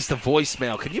just sent us the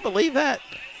voicemail. Can you believe that?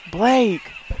 Blake.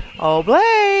 Oh,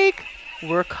 Blake.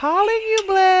 We're calling you,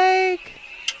 Blake.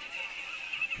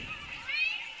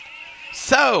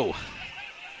 So,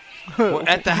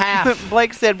 At the half.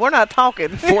 Blake said, we're not talking.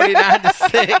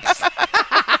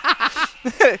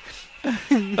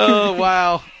 49-6. Oh,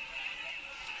 wow.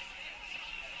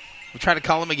 We try to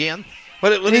call him again.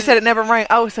 What he said it never rang.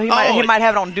 Oh, so he might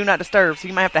have it on Do Not Disturb, so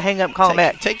you might have to hang up and call him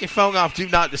back. Take your phone off Do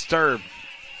Not Disturb.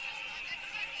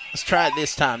 Let's try it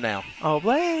this time now. Oh,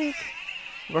 Blake.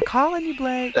 We're calling you,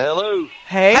 Blake. Hello.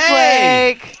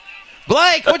 Hey, Blake.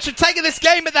 Blake, what's your take of this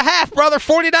game at the half, brother?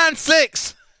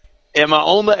 49-6. Am I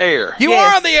on the air? You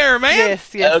are on the air, man.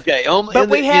 Yes. Okay. But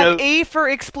we have E for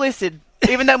explicit,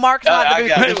 even though Mark's not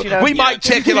the booth. We might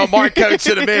check in on Mark Coates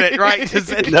in a minute, right?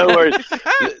 No worries.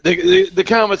 The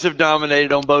Comets have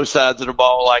dominated on both sides of the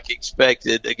ball like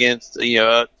expected against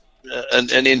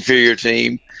an inferior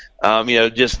team.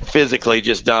 Just physically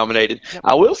just dominated. Yep.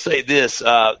 I will say this,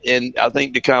 and I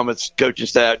think the Comets coaching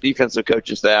staff, defensive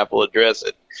coaching staff will address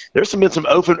it. There's been some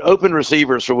open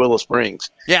receivers for Willow-Springs.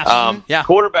 Yeah.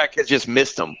 Quarterback has just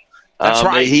missed them. That's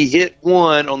right. He hit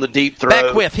one on the deep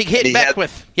throw. He hit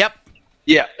Beckwith. Yep.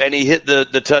 Yeah, and he hit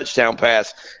the touchdown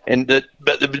pass.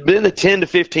 But in the 10 to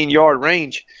 15-yard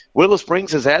range,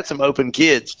 Willow-Springs has had some open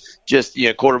kids. Just,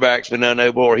 quarterback's been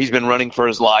unable, or he's been running for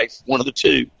his life, one of the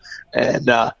two. And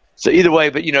so either way,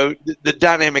 but, the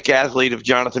dynamic athlete of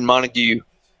Jonathan Montague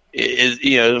is,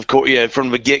 of course, from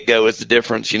the get-go is the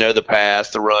difference, the pass,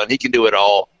 the run. He can do it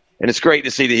all. And it's great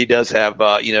to see that he does have,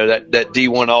 that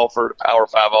D1 offer, Power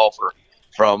 5 offer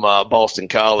from Boston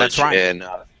College. That's right. And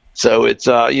so it's,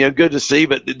 good to see.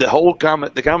 But the whole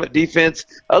Comet defense,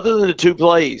 other than the two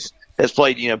plays, has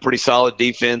played, pretty solid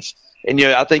defense. And,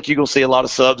 I think you're going to see a lot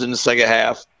of subs in the second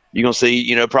half. You're going to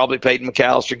see, probably Peyton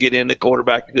McAllister get in the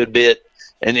quarterback a good bit.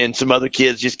 And then some other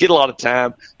kids just get a lot of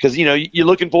time because, you're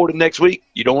looking forward to next week.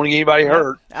 You don't want to get anybody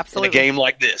hurt in a game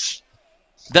like this.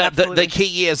 The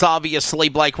key is obviously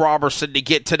Blake Robertson to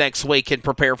get to next week and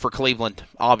prepare for Cleveland,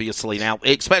 obviously, now,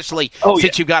 especially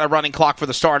since you've got a running clock for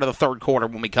the start of the third quarter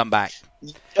when we come back.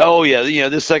 Oh, yeah.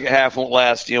 This second half won't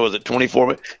last, was it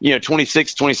 24,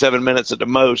 26, 27 minutes at the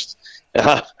most,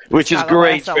 which is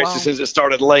great, especially since it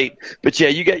started late. But, yeah,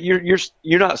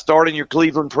 you're not starting your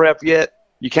Cleveland prep yet.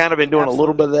 You kind of been doing a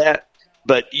little bit of that,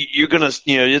 but you're going to,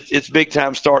 it's big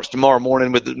time starts tomorrow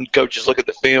morning with the coaches look at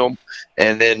the film,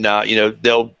 and then,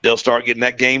 they'll start getting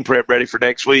that game prep ready for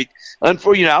next week.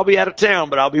 Unfortunately, I'll be out of town,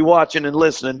 but I'll be watching and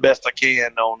listening best I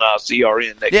can on CRN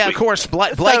next week. Yeah, of course.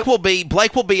 Blake will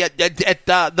be at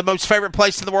the most favorite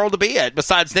place in the world to be at,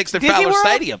 besides Nixon Fowler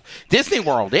Stadium. Disney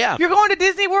World, yeah. You're going to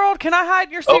Disney World? Can I hide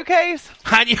in your suitcase?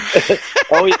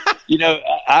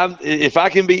 If I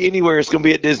can be anywhere, it's going to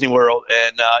be at Disney World,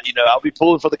 and I'll be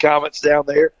pulling for the Comets down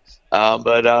there.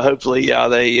 But hopefully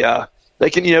they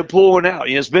can pull one out.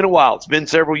 It's been a while. It's been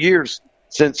several years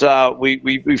since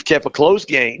we've kept a close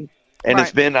game. And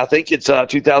It's been, I think it's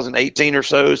 2018 or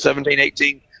so, 17,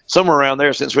 18, somewhere around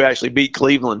there since we actually beat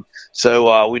Cleveland.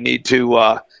 So we need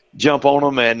to jump on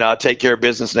them and take care of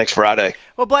business next Friday.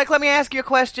 Well, Blake, let me ask you a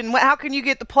question. How can you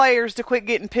get the players to quit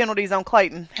getting penalties on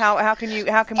Clayton? How can we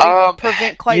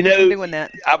prevent Clayton from doing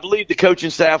that? I believe the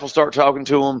coaching staff will start talking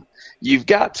to them. You've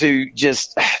got to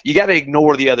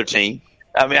ignore the other team.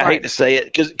 I mean, I hate to say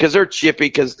it because they're chippy.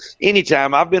 Because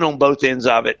anytime I've been on both ends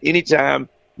of it, anytime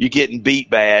you're getting beat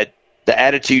bad, the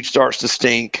attitude starts to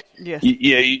stink. Yes.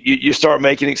 You start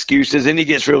making excuses, and he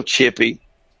gets real chippy.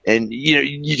 And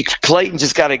Clayton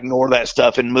just got to ignore that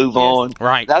stuff and move on.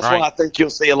 Right. That's why I think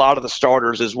you'll see a lot of the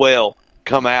starters as well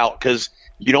come out because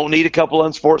you don't need a couple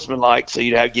unsportsmanlike, so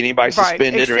you don't get anybody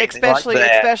suspended or anything like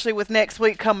that. Especially with next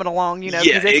week coming along, because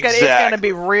it's going to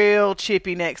be real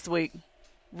chippy next week.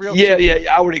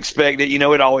 I would expect it.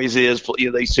 It always is.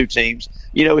 These two teams.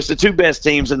 It's the two best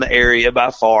teams in the area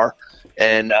by far,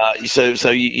 and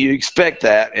so you expect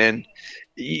that, and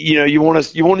you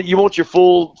want your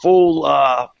full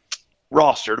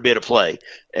roster to be able to play,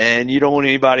 and you don't want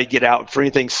anybody to get out for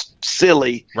anything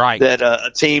silly. Right. That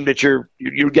a team that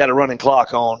you've got a running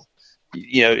clock on,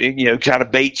 kind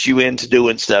of baits you into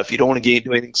doing stuff. You don't want to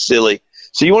do anything silly.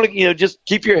 So you want to just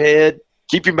keep your head.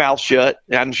 Keep your mouth shut.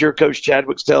 I'm sure Coach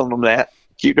Chadwick's telling them that.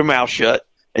 Keep your mouth shut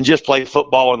and just play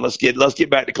football. And let's get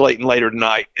back to Clayton later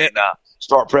tonight and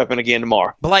start prepping again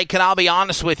tomorrow. Blake, and I'll be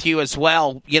honest with you as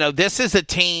well. This is a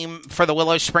team for the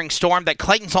Willow-Spring Storm that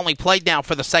Clayton's only played now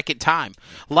for the second time.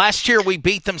 Last year we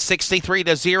beat them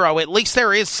 63-0. At least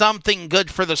there is something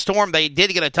good for the Storm. They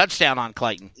did get a touchdown on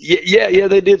Clayton. Yeah,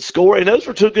 they did score, and those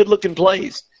were two good-looking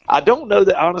plays. I don't know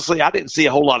that, honestly, I didn't see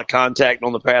a whole lot of contact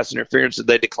on the pass interference that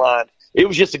they declined. It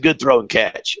was just a good throw and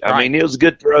catch. I mean, it was a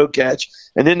good throw catch.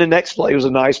 And then the next play was a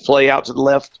nice play out to the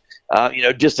left,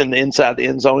 just in the inside the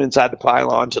end zone, inside the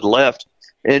pylon to the left.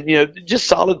 And, just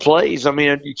solid plays. I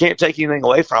mean, you can't take anything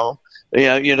away from them.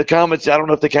 The Comets, I don't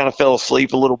know if they kind of fell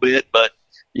asleep a little bit, but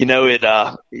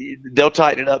they'll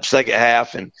tighten it up second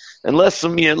half, and unless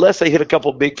they hit a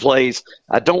couple big plays,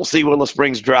 I don't see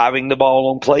Willow-Springs driving the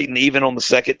ball on Clayton, even on the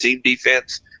second team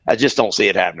defense. I just don't see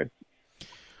it happening.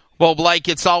 Well, Blake,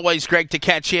 it's always great to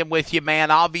catch in with you,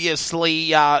 man.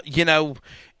 Obviously,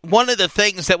 one of the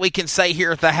things that we can say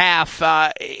here at the half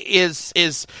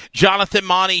is Jonathan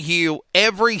Montague,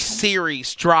 every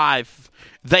series drive,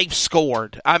 they've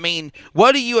scored. I mean,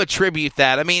 what do you attribute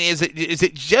that? I mean, is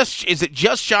it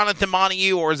just Jonathan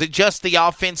Montague, or is it just the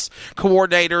offense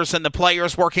coordinators and the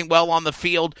players working well on the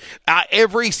field?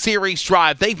 Every series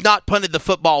drive, they've not punted the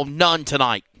football, none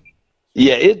tonight.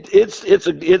 Yeah, it's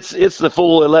the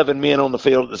full 11 men on the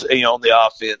field, on the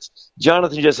offense.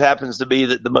 Jonathan just happens to be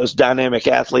the most dynamic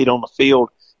athlete on the field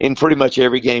in pretty much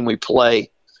every game we play.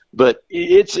 But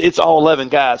it's all 11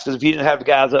 guys, because if you didn't have the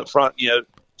guys up front,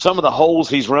 some of the holes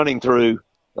he's running through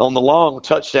on the long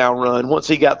touchdown run, once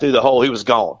he got through the hole, he was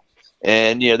gone.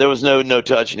 And, there was no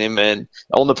touching him. And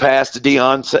on the pass to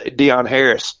Deion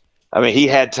Harris, I mean, he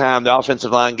had time. The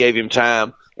offensive line gave him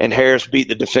time, and Harris beat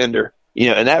the defender.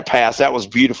 And that pass, that was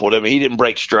beautiful. I mean, he didn't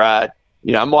break stride.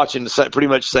 I'm watching pretty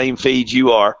much the same feed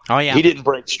you are. Oh, yeah. He didn't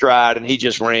break stride, and he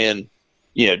just ran,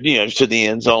 to the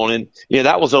end zone. And,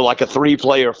 that was like a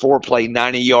 3-play or 4-play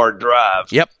 90-yard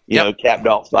drive. Yep. Capped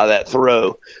off by that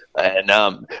throw. And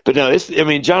but no,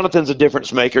 Jonathan's a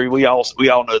difference maker. We all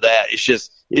know that. It's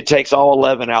just it takes all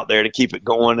 11 out there to keep it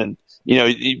going. And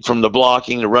from the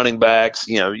blocking, the running backs,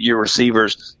 your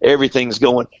receivers, everything's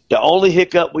going. The only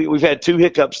hiccup, we've had 2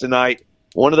 hiccups tonight.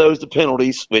 One of those, the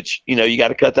penalties, which, you got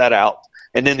to cut that out.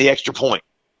 And then the extra point.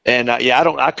 And,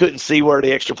 I couldn't see where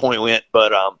the extra point went.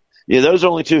 But, those are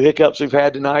only 2 hiccups we've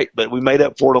had tonight. But we made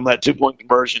up for it on that 2-point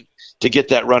conversion to get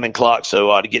that running clock,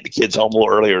 so to get the kids home a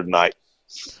little earlier tonight.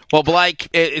 Well, Blake,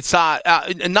 it's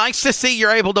nice to see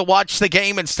you're able to watch the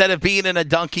game instead of being in a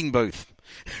dunking booth.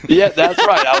 Yeah, that's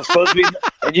right. I was supposed to be,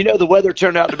 and the weather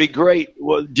turned out to be great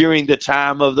during the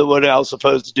time of when I was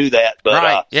supposed to do that. But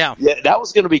right, that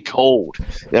was going to be cold.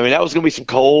 I mean, that was going to be some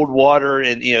cold water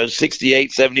and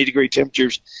 68, 70 degree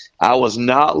temperatures. I was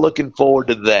not looking forward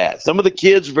to that. Some of the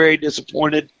kids were very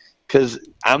disappointed because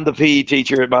I'm the PE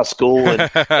teacher at my school, and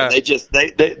I'm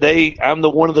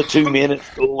one of the 2 men at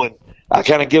school, and I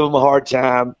kind of give them a hard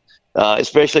time.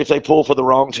 Especially if they pull for the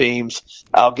wrong teams,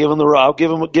 I'll give them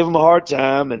a hard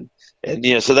time, and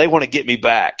so they want to get me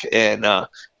back, and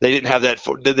they didn't have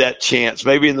that chance.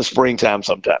 Maybe in the springtime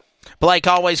sometime. Blake,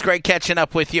 always great catching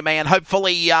up with you, man.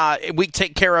 Hopefully we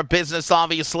take care of business,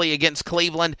 obviously, against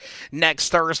Cleveland next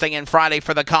Thursday and Friday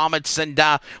for the Comets, and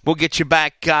we'll get you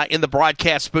back in the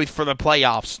broadcast booth for the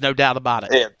playoffs, no doubt about it.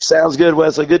 Yeah, sounds good,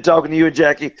 Wesley. Good talking to you and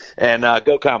Jackie, and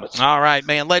go Comets. All right,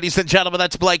 man. Ladies and gentlemen,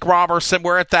 that's Blake Robertson.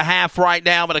 We're at the half right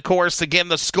now, but, of course, again,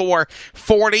 the score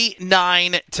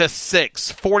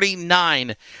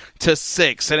 49-6.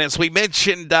 49-6. And as we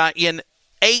mentioned, in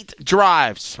 8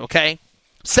 drives, okay,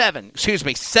 7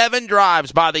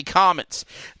 drives by the Comets,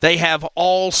 they have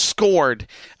all scored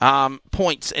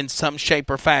points in some shape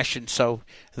or fashion. So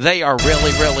they are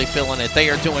really, really feeling it.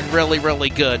 They are doing really, really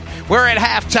good. We're at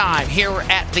halftime here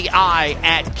at the I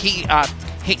at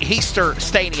Heister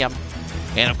Stadium.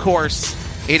 And, of course,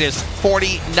 it is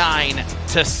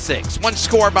 49-6. One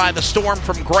score by the Storm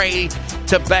from Gray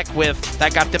to Beckwith.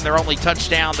 That got them their only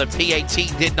touchdown. The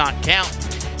PAT did not count.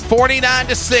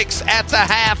 49-6 at the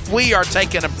half. We are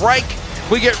taking a break.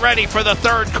 We get ready for the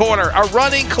third quarter. A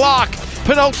running clock.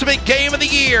 Penultimate game of the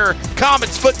year.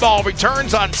 Comets football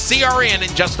returns on CRN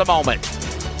in just a moment.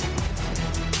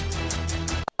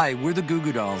 Hi, we're the Goo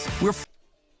Goo Dolls. We're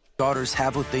daughters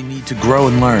have what they need to grow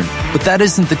and learn. But that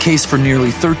isn't the case for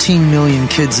nearly 13 million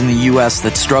kids in the U.S.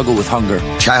 that struggle with hunger.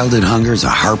 Childhood hunger is a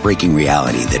heartbreaking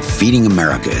reality that Feeding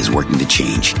America is working to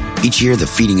change. Each year, the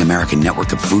Feeding America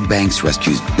network of food banks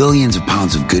rescues billions of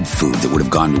pounds of good food that would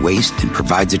have gone to waste and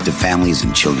provides it to families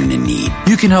and children in need.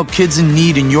 You can help kids in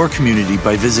need in your community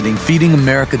by visiting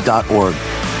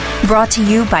feedingamerica.org. Brought to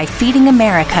you by Feeding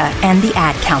America and the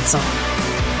Ad Council.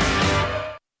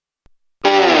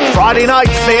 Friday night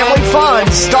family fun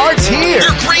starts here.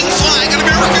 Your green flag on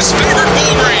America's favorite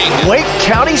bull ring. Wake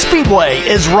County Speedway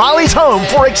is Raleigh's home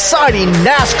for exciting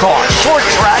NASCAR short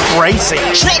track racing.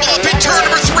 Trouble up in turn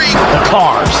number 3. The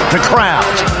cars, the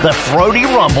crowds, the throaty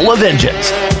rumble of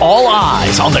engines. All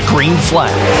eyes on the green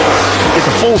flag. Get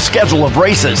the full schedule of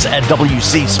races at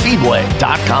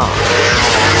WCSpeedway.com.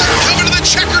 Coming to the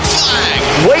checkered flag.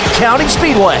 Wake County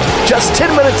Speedway, just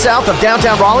 10 minutes south of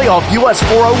downtown Raleigh off US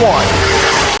 401.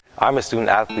 I'm a student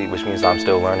athlete, which means I'm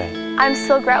still learning. I'm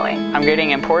still growing. I'm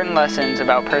getting important lessons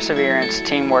about perseverance,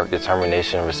 teamwork,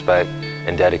 determination, respect,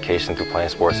 and dedication through playing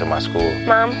sports at my school.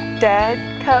 Mom, Dad,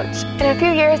 Coach, in a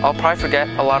few years, I'll probably forget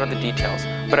a lot of the details,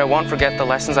 but I won't forget the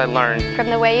lessons I learned from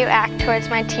the way you act towards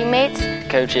my teammates,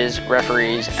 coaches,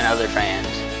 referees, and other fans.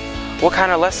 What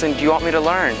kind of lesson do you want me to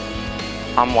learn?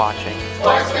 I'm watching.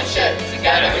 Sportsmanship,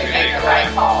 together we make the right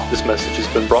call. This message has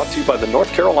been brought to you by the North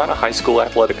Carolina High School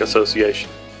Athletic Association.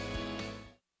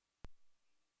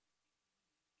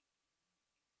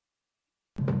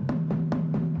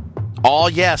 Oh,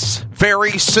 yes,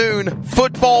 very soon,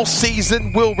 football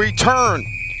season will return.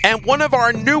 And one of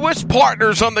our newest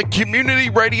partners on the Community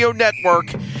Radio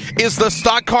Network is the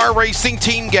Stock Car Racing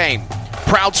Team Game,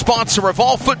 proud sponsor of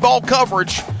all football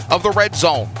coverage of the Red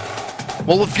Zone.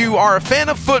 Well, if you are a fan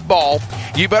of football,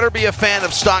 you better be a fan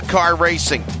of stock car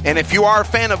racing. And if you are a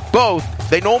fan of both,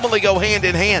 they normally go hand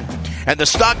in hand. And the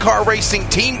Stock Car Racing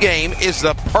Team Game is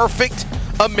the perfect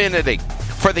amenity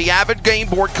for the avid game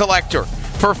board collector,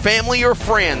 for family or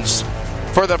friends,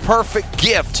 for the perfect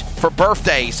gift for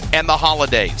birthdays and the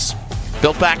holidays.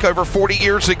 Built back over 40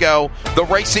 years ago, the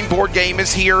racing board game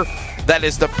is here. That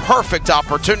is the perfect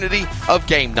opportunity of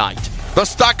game night. The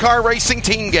Stock Car Racing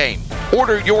Team Game.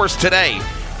 Order yours today.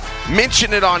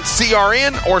 Mention it on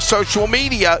CRN or social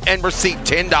media and receive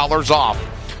 $10 off.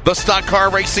 The Stock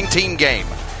Car Racing Team Game.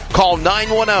 Call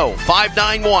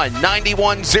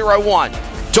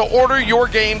 910-591-9101 to order your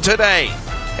game today.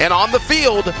 And on the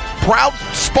field, proud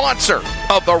sponsor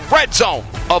of the Red Zone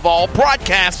of all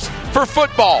broadcasts for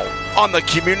football on the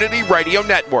Community Radio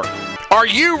Network. Are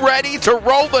you ready to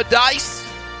roll the dice?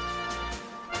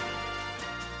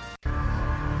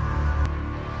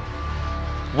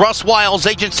 Russ Wiles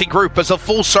Agency Group is a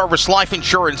full-service life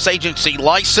insurance agency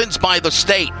licensed by the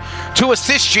state to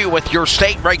assist you with your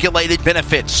state-regulated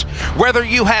benefits, whether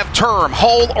you have term,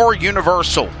 whole, or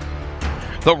universal.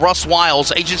 The Russ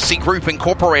Wiles Agency Group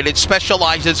Incorporated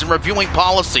specializes in reviewing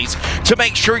policies to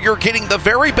make sure you're getting the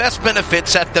very best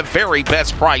benefits at the very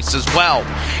best price as well.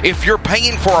 If you're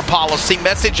paying for a policy,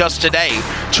 message us today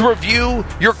to review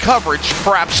your coverage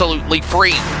for absolutely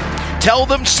free. Tell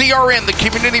them CRN, the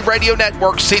Community Radio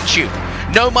Network, sent you.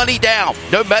 No money down,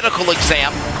 no medical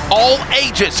exam, all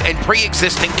ages and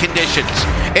pre-existing conditions.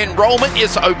 Enrollment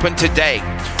is open today.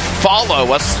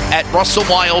 Follow us at Russell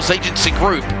Wiles Agency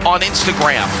Group on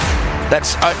Instagram.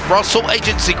 That's at Russell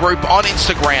Agency Group on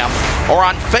Instagram or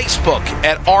on Facebook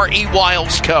at R.E.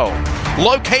 Wiles Co.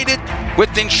 Located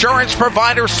with insurance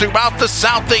providers throughout the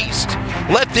Southeast.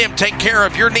 Let them take care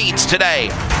of your needs today.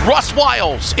 Russ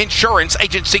Wiles Insurance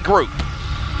Agency Group.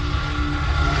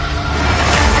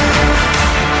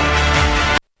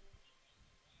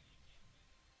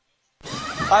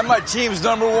 I'm my team's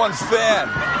 #1 fan.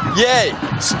 Yay,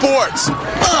 sports.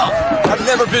 I've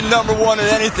never been #1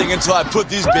 at anything until I put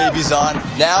these babies on.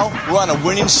 Now we're on a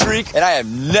winning streak, and I have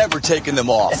never taken them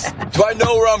off. Do I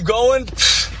know where I'm going?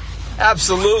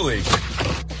 Absolutely.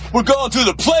 We're going through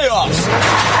the playoffs.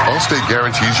 Allstate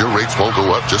guarantees your rates won't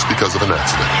go up just because of an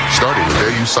accident, starting the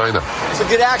day you sign up. So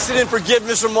get accident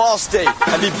forgiveness from Allstate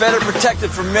and be better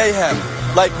protected from mayhem,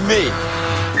 like me.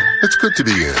 It's good to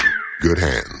be in good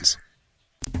hands.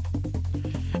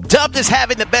 Dubbed as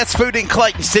having the best food in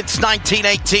Clayton since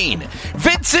 1918,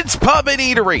 Vincent's Pub and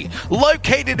Eatery,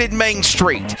 located in Main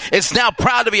Street, is now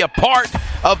proud to be a part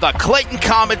of the Clayton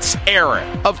Comets era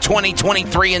of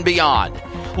 2023 and beyond.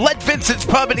 Let Vincent's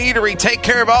Pub and Eatery take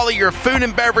care of all of your food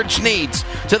and beverage needs,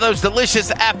 to those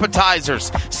delicious appetizers,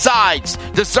 sides,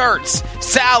 desserts,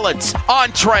 salads,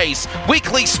 entrees,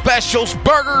 weekly specials,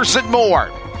 burgers, and more.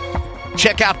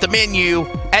 Check out the menu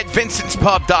at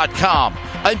vincentspub.com.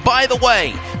 And by the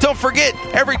way, don't forget,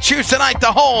 every Tuesday night,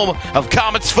 the home of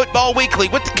Comets Football Weekly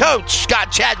with the coach,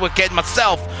 Scott Chadwick, and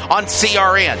myself on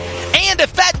CRN. And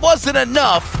if that wasn't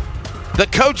enough, the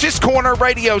Coach's Corner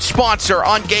radio sponsor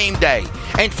on game day.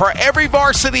 And for every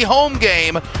varsity home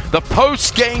game, the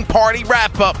post-game party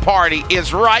wrap-up party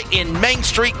is right in Main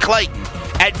Street, Clayton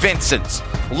at Vincent's.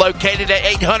 Located at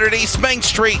 800 East Main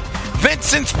Street,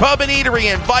 Vincent's Pub and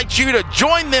Eatery invites you to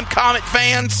join them, Comet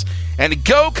fans. And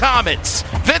go Comets!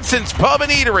 Vincent's Pub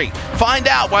and Eatery. Find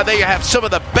out why they have some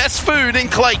of the best food in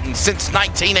Clayton since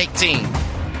 1918.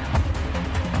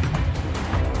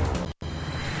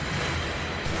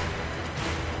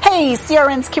 Hey,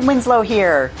 CRN's Kim Winslow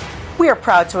here. We are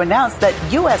proud to announce that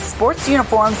U.S. Sports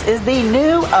Uniforms is the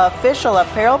new official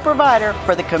apparel provider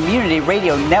for the Community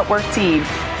Radio Network team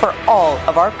for all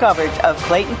of our coverage of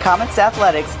Clayton Comets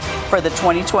athletics for the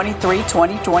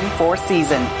 2023-2024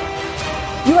 season.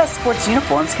 U.S. Sports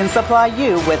Uniforms can supply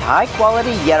you with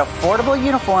high-quality yet affordable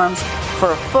uniforms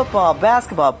for football,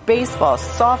 basketball, baseball,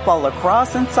 softball,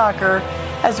 lacrosse, and soccer,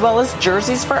 as well as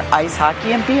jerseys for ice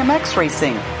hockey and BMX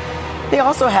racing. They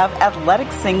also have athletic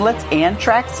singlets and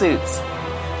tracksuits.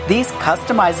 These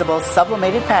customizable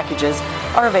sublimated packages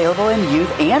are available in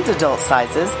youth and adult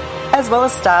sizes, as well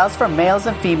as styles for males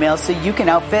and females so you can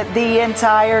outfit the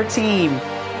entire team.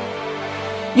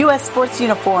 U.S. Sports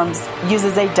Uniforms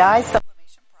uses a dye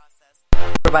sublimation process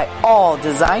whereby all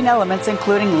design elements,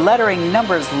 including lettering,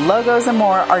 numbers, logos, and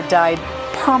more, are dyed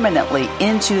permanently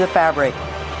into the fabric.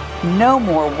 No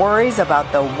more worries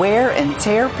about the wear and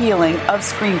tear peeling of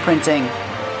screen printing.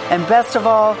 And best of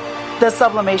all, the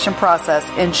sublimation process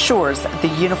ensures the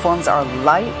uniforms are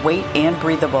lightweight and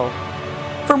breathable.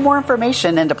 For more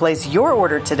information and to place your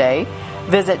order today,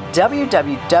 visit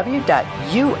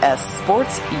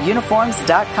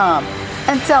www.ussportsuniforms.com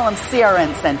and tell them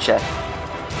CRN sent you.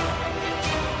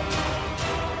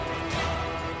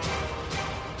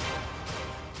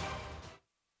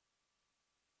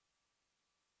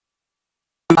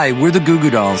 Hi, we're the Goo Goo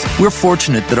Dolls. We're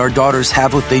fortunate that our daughters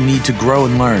have what they need to grow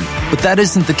and learn. But that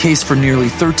isn't the case for nearly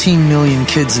 13 million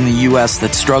kids in the U.S.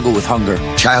 that struggle with hunger.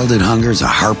 Childhood hunger is a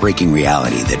heartbreaking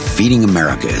reality that Feeding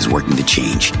America is working to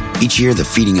change. Each year, the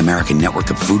Feeding America network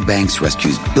of food banks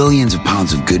rescues billions of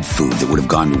pounds of good food that would have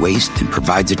gone to waste and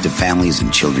provides it to families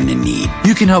and children in need.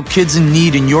 You can help kids in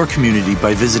need in your community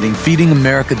by visiting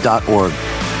feedingamerica.org.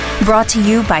 Brought to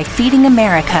you by Feeding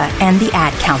America and the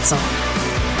Ad Council.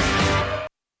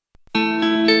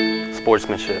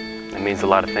 Sportsmanship. It means a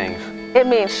lot of things. It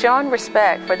means showing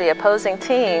respect for the opposing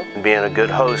team And being a good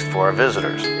host for our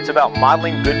visitors. It's about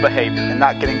modeling good behavior and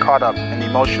not getting caught up in the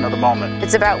emotion of the moment.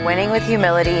 It's about winning with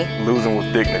humility. Losing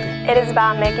with dignity. It is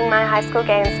about making my high school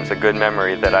games. It's a good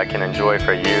memory that I can enjoy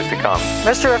for years to come.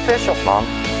 Mr. Official. Mom.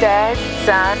 Dad.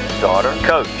 Son. Daughter.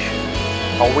 Coach.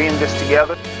 Are we in this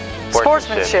together?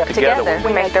 Sportsmanship. Together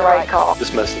we make the right call.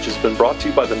 This message has been brought to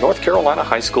you by the North Carolina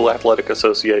High School Athletic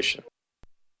Association.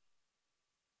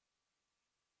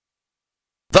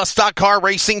 The Stock Car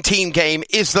Racing Team Game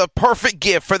is the perfect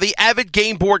gift for the avid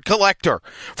game board collector,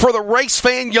 for the race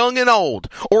fan young and old,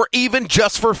 or even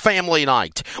just for family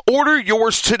night. Order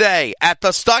yours today at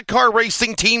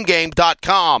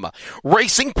thestockcarracingteamgame.com.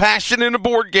 Racing passion in a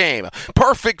board game,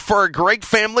 perfect for a great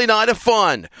family night of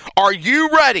fun. Are you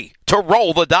ready to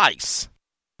roll the dice?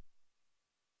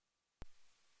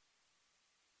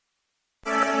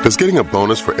 Does getting a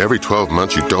bonus for every 12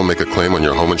 months you don't make a claim on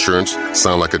your home insurance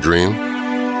sound like a dream?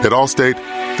 At Allstate,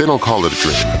 they don't call it a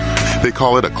dream. They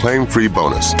call it a claim-free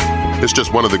bonus. It's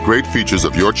just one of the great features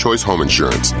of your choice home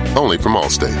insurance, only from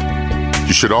Allstate.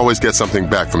 You should always get something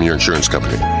back from your insurance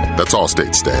company. That's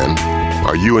Allstate, Stan.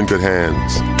 Are you in good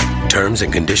hands? Terms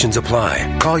and conditions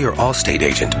apply. Call your Allstate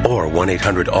agent or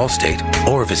 1-800-ALLSTATE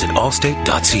or visit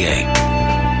allstate.ca.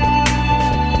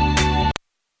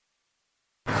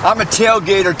 I'm a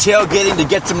tailgater tailgating to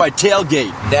get to my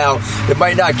tailgate. Now, it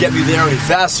might not get me there any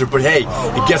faster, but hey,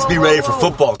 it gets me ready for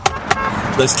football.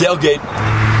 Let's tailgate.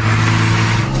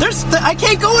 I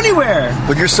can't go anywhere.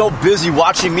 When you're so busy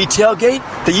watching me tailgate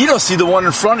that you don't see the one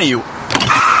in front of you.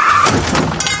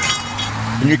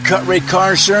 And your cut rate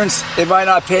car insurance, it might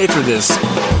not pay for this.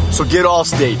 So get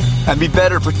Allstate and be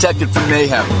better protected from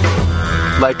mayhem.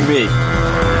 Like me.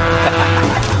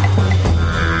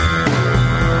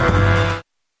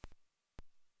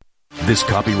 This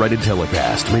copyrighted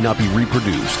telecast may not be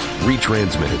reproduced,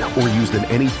 retransmitted, or used in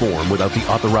any form without the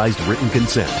authorized written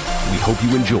consent. We hope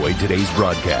you enjoyed today's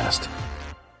broadcast.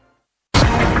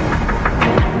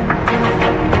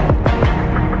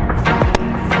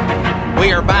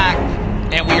 We are back,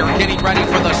 and we are getting ready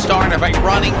for the start of a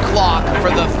running clock for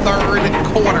the third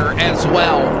quarter as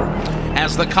well,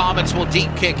 as the Comets will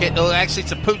deep kick it. Actually,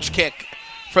 it's a pooch kick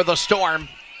for the Storm.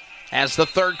 As the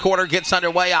third quarter gets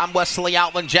underway, I'm Wesley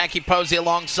Outland, Jackie Posey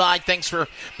alongside. Thanks for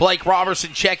Blake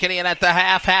Robertson checking in at the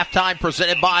halftime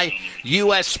presented by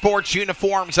U.S. Sports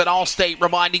Uniforms at Allstate,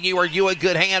 reminding you, are you in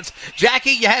good hands?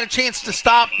 Jackie, you had a chance to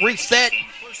stop, reset,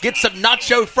 get some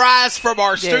nacho fries from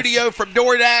our studio from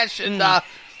DoorDash. And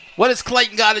what does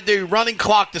Clayton got to do? Running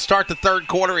clock to start the third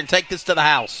quarter and take this to the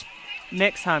house.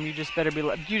 Next time, you just better be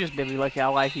lucky I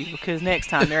like you, because next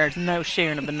time there's no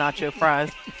sharing of the nacho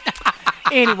fries.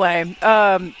 Anyway,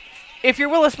 if you're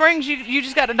Willow-Springs, you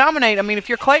just got to dominate. I mean, if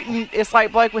you're Clayton, it's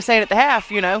like Blake was saying at the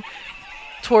half,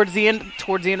 towards the end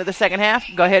of the second half,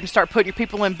 go ahead and start putting your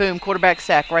people in. Boom, quarterback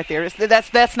sack right there.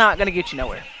 That's not going to get you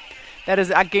nowhere. That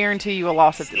is, I guarantee you, a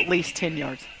loss of at least 10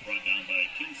 yards.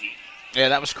 Yeah,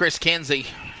 that was Chris Kinsey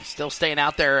still staying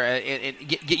out there.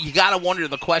 You got to wonder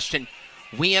the question,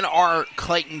 When are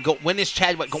when is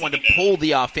Chadwick going to pull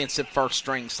the offensive first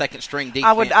string, second string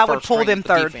defense? I would pull them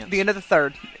third, the end of the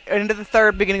third,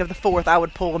 beginning of the fourth. I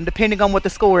would pull them depending on what the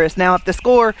score is. Now, if the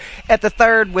score at the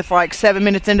third with like 7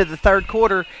 minutes into the third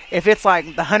quarter, if it's like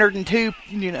the 102,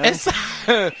 it's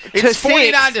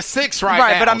 49-6 right now.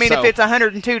 Right, but I mean, if it's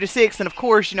 102-6, then of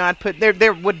course, I'd put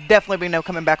there would definitely be no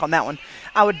coming back on that one.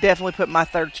 I would definitely put my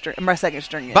second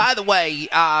string in. By the way,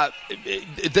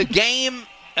 the game.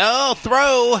 Oh,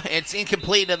 throw. It's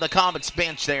incomplete in the Comets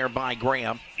bench there by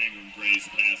Graham.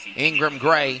 Ingram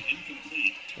Gray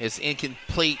is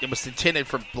incomplete. It was intended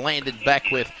for Landon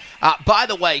Beckwith. By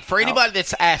the way, for anybody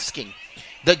that's asking,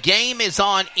 the game is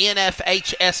on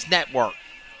NFHS Network.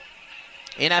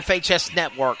 NFHS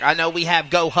Network. I know we have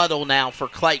Go Huddle now for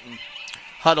Clayton.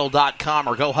 Huddle.com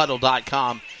or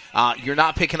GoHuddle.com. You're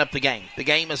not picking up the game. The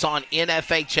game is on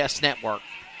NFHS Network.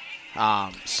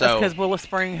 That's because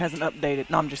Willow-Spring hasn't updated.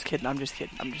 No, I'm just kidding. I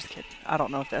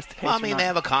don't know if that's the case. Well, I mean, they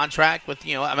have a contract with,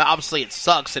 obviously it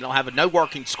sucks. They don't have no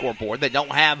working scoreboard. They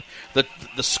don't have the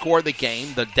score of the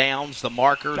game, the downs, the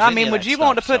markers. I mean, would you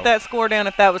want to put that score down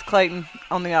if that was Clayton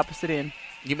on the opposite end?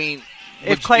 You mean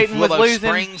if Clayton was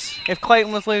losing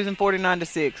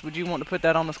 49-6, would you want to put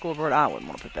that on the scoreboard? I wouldn't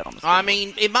want to put that on the scoreboard. I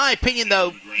mean, in my opinion,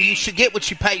 though, you should get what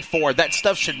you pay for. That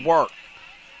stuff should work.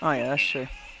 Oh, yeah, that's true.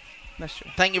 That's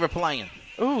true. Thank you for playing.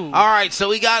 Ooh. All right, so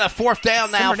we got a fourth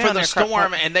down now for the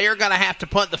Storm, and they are going to have to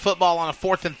punt the football on a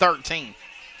 4th and 13.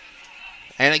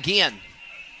 And again,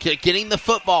 getting the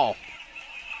football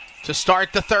to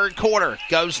start the third quarter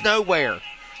goes nowhere.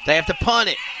 They have to punt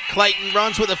it. Clayton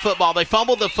runs with the football. They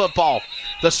fumbled the football.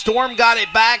 The Storm got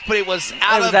it back, but it was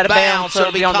out of bounds, so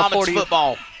it'll be Comets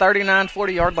football. 39,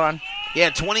 40-yard line.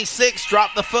 Yeah, 26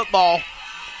 dropped the football.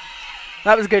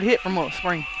 That was a good hit from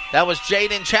Willow-Spring. That was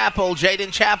Jaden Chappell.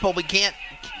 We can't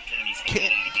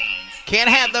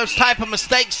have those type of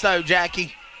mistakes, though,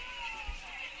 Jackie.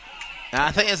 And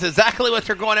I think that's exactly what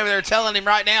they're going over there telling him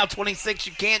right now. 26,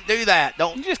 you can't do that.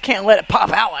 You just can't let it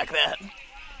pop out like that.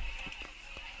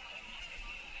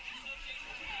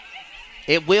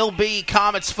 It will be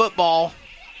Comets football.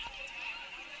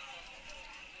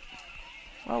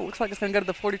 Well, it looks like it's going to go to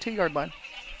the 42-yard line.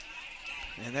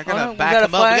 And they're going to back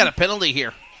them up. We got a penalty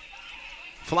here.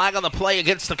 Flag on the play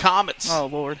against the Comets. Oh,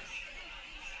 Lord.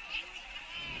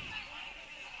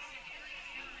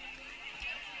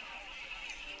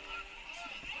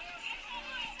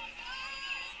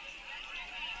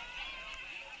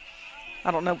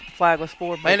 I don't know what the flag was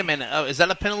for. Wait a minute. Oh, is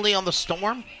that a penalty on the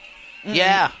Storm? Mm-hmm.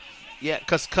 Yeah. Yeah,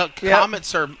 because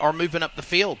Comets are moving up the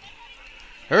field.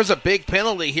 There's a big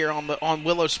penalty here on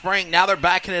Willow-Spring. Now they're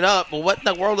backing it up. Well, what in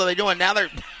the world are they doing? Now they're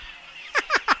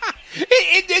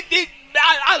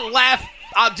I laugh.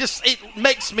 It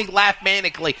makes me laugh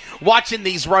manically watching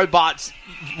these robots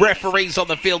referees on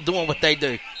the field doing what they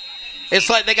do. It's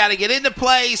like they got to get into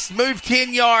place, move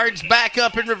 10 yards, back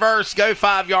up in reverse, go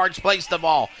 5 yards, place the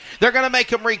ball. They're going to make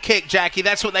them re-kick, Jackie.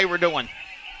 That's what they were doing.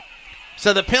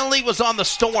 So the penalty was on the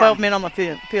Storm. 12 men on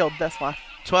the field, that's why.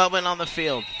 12 men on the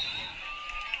field.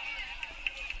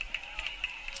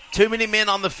 Too many men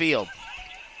on the field.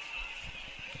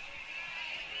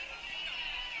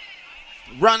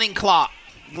 Running clock,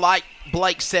 like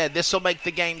Blake said, this will make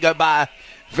the game go by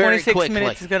very quickly. 26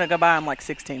 minutes is going to go by in like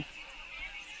 16.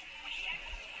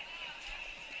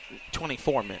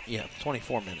 24 minutes, yeah,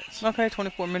 24 minutes. Okay,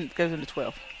 24 minutes goes into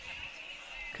 12.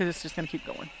 Because it's just going to keep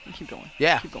going and keep going.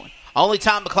 Yeah. Keep going. Only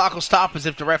time the clock will stop is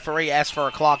if the referee asks for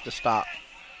a clock to stop.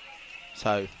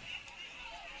 So,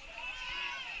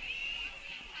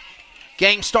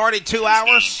 game started 2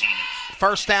 hours.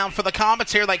 First down for the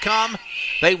Comets. Here they come.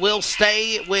 They will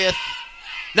stay with...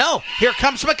 No, here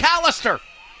comes McAllister.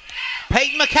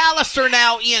 Peyton McAllister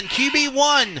now in.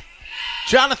 QB1.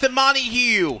 Jonathan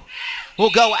Montague will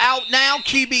go out now.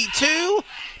 QB2.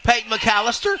 Peyton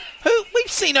McAllister, who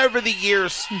we've seen over the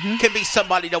years can be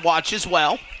somebody to watch as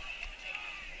well.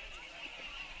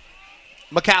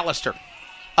 McAllister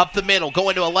up the middle,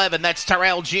 going to 11. That's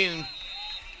Terrell June.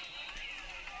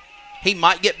 He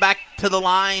might get back to the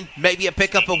line. Maybe a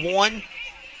pickup of 1,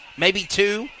 maybe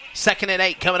 2. 2nd and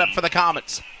 8 coming up for the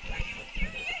Comets.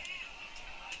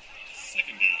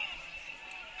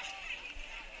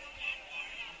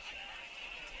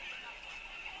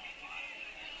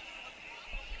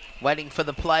 Waiting for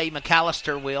the play,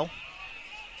 McAllister will.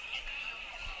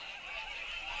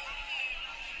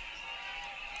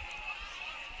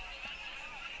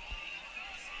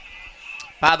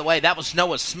 By the way, that was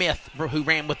Noah Smith who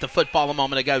ran with the football a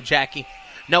moment ago, Jackie.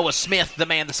 Noah Smith, the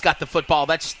man that's got the football.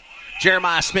 That's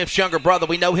Jeremiah Smith's younger brother.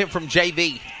 We know him from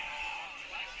JV.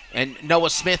 And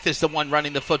Noah Smith is the one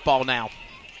running the football now.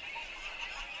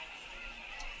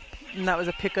 And that was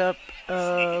a pickup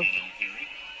of...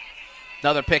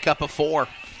 Another pickup of 4.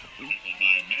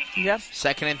 Yep.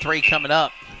 2nd and 3 coming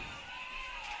up.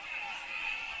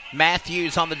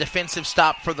 Matthews on the defensive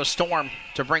stop for the Storm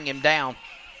to bring him down.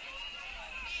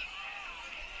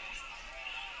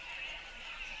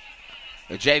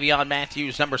 Javion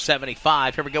Matthews, number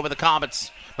 75. Here we go with the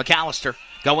Comets. McAllister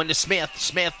going to Smith.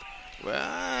 Smith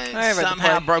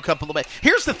somehow broke up a little bit.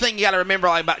 Here's the thing you got to remember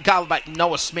about a guy like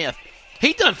Noah Smith.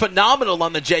 He done phenomenal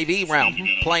on the JV round,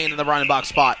 playing in the running back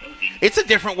spot. It's a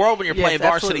different world when you're playing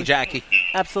varsity, absolutely. Jackie.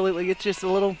 Absolutely. It's just a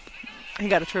little, he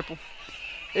got a triple.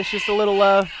 It's just a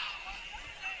little,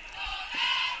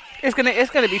 it's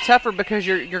gonna be tougher because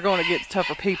you're going against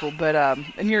tougher people, but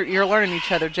and you're learning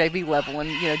each other JV level, and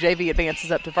JV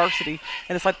advances up to varsity,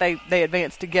 and it's like they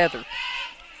advance together.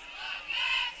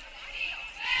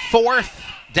 4th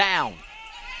down.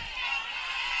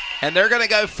 And they're going to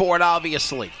go for it,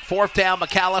 obviously. 4th down,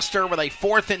 McAllister with a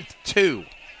 4th and 2.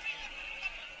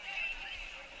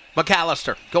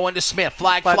 McAllister going to Smith.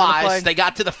 Flag flies. They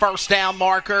got to the 1st down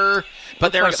marker,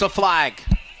 but there's a flag.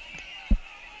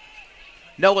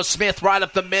 Noah Smith right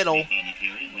up the middle.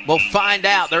 We'll find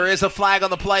out. There is a flag on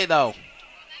the play, though.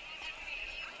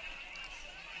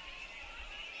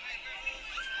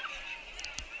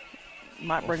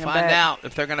 Might bring him back. Find out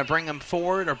if they're going to bring him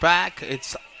forward or back.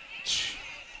 It's...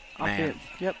 Man.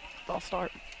 Yep, false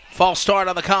start. False start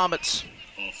on the Comets.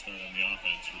 False start on the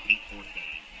offense. Repeat 4th down.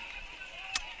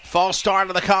 False start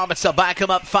on the Comets. They'll back him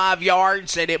up 5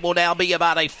 yards, and it will now be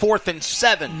about a 4th and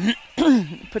 7.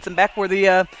 Puts him back where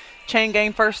the chain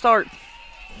game first start.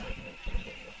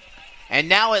 And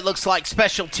now it looks like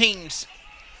special teams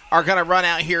are going to run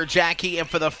out here, Jackie, and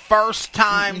for the first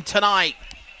time tonight,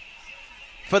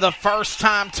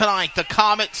 the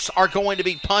Comets are going to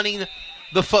be punting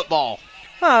the football.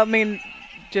 Well, I mean,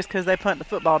 just because they punt the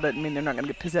football doesn't mean they're not going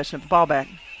to get possession of the ball back.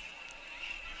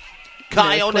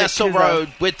 Kyle Nesselrode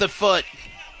with the foot.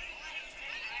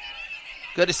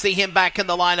 Good to see him back in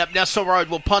the lineup. Nesselrode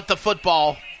will punt the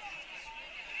football.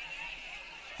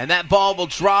 And that ball will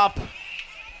drop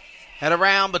at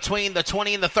around between the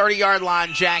 20 and the 30-yard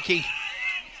line, Jackie.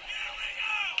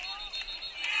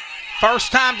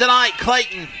 First time tonight,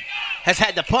 Clayton has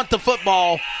had to punt the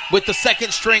football with the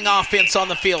second-string offense on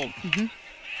the field. Mm-hmm.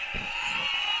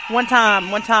 One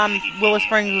time,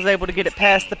 Willow-Spring was able to get it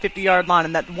past the 50-yard line,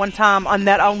 and that one time, on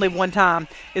that only one time,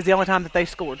 is the only time that they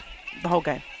scored the whole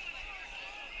game.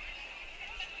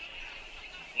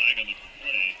 Flag on the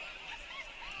play.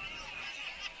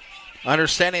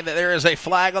 Understanding that there is a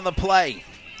flag on the play.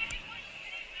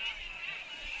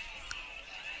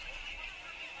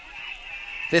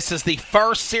 This is the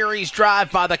first series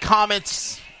drive by the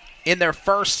Comets in their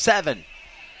first 7,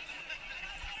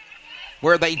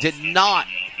 where they did not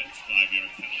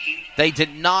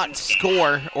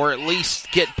score or at least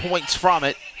get points from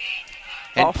it.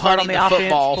 And punting the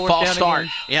football, false start.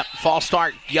 Yep, false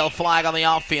start, yellow flag on the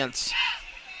offense.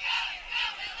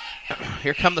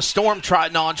 Here come the Storm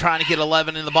trotting on, trying to get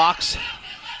 11 in the box.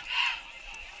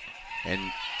 And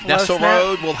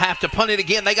Nesselrode will have to punt it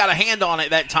again. They got a hand on it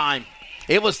that time.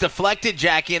 It was deflected,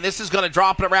 Jackie, and this is going to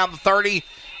drop it around the 30.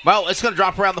 Well, it's going to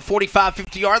drop around the 45,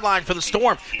 50-yard line for the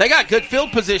Storm. They got good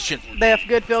field position. They have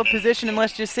good field position, and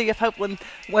let's just see if hopefully,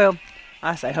 well,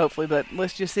 I say hopefully, but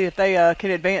let's just see if they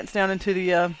can advance down into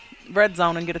the red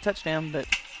zone and get a touchdown. But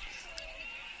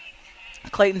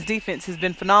Clayton's defense has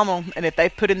been phenomenal, and if they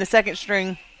put in the second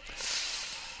string.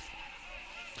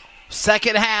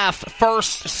 Second half,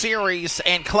 first series,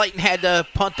 and Clayton had to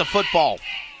punt the football.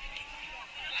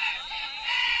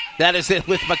 That is it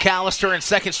with McAllister and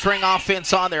second string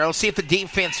offense on there. Let's see if the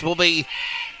defense will be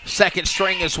second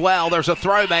string as well. There's a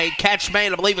throw made, catch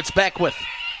made. I believe it's Beckwith.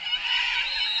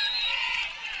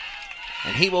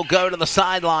 And he will go to the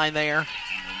sideline there.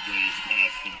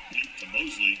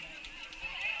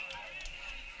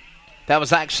 That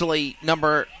was actually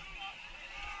number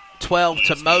 12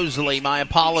 to Mosley. My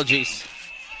apologies.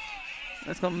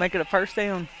 That's going to make it a first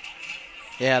down.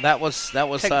 Yeah, that was take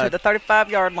it to the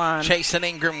 35-yard line. Chasen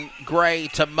Ingram Gray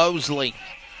to Mosley.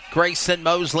 Grayson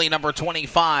Mosley, number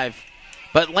 25.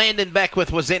 But Landon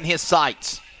Beckwith was in his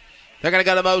sights. They're going to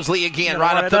go to Mosley again,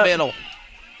 right up the middle.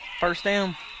 First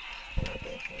down.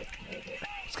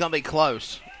 It's going to be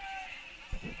close.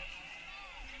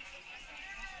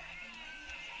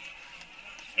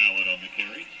 Foul on the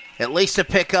carry. At least a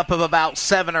pickup of about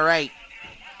 7 or 8.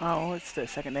 Oh, it's the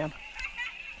second down.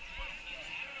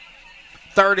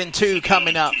 3rd and 2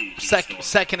 coming up.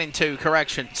 Second and 2,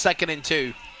 correction. 2nd and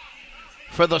 2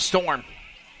 for the Storm.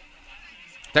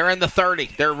 They're in the 30.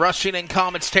 They're rushing in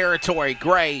Comets territory.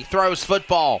 Gray throws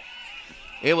football.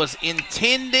 It was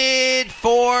intended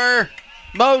for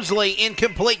Mosley,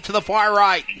 incomplete to the far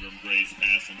right.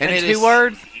 And it is 2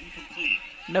 words,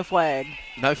 no flag.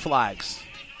 No flags.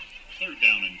 3rd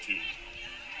down and 2.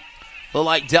 Look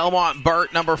like Delmont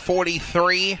Burt, number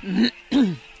 43.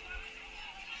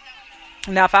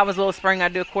 Now, if I was Willow-Spring,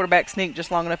 I'd do a quarterback sneak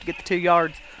just long enough to get the 2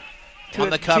 yards to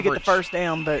get the first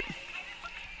down. But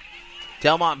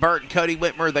Delmont Burt and Cody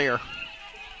Whitmer there.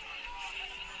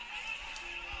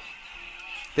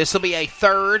 This will be a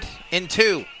 3rd and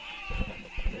 2.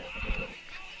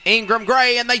 Ingram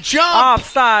Gray, and they jump.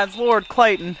 Offsides, Lord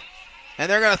Clayton. And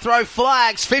they're going to throw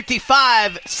flags.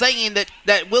 55 saying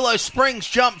that Willow Springs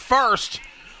jumped first.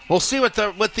 We'll see what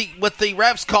the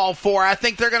refs call for. I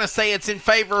think they're going to say it's in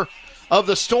favor of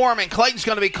the Storm, and Clayton's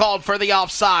going to be called for the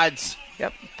offsides.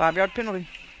 Yep, 5-yard penalty.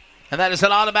 And that is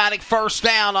an automatic first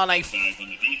down on a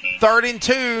 3rd and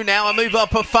 2. Now a move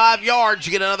up of 5 yards.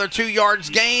 You get another 2 yards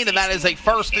gain, and that is a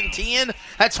 1st and 10.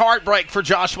 That's heartbreak for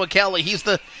Joshua Kelly. He's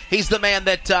the man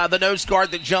that the nose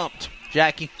guard that jumped.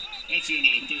 Jackie. That's the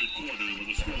end of the 3rd quarter with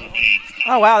the score remains.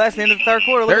 Oh, wow, that's the end of the 3rd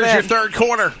quarter. There's your 3rd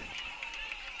quarter.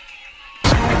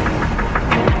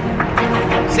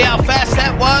 See how fast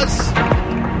that was?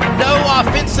 No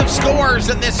offensive scores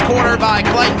in this quarter by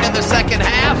Clayton in the second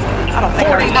half.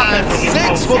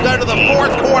 49-6. We'll go to the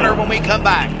 4th quarter when we come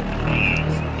back.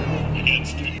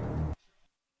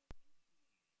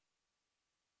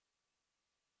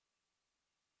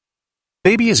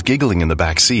 Baby is giggling in the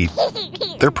back seat.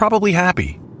 They're probably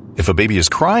happy. If a baby is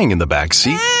crying in the back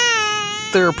seat,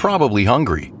 they're probably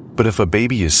hungry. But if a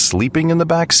baby is sleeping in the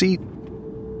back seat,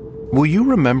 will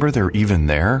you remember they're even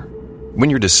there? When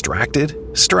you're distracted,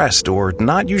 stressed, or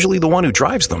not usually the one who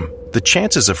drives them, the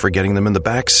chances of forgetting them in the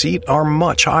back seat are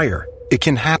much higher. It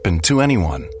can happen to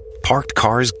anyone. Parked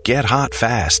cars get hot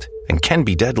fast and can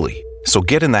be deadly. So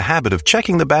get in the habit of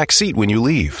checking the back seat when you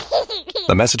leave.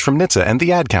 A message from NHTSA and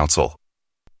the Ad Council.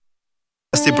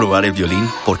 De probar el violín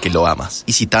porque lo amas.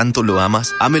 Y si tanto lo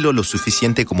amas, ámelo lo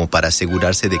suficiente como para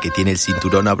asegurarse de que tiene el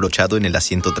cinturón abrochado en el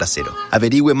asiento trasero.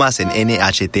 Averigüe más en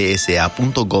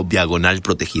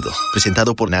nhtsa.gov/protegidos.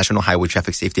 Presentado por National Highway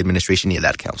Traffic Safety Administration y el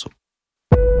Ad Council.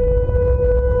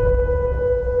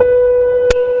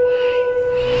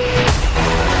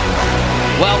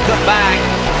 Welcome back.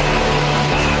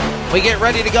 We get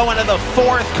ready to go into the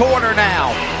 4th quarter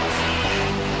now.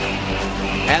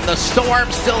 And the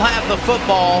Storm still have the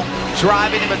football,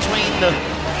 driving in between the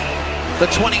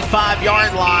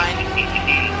 25-yard line.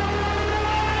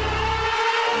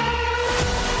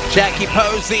 Jackie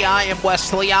Posey, I am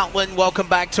Wesley Outland. Welcome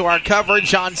back to our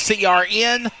coverage on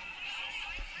CRN.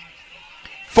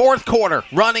 4th quarter,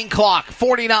 running clock,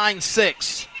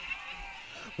 49-6.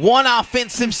 One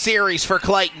offensive series for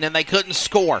Clayton, and they couldn't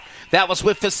score. That was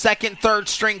with the 2nd, 3rd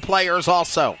string players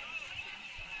also.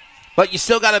 But you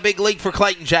still got a big lead for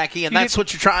Clayton, Jackie, and that's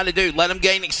what you're trying to do. Let them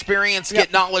gain experience,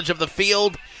 get knowledge of the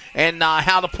field and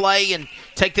how to play, and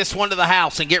take this one to the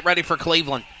house and get ready for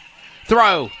Cleveland.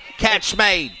 Throw, catch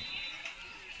made.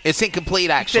 It's incomplete,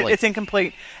 actually. It's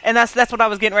incomplete. And that's what I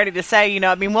was getting ready to say. You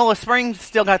know, I mean, Willow-Spring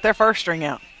still got their 1st string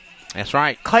out. That's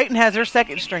right. Clayton has their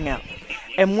 2nd string out.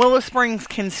 And Willow-Springs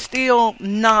can still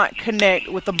not connect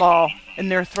with the ball in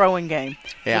their throwing game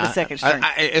with the 2nd string.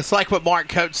 It's like what Mark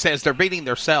Coates says. They're beating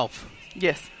themselves.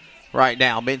 Yes. Right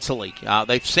now, mentally.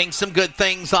 They've seen some good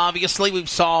things, obviously. We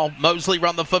saw Mosley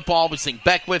run the football. We've seen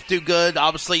Beckwith do good.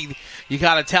 Obviously, you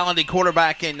got a talented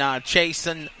quarterback in Chase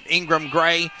and Ingram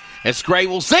Gray. As Gray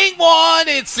will zing one.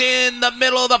 It's in the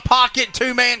middle of the pocket.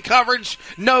 2-man coverage.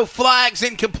 No flags.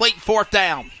 Incomplete. 4th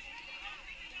down.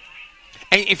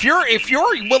 And if you're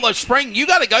Willow-Spring, you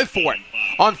got to go for it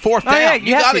on 4th down. Yeah,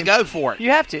 you got to go for it. You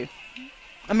have to.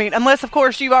 I mean, unless, of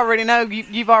course, you already know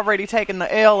you've already taken the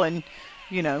L and,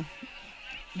 you know,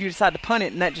 you decide to punt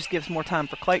it, and that just gives more time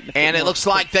for Clayton. And it looks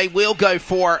like they will go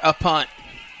for a punt.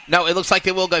 No, it looks like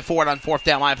they will go for it on 4th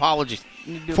down. My apologies.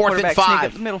 4th and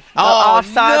 5. The middle. Oh,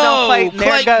 offside no. on Clayton.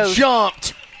 There it goes.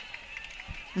 Jumped.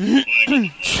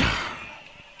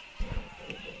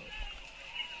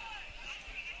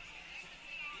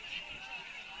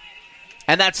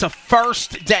 And that's a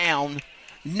 1st down.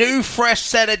 New, fresh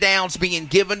set of downs being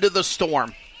given to the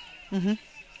Storm. Mm-hmm.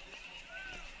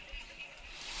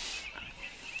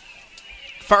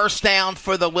 1st down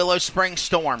for the Willow-Spring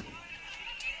Storm.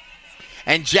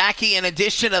 And, Jackie, in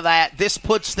addition to that, this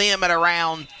puts them at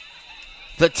around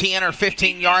the 10 or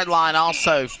 15-yard line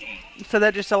also. So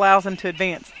that just allows them to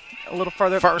advance a little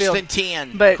further up the field. 1st and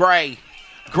 10. But Gray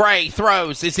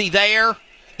throws. Is he there?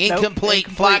 Incomplete.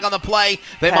 Nope, flag on the play.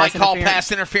 They might call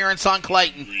pass interference on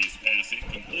Clayton. Pass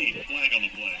incomplete. Flag on the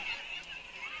play.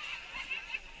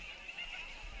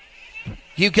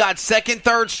 You got second,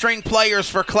 third string players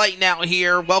for Clayton out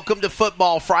here. Welcome to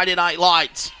football, Friday Night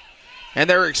Lights. And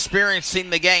they're experiencing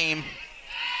the game.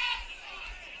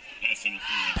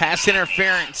 Pass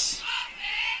interference.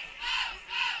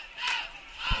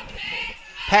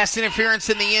 Pass interference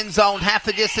in the end zone, half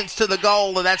the distance to the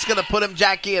goal, and that's going to put him,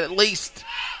 Jackie, at least.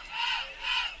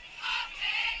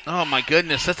 Oh, my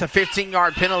goodness. That's a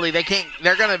 15-yard penalty.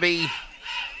 They're going to be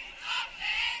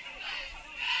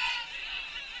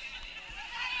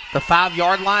the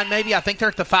 5-yard line, maybe? I think they're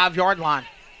at the 5-yard line.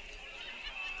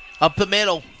 Up the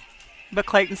middle. But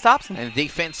Clayton stops him. And the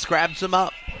defense grabs him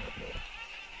up.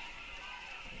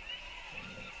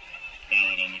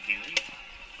 Ballot on the carry.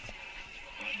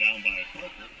 Brought down by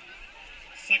Parker.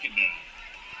 Second down.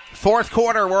 Fourth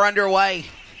quarter, we're underway.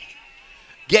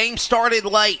 Game started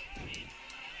late.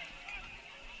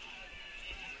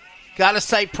 Got to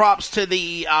say props to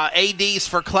the ADs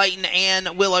for Clayton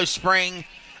and Willow-Spring.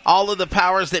 All of the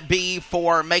powers that be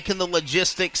for making the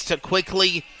logistics to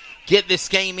quickly get this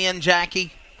game in,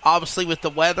 Jackie. Obviously with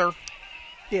the weather.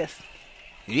 Yes.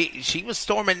 She was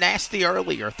storming nasty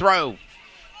earlier. Throw.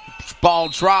 Ball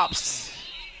drops.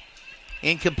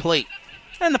 Incomplete.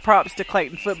 And the props to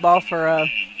Clayton football for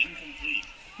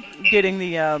getting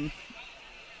the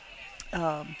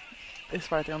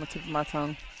it's right there on the tip of my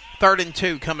tongue. 3rd and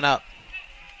 2 coming up.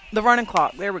 The running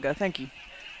clock. There we go. Thank you.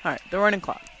 All right, the running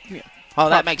clock. Yeah. Oh,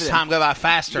 that makes time go by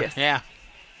faster. Yes. Yeah.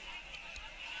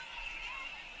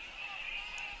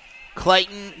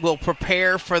 Clayton will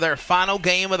prepare for their final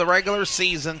game of the regular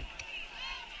season.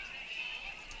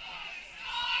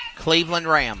 Cleveland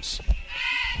Rams.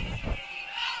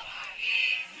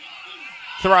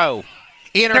 Throw.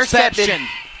 Interception.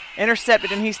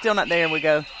 Intercepted, and he's still not there. We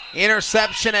go.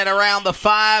 Interception at around the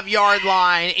 5-yard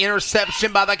line.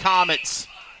 Interception by the Comets.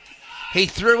 He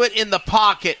threw it in the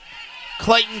pocket.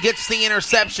 Clayton gets the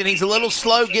interception. He's a little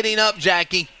slow getting up,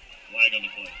 Jackie. Flag on the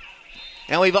play.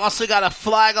 And we've also got a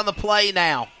flag on the play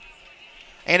now.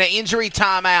 And an injury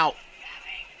timeout.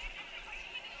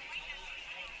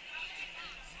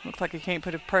 Looks like he can't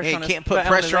put pressure on his ankle. He can't put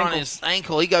pressure on his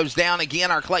ankle. He goes down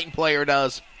again. Our Clayton player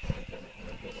does.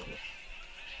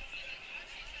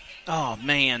 Oh,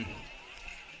 man.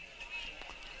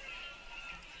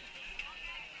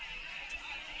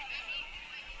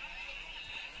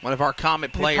 One of our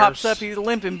Comet players. He pops up. He's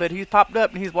limping, but he's popped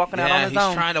up, and he's walking out on his own.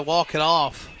 He's trying to walk it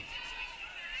off.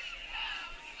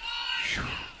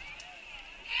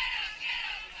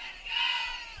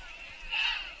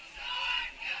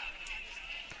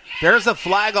 There's a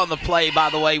flag on the play, by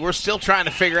the way. We're still trying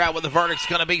to figure out what the verdict's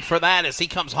going to be for that as he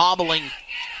comes hobbling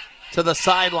to the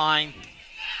sideline.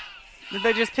 Did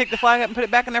they just pick the flag up and put it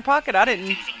back in their pocket? I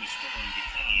didn't.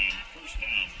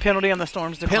 Penalty on the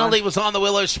Storm's decline. Penalty was on the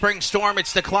Willow-Spring Storm.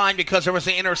 It's declined because there was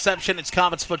an interception. It's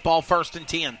Comets football, 1st and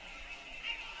 10.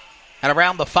 At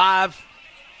around the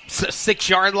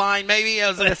 6-yard line, maybe. I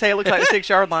was going to say it looks like a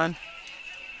 6-yard line.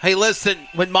 Hey, listen,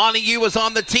 when Montague was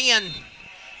on the 10,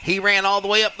 he ran all the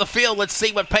way up the field. Let's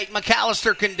see what Peyton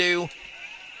McAllister can do.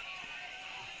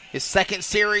 His second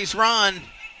series run.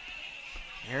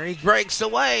 There he breaks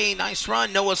away. Nice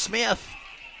run, Noah Smith.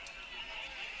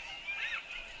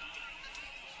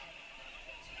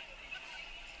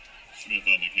 Smith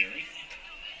on the carry.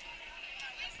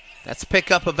 That's a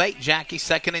pickup of 8, Jackie.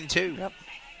 2nd and 2. Yep.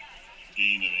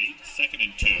 Gain of 8. 2nd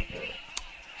and 2.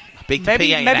 Beat the PA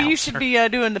maybe you should be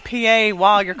doing the PA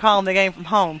while you're calling the game from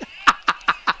home.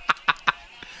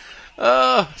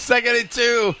 2nd and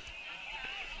 2.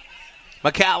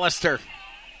 McAllister.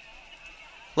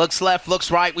 Looks left, looks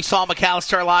right. We saw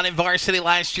McAllister a lot in varsity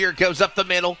last year. Goes up the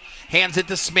middle. Hands it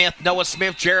to Smith. Noah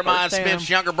Smith, Jeremiah Smith's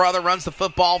younger brother, runs the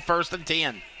football. 1st and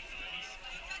 10.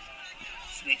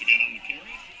 Smith again on the carry.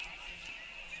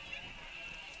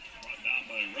 Brought down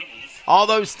by Rebels. All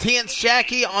those tents,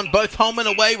 Jackie, on both home and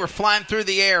away were flying through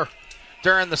the air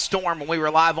during the storm when we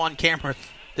were live on camera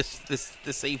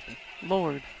this evening.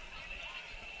 Lord.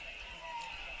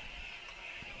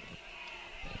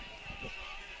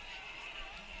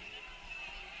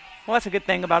 Well, that's a good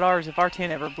thing about ours. If our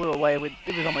 10 ever blew away, it was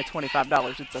only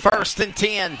 $25. It's okay. 1st and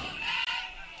 10.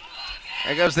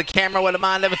 There goes the camera with a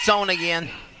mind of its own again.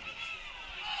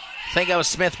 I think that was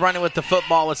Smith running with the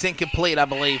football. It's incomplete, I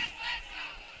believe.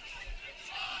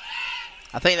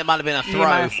 I think that might have been a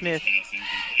throw. Smith.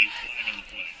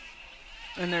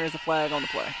 And there is a flag on the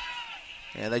play.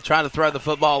 Yeah, they try to throw the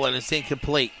football and it's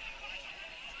incomplete.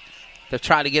 They're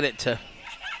trying to get it to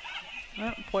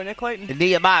point at Clayton.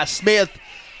 Nehemiah Smith.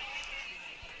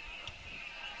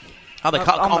 Oh, they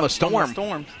called the Storm. On the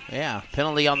Storm. Yeah,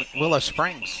 penalty on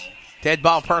Willow-Springs. Dead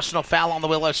ball personal foul on the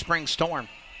Willow-Springs Storm.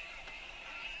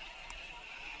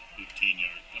 15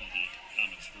 yards.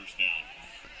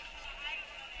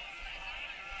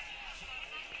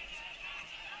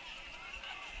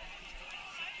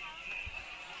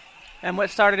 And what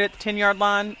started at the 10-yard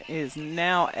line is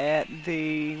now at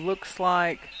looks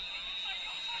like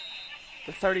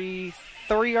the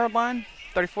 33-yard line,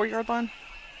 34-yard line.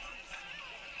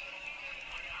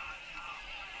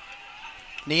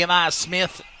 Nehemiah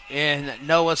Smith and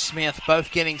Noah Smith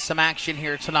both getting some action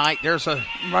here tonight. There's a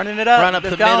running it up, run up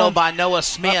the middle by Noah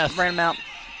Smith. Ran him out.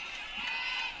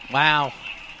 Wow.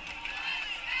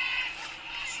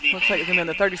 Looks like it's going to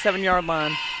be on the 37-yard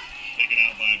line. Taken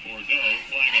out by Bordeaux.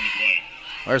 Flag on the play.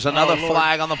 There's another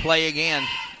flag on the play again.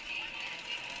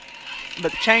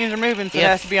 But the chains are moving, so it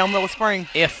has to be on Willow-Spring.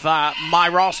 If my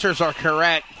rosters are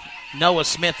correct, Noah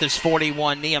Smith is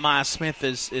 41. Nehemiah Smith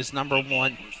is number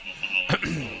 1.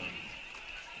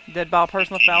 Dead ball,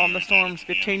 personal foul on the Storms.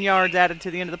 15 yards added to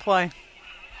the end of the play.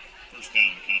 First down,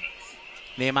 the Comets.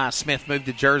 Nehemiah Smith moved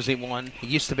to jersey 1. He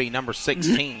used to be number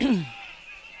 16.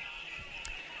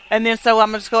 And then, so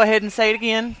I'm going to just go ahead and say it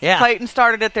again. Yeah. Clayton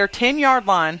started at their 10-yard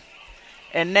line,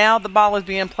 and now the ball is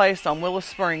being placed on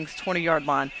Willow-Spring's 20-yard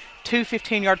line. 2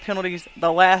 15-yard penalties,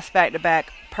 the last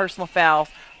back-to-back personal fouls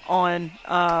on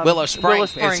Willow-Spring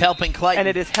is helping Clayton. And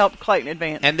it has helped Clayton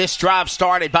advance. And this drive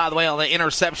started, by the way, on the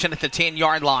interception at the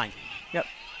 10-yard line. Yep.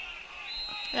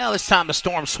 Well, this time the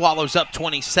Storm swallows up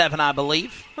 27, I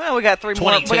believe. Well, we got 3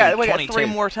 more. 22, We got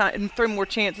 3 more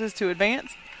chances to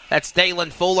advance. That's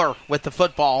Dalen Fuller with the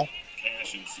football.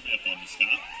 Cash and Smith on the stop.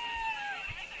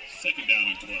 Second down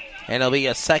and 12. And it'll be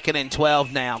a 2nd and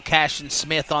 12 now. Cash and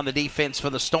Smith on the defense for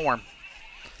the Storm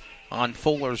on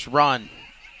Fuller's run.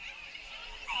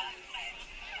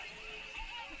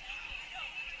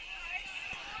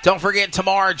 Don't forget,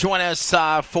 tomorrow, join us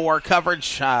for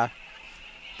coverage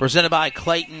presented by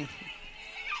Clayton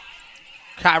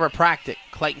Chiropractic.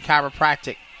 Clayton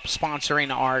Chiropractic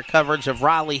sponsoring our coverage of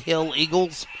Riley Hill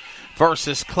Eagles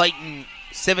versus Clayton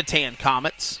Civitan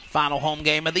Comets. Final home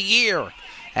game of the year.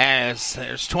 As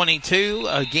there's 22,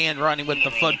 again running with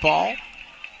the football.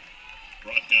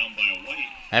 Brought down by White.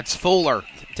 That's Fuller,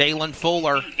 Dalen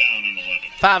Fuller.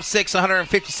 5'6",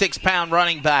 156-pound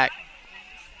running back.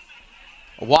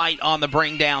 White on the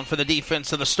bring down for the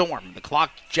defense of the Storm. The clock,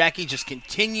 Jackie, just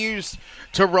continues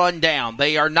to run down.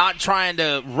 They are not trying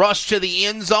to rush to the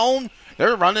end zone.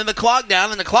 They're running the clock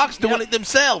down, and the clock's doing it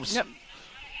themselves. Yep.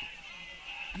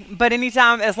 But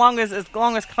anytime, as long as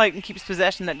Clayton keeps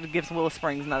possession, that gives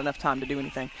Willow-Springs not enough time to do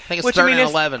anything. I think it's 3rd and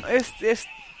 11.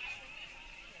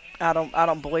 I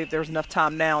don't believe there's enough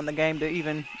time now in the game to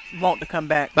even want to come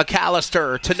back.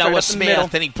 McAllister to Noah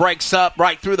Smith, and he breaks up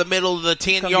right through the middle of the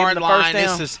 10-yard line.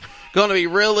 This is going to be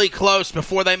really close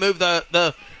before they move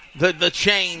the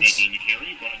chains.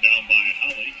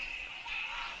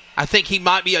 I think he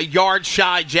might be a yard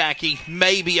shy, Jackie.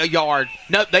 Maybe a yard.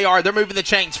 Nope, they are. They're moving the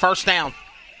chains. First down.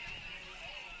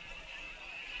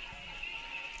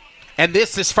 And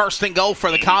this is 1st and goal for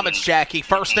the Comets, Jackie.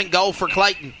 1st and goal for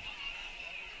Clayton.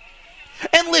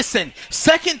 And listen,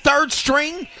 2nd, 3rd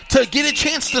string to get a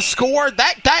chance to score,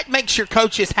 that makes your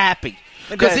coaches happy.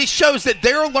 Because it shows that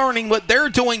they're learning what they're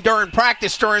doing during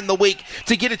practice during the week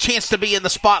to get a chance to be in the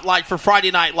spotlight for Friday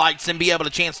Night Lights and be able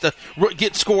to chance to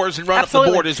get scores and run up the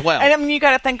board as well. And I mean, you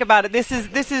got to think about it. This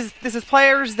is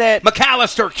players that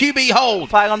McAllister, QB hold.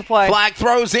 Flag on the play. Flag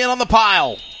throws in on the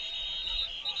pile.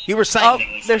 You were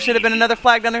saying there should have been another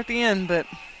flag down there at the end, but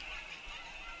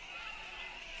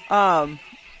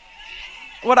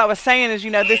what I was saying is,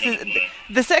 this is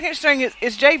the 2nd string is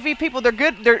JV people. They're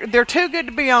good. They're too good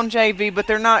to be on JV, but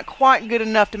they're not quite good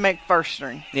enough to make 1st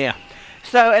string. Yeah.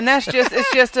 So, and that's just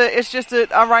it's just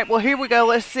a all right. Well, here we go.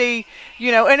 Let's see.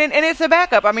 And it's a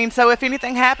backup. I mean, so if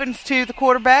anything happens to the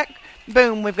quarterback,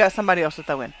 boom, we've got somebody else to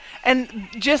throw in. And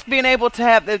just being able to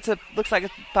have looks like a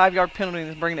 5-yard penalty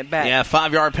and bringing it back. Yeah,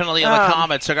 5-yard penalty on the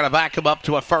Comets. They're going to back them up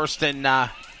to a 1st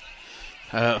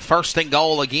and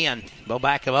goal again. They'll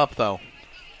back them up though.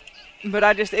 But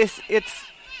it's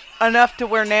enough to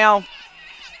where now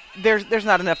there's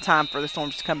not enough time for the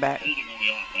Storms to come back.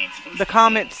 The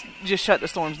Comets just shut the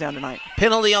Storms down tonight.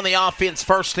 Penalty on the offense,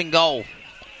 1st and goal.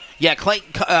 Yeah,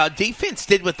 Clayton defense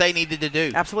did what they needed to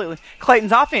do. Absolutely.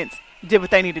 Clayton's offense did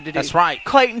what they needed to do. That's right.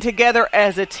 Clayton together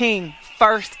as a team,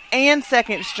 1st and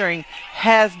 2nd string,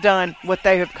 has done what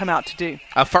they have come out to do.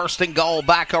 A 1st and goal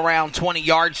back around 20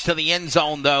 yards to the end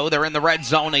zone, though. They're in the red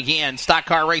zone again. Stock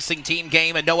Car Racing team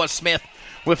game, and Noah Smith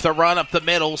with the run up the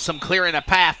middle, some clearing a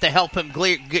path to help him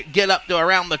get up to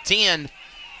around the 10.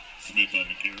 Smith on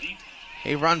the carry.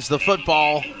 He runs the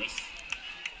football.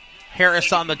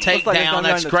 Harris on the takedown.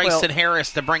 That's Grayson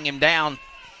Harris to bring him down.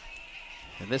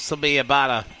 And this will be about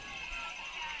a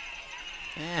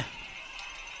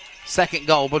 2nd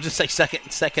goal. We'll just say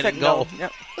second and goal.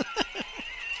 Yep.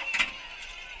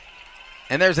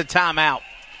 And there's a timeout.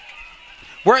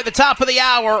 We're at the top of the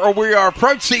hour, or we are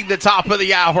approaching the top of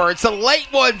the hour. It's a late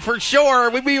one for sure.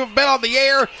 We've been on the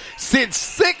air since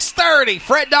 6:30.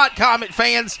 Fret not, Comet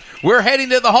fans. We're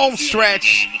heading to the home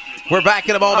stretch. We're back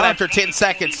in a moment after 10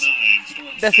 seconds.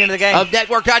 That's the end of the game. Of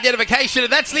network identification,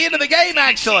 and that's the end of the game,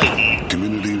 actually.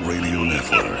 Community Radio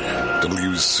Network,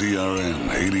 WCRN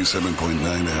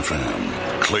 87.9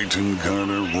 FM, Clayton,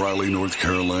 Garner, Raleigh, North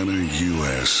Carolina,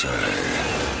 USA.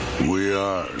 We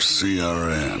are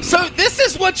CRN. So this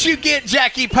is what you get,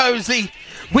 Jackie Posey,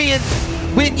 when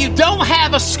you don't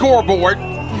have a scoreboard,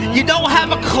 you don't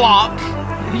have a clock.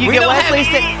 You get Wesley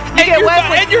saying, hey,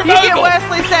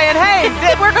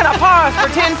 we're going to pause for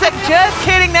 10 seconds. Just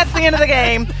kidding. That's the end of the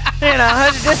game.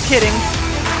 Just kidding.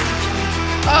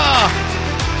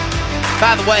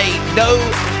 By the way, no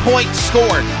points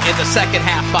scored in the second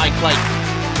half by Clayton.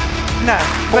 No.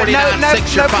 49-6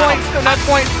 your final. No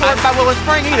points scored by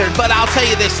Willow-Spring either. But I'll tell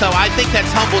you this, though. I think that's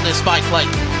humbleness by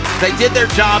Clayton. They did their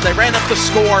job. They ran up the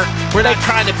score. We're not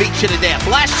trying to beat you to death.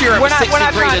 Last year it was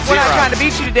 63-0. We're not trying to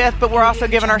beat you to death, but we're also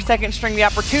giving our second string the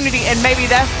opportunity, and maybe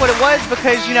that's what it was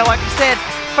because, like you said,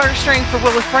 first string for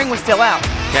Willow-Spring was still out.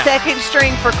 Yeah. Second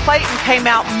string for Clayton came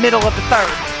out middle of the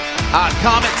third.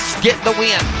 Comets get the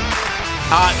win.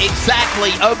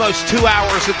 Exactly almost 2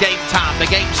 hours of game time. The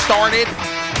game started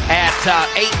at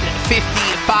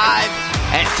 8:55.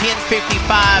 At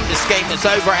 10:55, this game is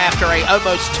over after a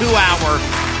almost 2-hour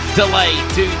delay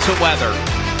due to weather.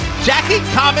 Jackie,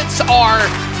 Comets are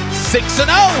 6-0.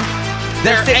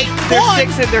 They're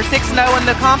 8-1. They're 6-0 in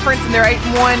the conference, and they're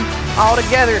 8-1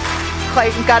 altogether.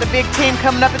 Clayton's got a big team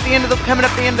coming up at the end of the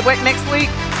week next week,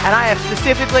 and I have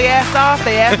specifically asked off.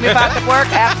 They asked me if I could work.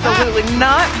 Absolutely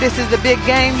not. This is the big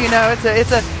game.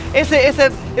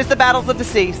 It's the battles of the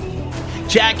seas.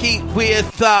 Jackie,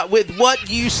 with what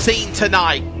you've seen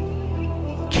tonight,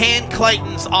 can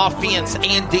Clayton's offense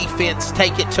and defense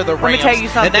take it to the Rams? Let me tell you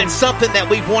something. And that's something that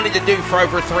we've wanted to do for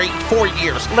over 3-4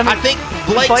 years. I think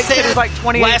Blake said it was like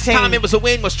 2018. Last time it was a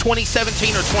win was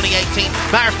 2017 or 2018.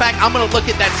 Matter of fact, I'm going to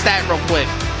look at that stat real quick.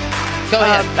 Go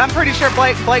ahead. I'm pretty sure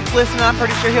Blake's listening. I'm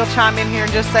pretty sure he'll chime in here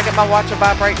in just a second. My watch will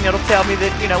vibrate, and it'll tell me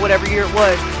that, whatever year it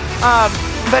was.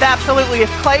 But absolutely,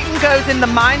 if Clayton goes in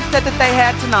the mindset that they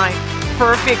had tonight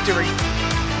for a victory.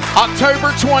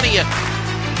 October 20th,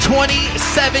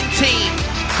 2017,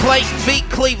 Clayton beat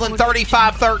Cleveland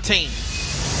 35-13.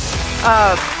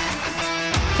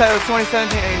 So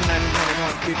 2017, 89,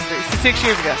 6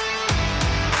 years ago.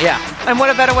 Yeah. And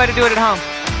what a better way to do it at home.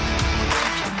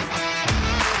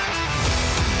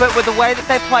 But with the way that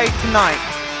they played tonight,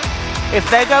 if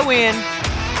they go in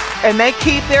and they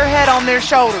keep their head on their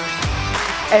shoulders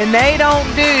and they don't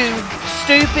do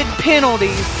stupid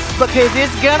penalties because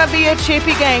it's going to be a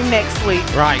chippy game next week.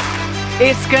 Right.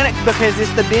 Because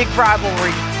it's the big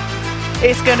rivalry.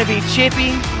 It's going to be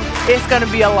chippy. It's going to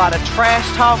be a lot of trash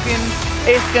talking.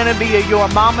 It's going to be your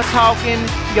mama talking,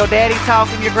 your daddy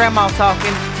talking, your grandma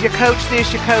talking, your coach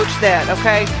this, your coach that,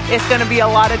 okay? It's going to be a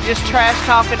lot of just trash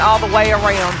talking all the way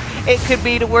around. It could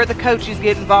be to where the coaches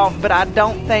get involved, but I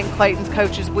don't think Clayton's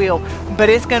coaches will. But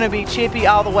it's going to be chippy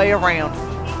all the way around.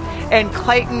 And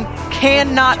Clayton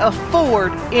cannot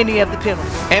afford any of the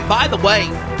penalties. And by the way,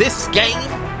 this game,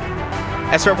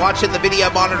 as we're watching the video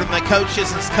monitor, the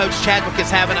coaches, and Coach Chadwick is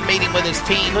having a meeting with his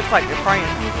team. Looks like they're praying.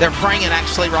 They're praying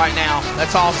actually right now.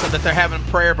 That's awesome that they're having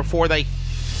prayer before they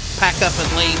pack up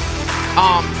and leave.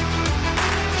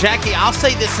 Jackie, I'll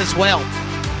say this as well.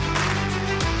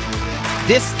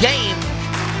 This game,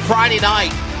 Friday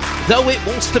night, though it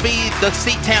wants to be the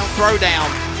Seatown Throwdown,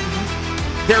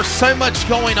 there's so much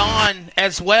going on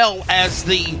as well as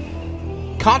the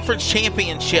conference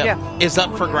championship is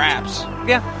up for grabs.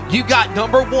 Yeah. You got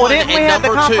number one and number two. Didn't we have the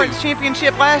conference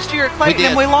championship last year at Clayton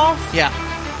and we lost? Yeah.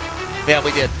 Yeah,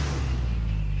 we did.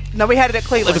 No, we had it at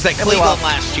Cleveland. It was at Cleveland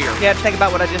last year. You had to think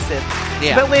about what I just said.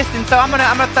 Yeah. But listen, so I'm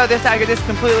gonna throw this out here. This is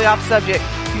completely off subject.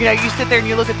 You sit there and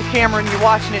you look at the camera and you're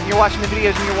watching it and you're watching the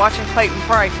videos and you're watching Clayton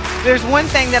pray. There's one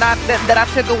thing that I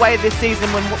took away this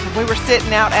season when we were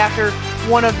sitting out after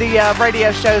one of the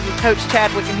radio shows with Coach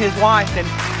Chadwick and his wife, and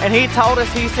he told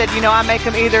us, he said, I make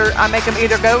them either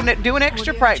go do an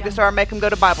extra practice or I make them go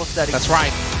to Bible study. That's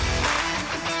right.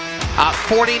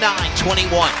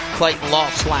 49-21, Clayton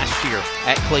lost last year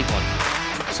at Cleveland.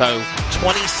 So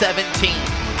 2017,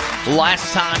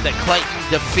 last time that Clayton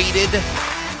defeated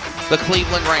the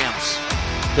Cleveland Rams.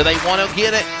 Do they want to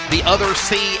get it? The other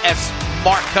C, as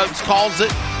Mark Coates calls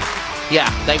it?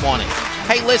 Yeah, they want it.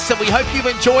 Hey, listen, we hope you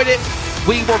enjoyed it.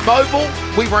 We were mobile.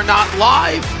 We were not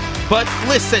live. But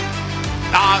listen,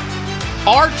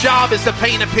 Our job is to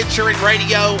paint a picture in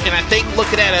radio, and I think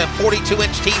looking at a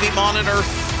 42-inch TV monitor,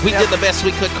 we did the best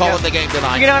we could calling the game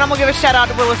tonight. You know, and I'm going to give a shout-out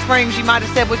to Willow-Springs. You might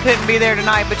have said we couldn't be there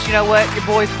tonight, but you know what? Your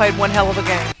boys played one hell of a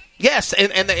game. Yes,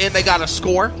 and they got a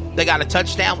score. They got a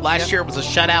touchdown. Last year it was a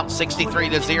shutout,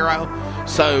 63-0.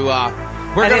 So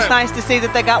it's nice to see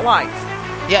that they got lights.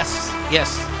 Yes.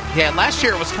 Yeah, last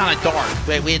year it was kind of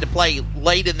dark. We had to play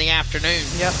late in the afternoon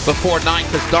before night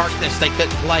because darkness, they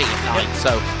couldn't play at night.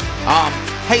 So,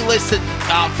 hey, listen,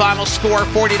 final score,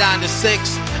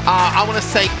 49-6. I want to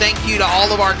say thank you to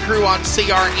all of our crew on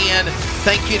CRN.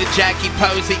 Thank you to Jackie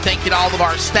Posey. Thank you to all of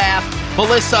our staff.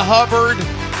 Melissa Hubbard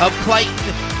of Clayton,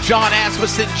 John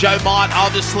Asmussen, Joe Mott.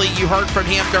 Obviously, you heard from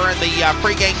him during the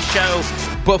pregame show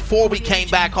before we came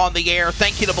back on the air.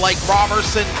 Thank you to Blake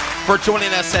Robertson for joining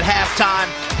us at halftime.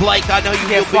 Blake, I know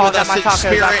you'll be with us in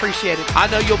spirit. I appreciate it. I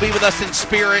know you'll be with us in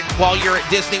spirit while you're at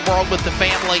Disney World with the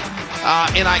family,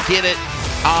 and I get it.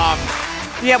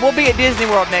 Yeah, we'll be at Disney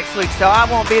World next week, so I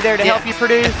won't be there to help you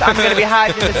produce. I'm going to be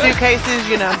hiding in the suitcases,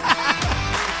 you know.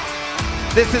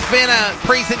 This has been a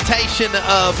presentation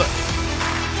of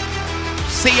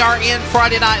CRN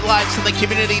Friday Night Lights on the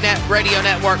Community Radio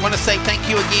Network. I want to say thank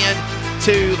you again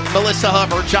to Melissa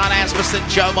Hubbard, John Asmussen,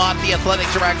 Joe Mott, the athletic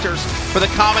directors, for the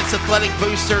Comets Athletic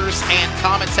Boosters and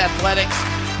Comets Athletics,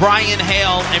 Brian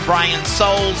Hale and Brian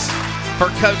Souls, for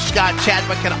Coach Scott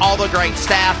Chadwick and all the great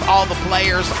staff, all the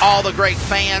players, all the great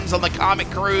fans on the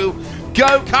Comet crew.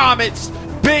 Go Comets!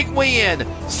 Big win!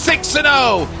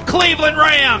 6-0! Cleveland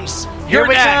Rams! You're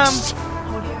next!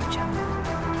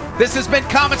 This has been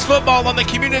Comets Football on the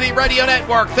Community Radio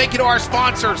Network. Thank you to our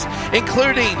sponsors,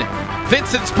 including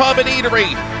Vincent's Pub and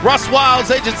Eatery, Russ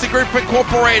Wiles Agency Group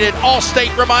Incorporated,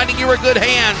 Allstate reminding you are good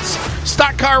hands,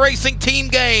 Stock Car Racing Team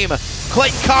Game,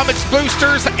 Clayton Comets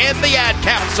Boosters, and the Ad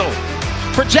Council.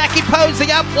 For Jackie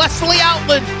Posey, I'm Wesley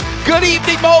Outland. Good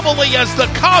evening, Mobley, as the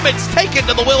Comets take it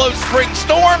to the Willow-Spring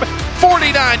Storm,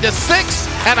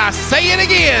 49-6. And I say it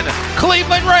again,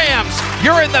 Cleveland Rams,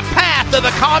 you're in the path of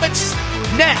the Comets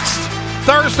next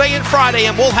Thursday and Friday,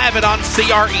 and we'll have it on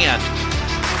CRN.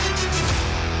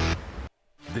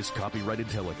 This copyrighted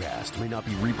telecast may not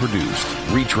be reproduced,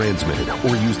 retransmitted,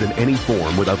 or used in any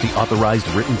form without the authorized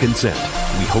written consent.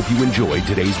 We hope you enjoyed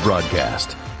today's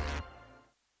broadcast.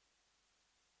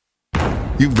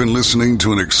 You've been listening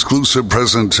to an exclusive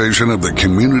presentation of the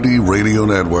Community Radio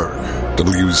Network,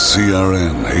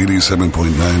 WCRN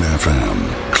 87.9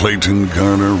 FM, Clayton,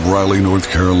 Garner, Raleigh,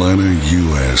 North Carolina,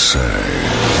 USA.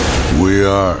 We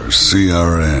are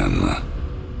CRN.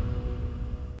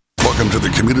 Welcome to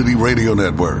the Community Radio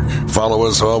Network. Follow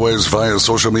us always via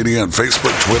social media on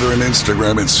Facebook, Twitter, and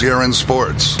Instagram at CRN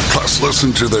Sports. Plus,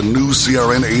 listen to the new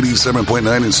CRN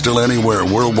 87.9 and still anywhere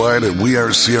worldwide at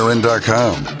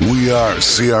wearecrn.com. We are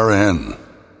CRN.